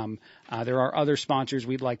WMBDradio.com. There are other sponsors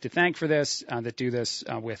we'd like to thank for this that do this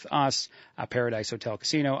with us. Paradise Hotel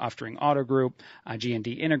Casino, Uftring Auto Group,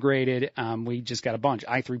 G&D Integrated. We just got a bunch.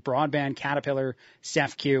 i3 Broadband, Caterpillar,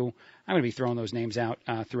 CEFQ. I'm going to be throwing those names out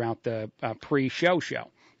throughout the pre-show show.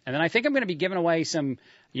 And then I think I'm going to be giving away some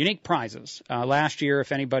unique prizes. Last year,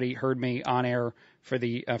 if anybody heard me on air for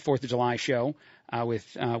the 4th of July show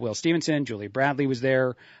with Will Stevenson, Julia Bradley was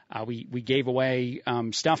there. We gave away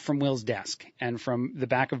stuff from Will's desk and from the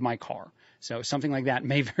back of my car. So something like that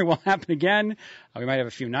may very well happen again. We might have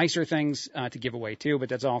a few nicer things to give away too, but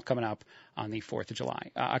that's all coming up on the 4th of July.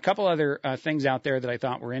 A couple other things out there that I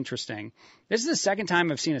thought were interesting. This is the second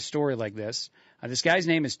time I've seen a story like this. This guy's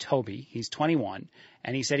name is Toby. He's 21,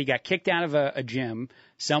 and he said he got kicked out of a gym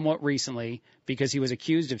somewhat recently because he was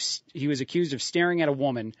accused of staring at a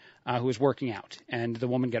woman who was working out. And the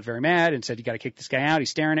woman got very mad and said, "You got to kick this guy out. He's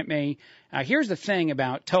staring at me." Here's the thing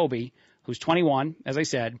about Toby, who's 21, as I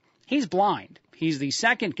said. He's blind. He's the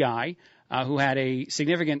second guy who had a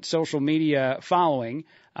significant social media following,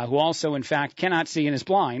 who also, in fact, cannot see and is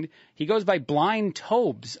blind. He goes by Blind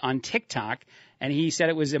Tobes on TikTok, and he said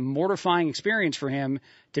it was a mortifying experience for him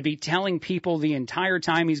to be telling people the entire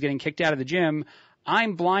time he's getting kicked out of the gym,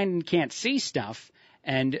 "I'm blind and can't see stuff,"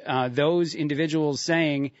 and those individuals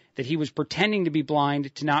saying that he was pretending to be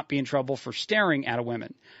blind to not be in trouble for staring at a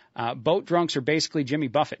woman. Boat Drunks are basically Jimmy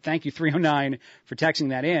Buffett. Thank you, 309, for texting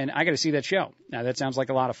that in. I got to see that show. Now, that sounds like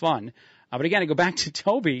a lot of fun. But again, to go back to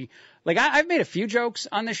Toby, like I've made a few jokes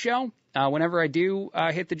on this show whenever I do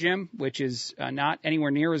hit the gym, which is not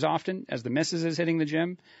anywhere near as often as the missus is hitting the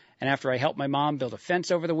gym. And after I helped my mom build a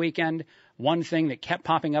fence over the weekend, one thing that kept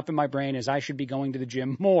popping up in my brain is I should be going to the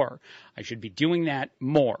gym more. I should be doing that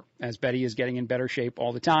more, as Betty is getting in better shape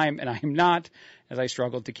all the time, and I am not, as I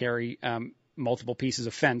struggled to carry multiple pieces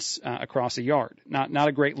of fence across a yard. Not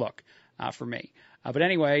a great look for me. But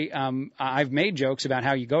anyway, I've made jokes about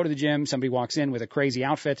how you go to the gym, somebody walks in with a crazy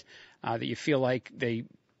outfit that you feel like they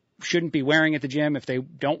shouldn't be wearing at the gym if they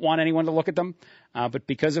don't want anyone to look at them. But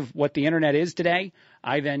because of what the internet is today,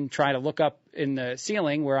 I then try to look up in the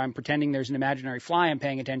ceiling where I'm pretending there's an imaginary fly I'm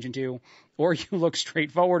paying attention to, or you look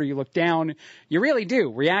straight forward or you look down. You really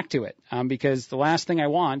do react to it because the last thing I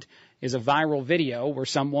want is a viral video where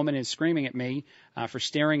some woman is screaming at me for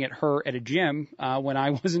staring at her at a gym when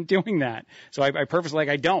I wasn't doing that. So I purposely,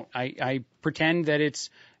 I pretend that it's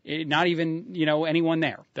not even, anyone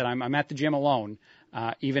there, that I'm at the gym alone.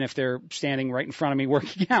 Even if they're standing right in front of me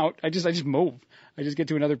working out, I just move. I just get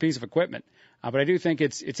to another piece of equipment. But I do think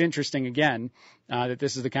it's interesting again, that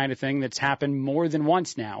this is the kind of thing that's happened more than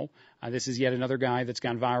once now. This is yet another guy that's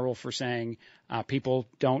gone viral for saying, people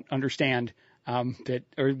don't understand, that,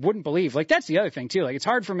 or wouldn't believe. Like, that's the other thing too. Like, it's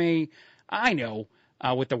hard for me. I know,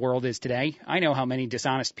 what the world is today. I know how many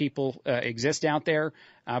dishonest people exist out there,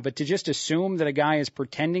 but to just assume that a guy is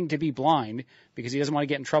pretending to be blind because he doesn't want to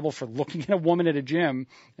get in trouble for looking at a woman at a gym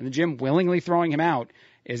and the gym willingly throwing him out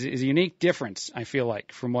is a unique difference, I feel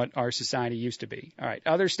like, from what our society used to be. All right,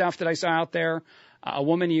 other stuff that I saw out there, a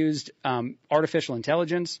woman used artificial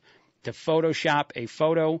intelligence to Photoshop a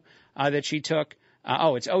photo that she took.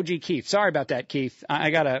 It's OG Keith. Sorry about that, Keith. I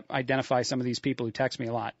got to identify some of these people who text me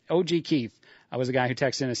a lot. OG Keith. I was the guy who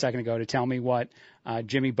texted in a second ago to tell me what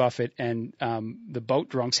Jimmy Buffett and the Boat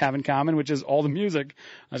Drunks have in common, which is all the music.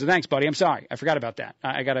 So thanks, buddy. I'm sorry. I forgot about that.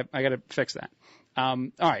 I gotta fix that. All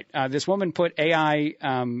right. This woman put AI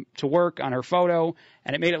to work on her photo,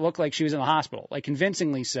 and it made it look like she was in the hospital, like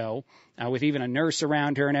convincingly so, with even a nurse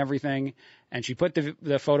around her and everything. And she put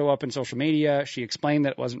the photo up in social media. She explained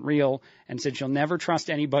that it wasn't real and said she'll never trust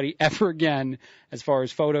anybody ever again as far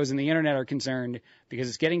as photos and the internet are concerned because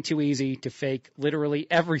it's getting too easy to fake literally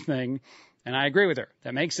everything. And I agree with her.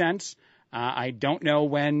 That makes sense. I don't know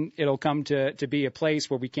when it'll come to be a place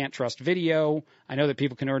where we can't trust video. I know that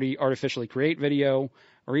people can already artificially create video,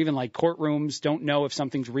 or even like courtrooms don't know if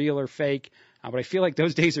something's real or fake. But I feel like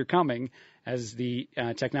those days are coming as the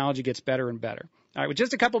technology gets better and better. All right, with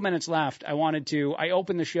just a couple minutes left, I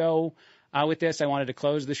opened the show with this. I wanted to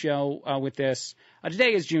close the show with this.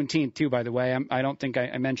 Today is Juneteenth, too, by the way. I don't think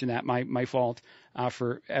I mentioned that. My fault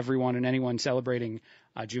for everyone and anyone celebrating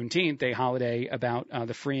Juneteenth, a holiday about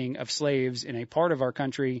the freeing of slaves in a part of our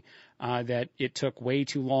country that it took way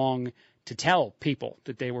too long to tell people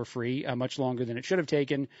that they were free, much longer than it should have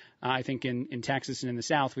taken, I think, in Texas and in the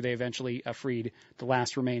South, where they eventually freed the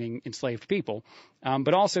last remaining enslaved people.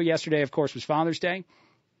 But also yesterday, of course, was Father's Day.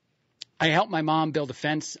 I helped my mom build a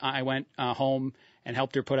fence. I went home and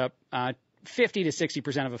helped her put up 50 to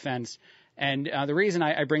 60% of a fence. And the reason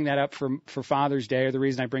I bring that up for Father's Day, or the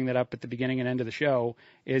reason I bring that up at the beginning and end of the show,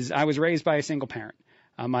 is I was raised by a single parent.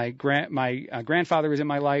 My grandfather was in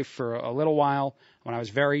my life for a little while when I was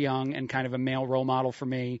very young and kind of a male role model for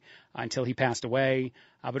me until he passed away.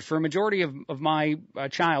 But for a majority of my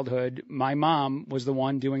childhood, my mom was the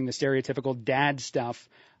one doing the stereotypical dad stuff.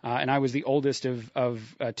 And I was the oldest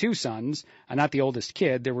of two sons, not the oldest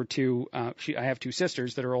kid. There were two. I have two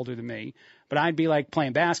sisters that are older than me. But I'd be like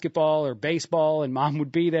playing basketball or baseball, and mom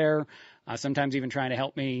would be there, sometimes even trying to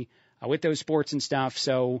help me with those sports and stuff.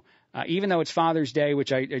 So even though it's Father's Day,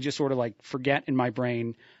 which I just sort of like forget in my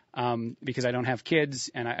brain because I don't have kids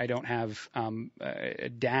and I don't have a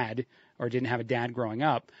dad, or didn't have a dad growing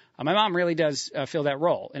up, my mom really does fill that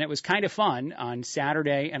role. And it was kind of fun on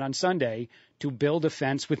Saturday and on Sunday to build a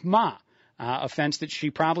fence with Ma, a fence that she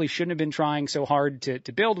probably shouldn't have been trying so hard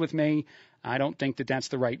to build with me. I don't think that that's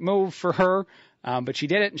the right move for her, but she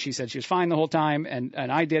did it, and she said she was fine the whole time, and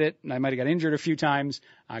I did it, and I might have got injured a few times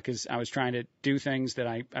because I was trying to do things that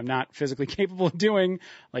I'm not physically capable of doing,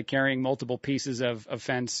 like carrying multiple pieces of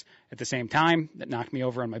fence at the same time. That knocked me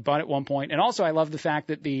over on my butt at one point. And also I love the fact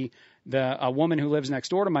that the woman who lives next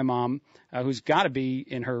door to my mom, who's got to be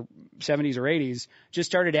in her 70s or 80s, just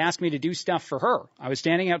started asking me to do stuff for her. I was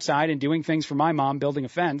standing outside and doing things for my mom, building a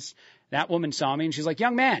fence. That woman saw me and she's like,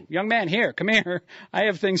 young man, here, come here. I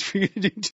have things for you to do